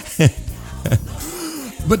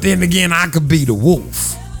 But then again, I could be the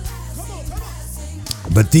wolf.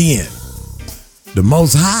 But then, the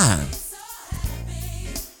Most High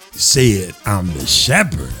said, I'm the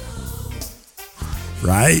shepherd.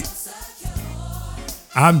 right?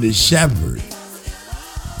 I'm the shepherd.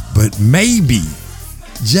 But maybe,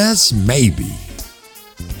 just maybe,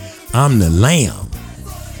 I'm the lamb.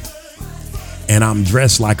 And I'm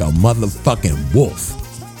dressed like a motherfucking wolf.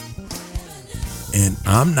 And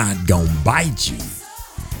I'm not gonna bite you,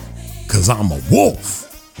 cause I'm a wolf.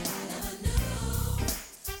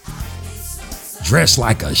 Dressed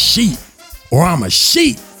like a sheep, or I'm a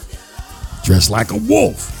sheep dressed like a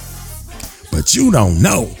wolf. But you don't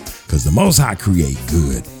know, cause the Most High create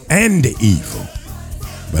good and the evil.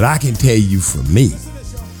 But I can tell you for me,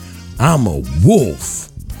 I'm a wolf,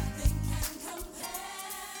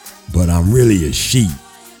 but I'm really a sheep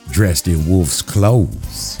dressed in wolf's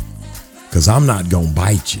clothes. Cause I'm not gonna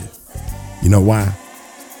bite you. You know why?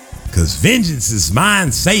 Cause vengeance is mine,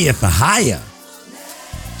 saith the higher.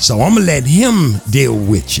 So I'm gonna let him deal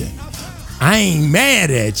with you. I ain't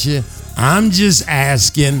mad at you. I'm just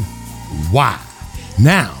asking why.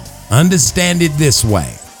 Now, understand it this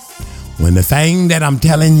way. When the thing that I'm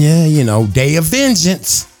telling you, day of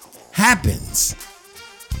vengeance happens.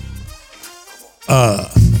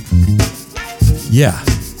 Yeah.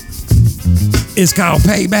 It's called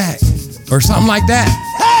payback. Or something like that.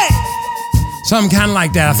 Hey! Something kind of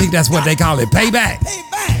like that. I think that's what they call it. Payback.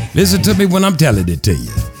 Payback. Listen to me when I'm telling it to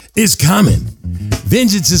you. It's coming.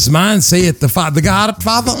 Vengeance is mine, saith the Father. The God,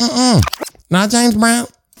 Father, not James Brown.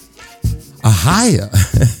 A higher,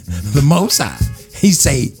 the Most High. He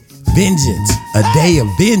say, vengeance, a day of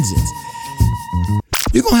vengeance.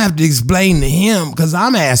 You're going to have to explain to him, because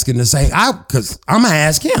I'm asking the same, because I'm going to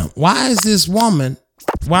ask him, why is this woman,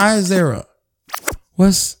 why is there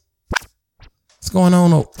what's going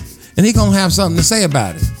on? And he going to have something to say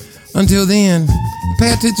about it. Until then,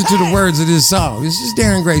 pay attention to the words of this song. This is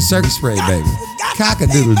Darren Gray Circus Parade, baby.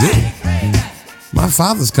 Cock-a-doodle-doo. My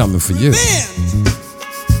father's coming for you.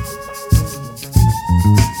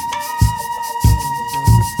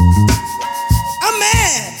 I'm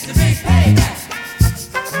mad.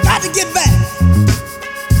 Got to get back.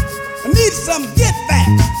 I need some get back.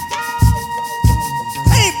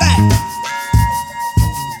 Payback.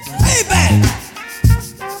 Payback.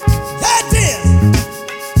 That is.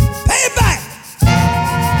 Payback.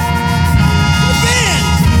 Revenge.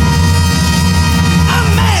 I'm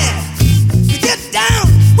mad to get down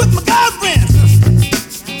with my girlfriend.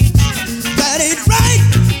 That ain't right.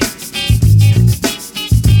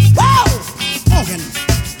 Wow. Honking.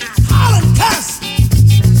 Hollering cuss.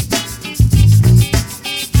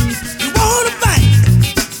 You wanna fight?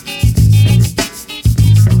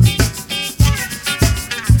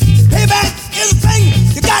 Payback is a thing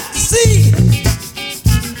you got to see.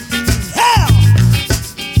 Hell,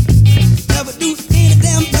 never do any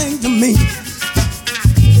damn thing to me.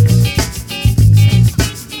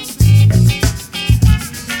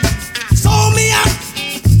 Sold me out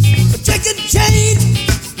for chicken change.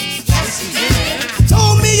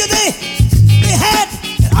 Told me they had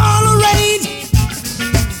it all arranged.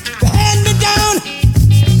 They had me down,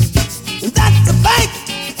 and that's a fact.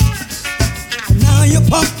 And now you're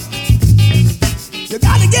pumped. You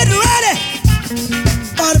gotta get ready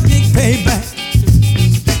for the big payback.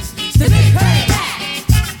 The big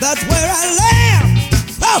payback. That's where I land.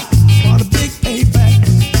 Oh, for the big payback.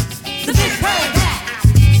 The big payback.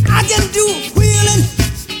 I can do wheeling.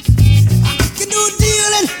 I can do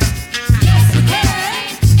dealing. Yes, you can.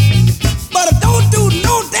 But I don't do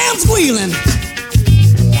no damn squealing.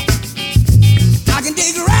 I can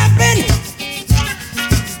dig rapping.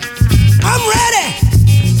 I'm ready.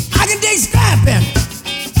 I can dig scrapping.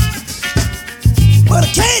 But I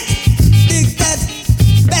can't dig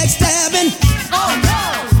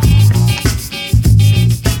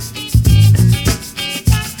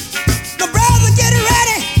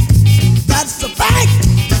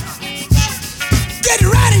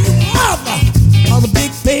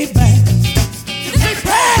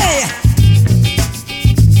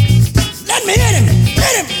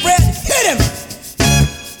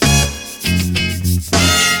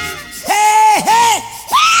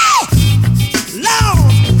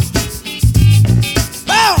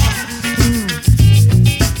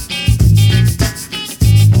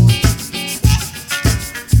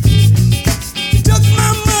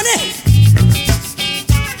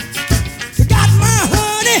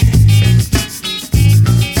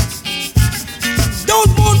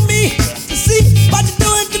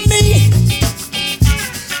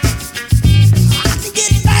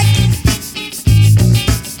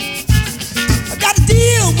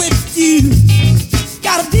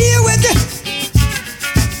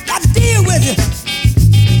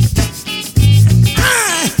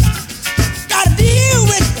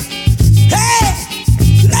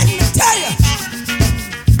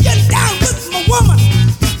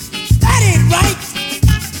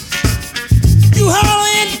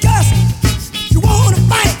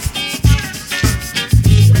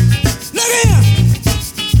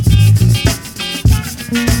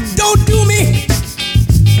Don't do me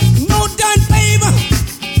no done favor.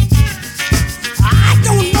 I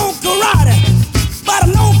don't know karate, but I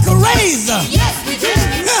know Karaza. Yes, we do.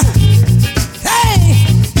 Hey,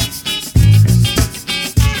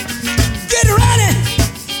 get ready.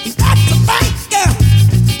 Got to fight, girl.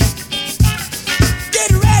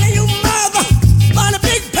 Get ready, you mother, for the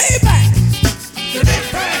big payback. The big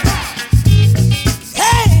payback.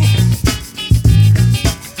 Hey,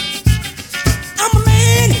 I'm a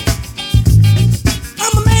man.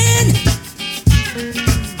 I'm a man.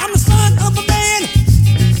 I'm the son of a man.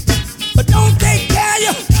 But don't take care of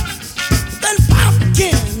you. Then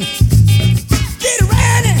pumpkin. Get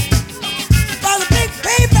ready for the big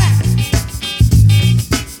payback.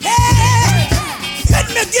 Hey, hit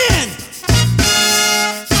me again.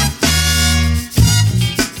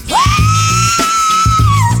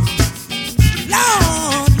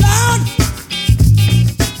 Lord, Lord.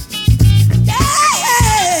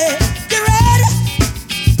 Yeah, get ready.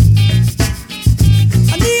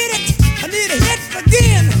 I need a hit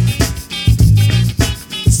again.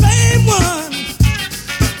 Same one,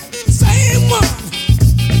 same one,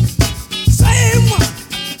 same one.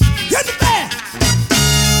 Hit the back.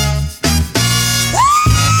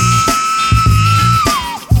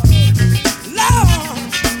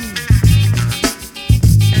 Lord,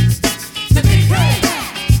 The big payback.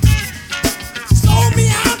 sold me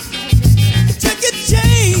out, took a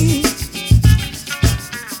change.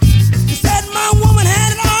 You said my woman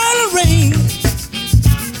had it all arranged.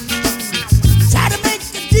 Tried to make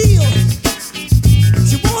a deal.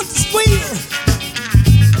 She wants to squeal.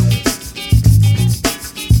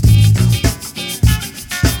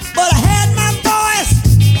 But I had my boys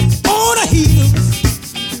on the heels.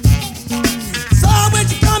 So when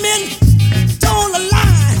you come in, told a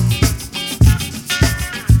lie.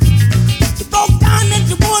 You broke down and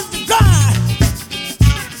you wanted to cry.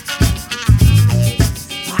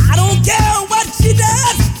 I don't care what she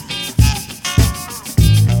does.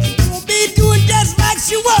 Won't be doing just like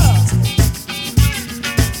she was.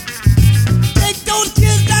 Take those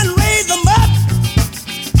kids and raise them up.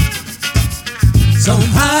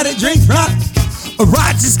 Somebody drink from a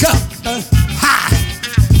Rogers cup. Ha!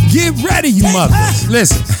 Get ready, you mothers.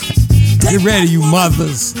 Listen. Get ready, you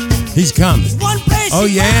mothers. He's coming. One place Oh,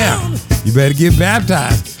 she yeah. found. You better get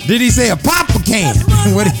baptized. Did he say a papa can?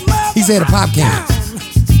 What he said a pop can.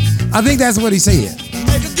 I think that's what he said.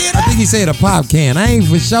 Make her get I up. think he said a pop can. I ain't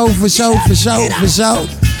for sure.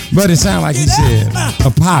 But it sounded like he said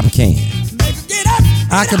a pop can. Make her get up.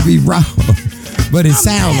 I could be wrong, but it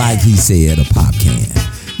sounded like he said a pop can.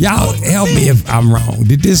 Y'all help me if I'm wrong.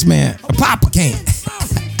 Did this man a papa can?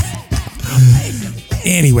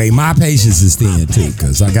 Anyway, my patience is thin too,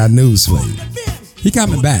 cause I got news for you. He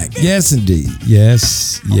coming back. Yes, indeed.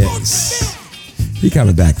 Yes. He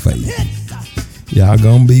coming back for you. Y'all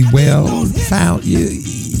gonna be well found.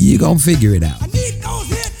 You gonna figure it out. I need those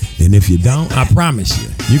hits. And if you don't, I promise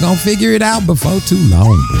you gonna figure it out before too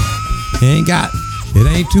long, boy. It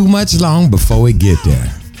ain't too much long before it get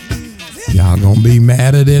there. Y'all gonna be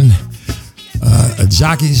madder than a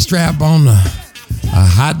jockey strap on a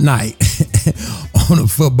hot night on a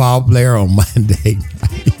football player on Monday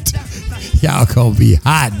night. Y'all gonna be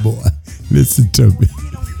hot, boy. Listen to me.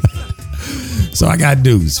 So I got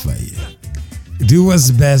news for you. Do what's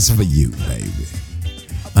best for you, baby.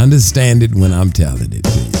 Understand it when I'm telling it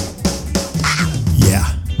to you. Yeah.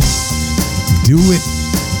 Do it.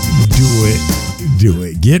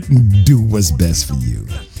 Do what's best for you.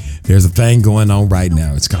 There's a thing going on right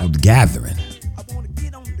now. It's called gathering.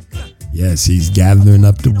 Yes, he's gathering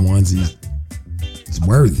up the ones he's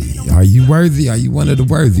worthy. Are you worthy? Are you one of the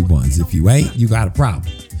worthy ones? If you ain't, you got a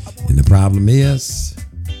problem. And the problem is,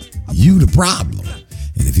 you the problem.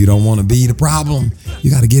 And if you don't want to be the problem,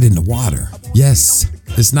 you got to get in the water. Yes,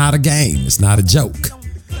 it's not a game. It's not a joke.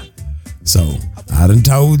 So I done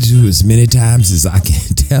told you as many times as I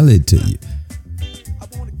can tell it to you.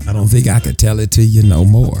 I don't think I could tell it to you no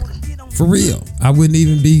more. For real. I wouldn't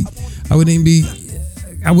even be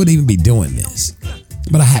doing this.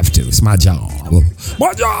 But I have to. It's my job.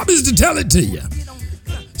 My job is to tell it to you.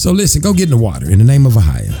 So listen, go get in the water in the name of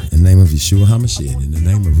Ahia, in the name of Yeshua HaMashiach, in the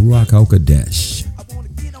name of Ruach HaKodesh.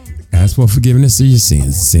 Ask for forgiveness of your sins,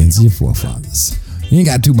 the sins of your forefathers. You ain't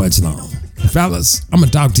got too much long. Fellas, I'm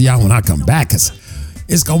gonna talk to y'all when I come back, cause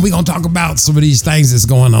we gonna talk about some of these things that's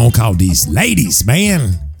going on called these ladies,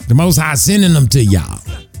 man. The Most High sending them to y'all.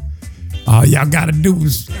 All y'all gotta do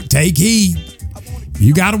is take heed.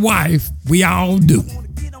 You got a wife, we all do.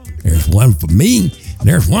 There's one for me, and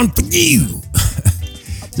there's one for you.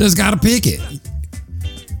 Just gotta pick it.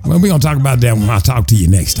 Well, we're gonna talk about that when I talk to you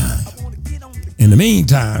next time. In the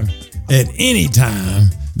meantime, at any time,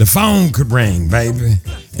 the phone could ring, baby,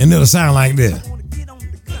 and it'll sound like this.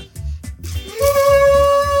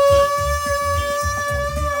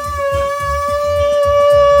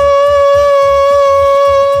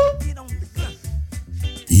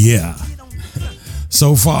 Yeah.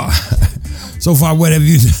 So far, what have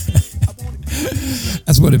you done?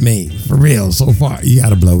 That's what it means. For real, so far, you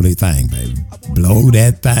gotta blow that thing, baby. Blow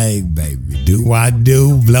that thing, baby. Do what I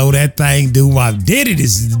do, blow that thing, do what I did it.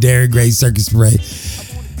 This is the Derek Gray Circus Parade.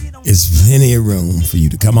 It's plenty of room for you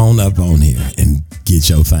to come on up on here and get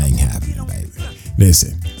your thing happening, baby.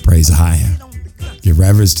 Listen, praise the higher. Give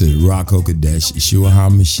reverence to the Ruach HaKodesh, Yeshua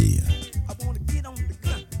HaMashiach.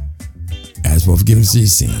 Ask for forgiveness of your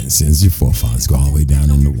sins. Sins of your forefathers go all the way down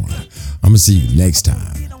in the water. I'm going to see you next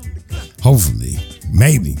time. Hopefully,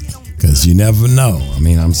 maybe, because you never know. I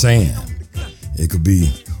mean, I'm saying it could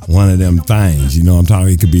be one of them things. You know what I'm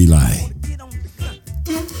talking? It could be like,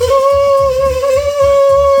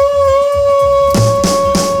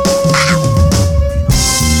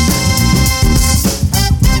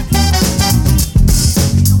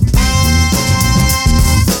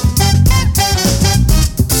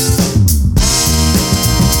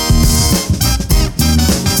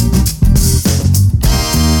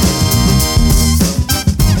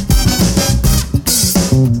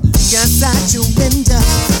 outside your window,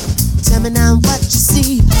 tell me now what you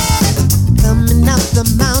see. Coming up the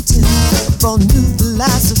mountain for new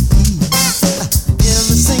philosophy.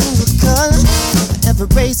 Every single color, every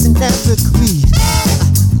race and every creed.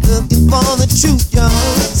 Looking for the truth, yo,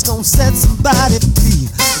 it's gonna set somebody free.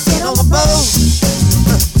 Get on the boat,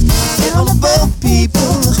 get on the boat,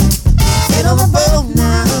 people. Get on the boat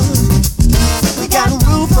now. We got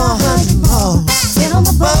room for 100 more. Get on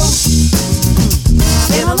the boat.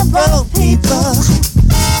 Get on the boat, people.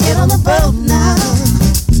 Get on the boat now.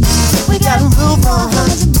 We got room for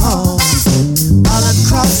 100 more. All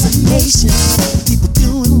across the nation, people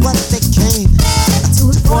doing what they can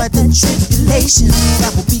to avoid the tribulation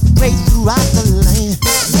that will be great throughout the land.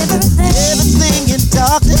 Everything in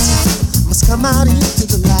darkness must come out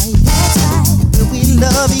into the light. When we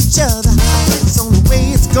love each other, it's the only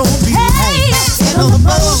way it's gonna be right. Get on the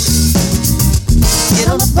boat.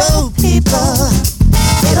 Get on the boat, people.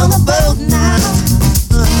 Get on the boat now.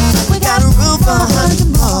 We got a room for 100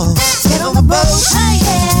 more. Get on the boat. Oh,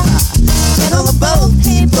 yeah. Get on the boat,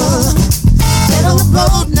 people. Get on the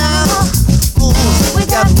boat now. Ooh, we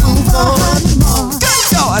got room for 100 more. Good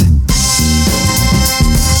God.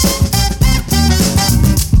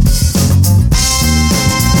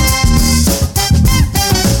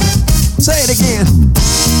 Say it again.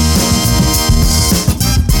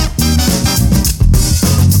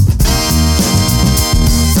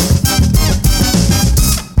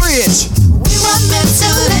 We were meant to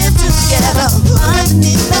live together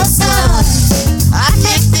underneath the sun. I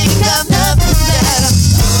can't think of nothing better.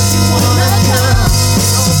 You wanna come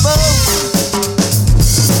on a boat?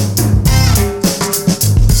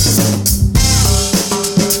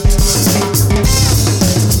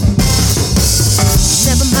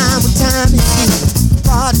 Never mind what time it is,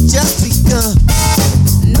 party just begun.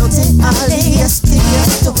 No te alias,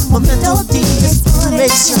 esto momento de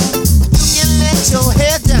inspiration. Let your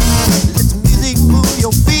head down, let the music move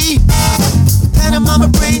your feet. Panama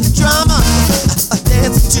bring the drama,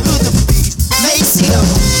 dance to the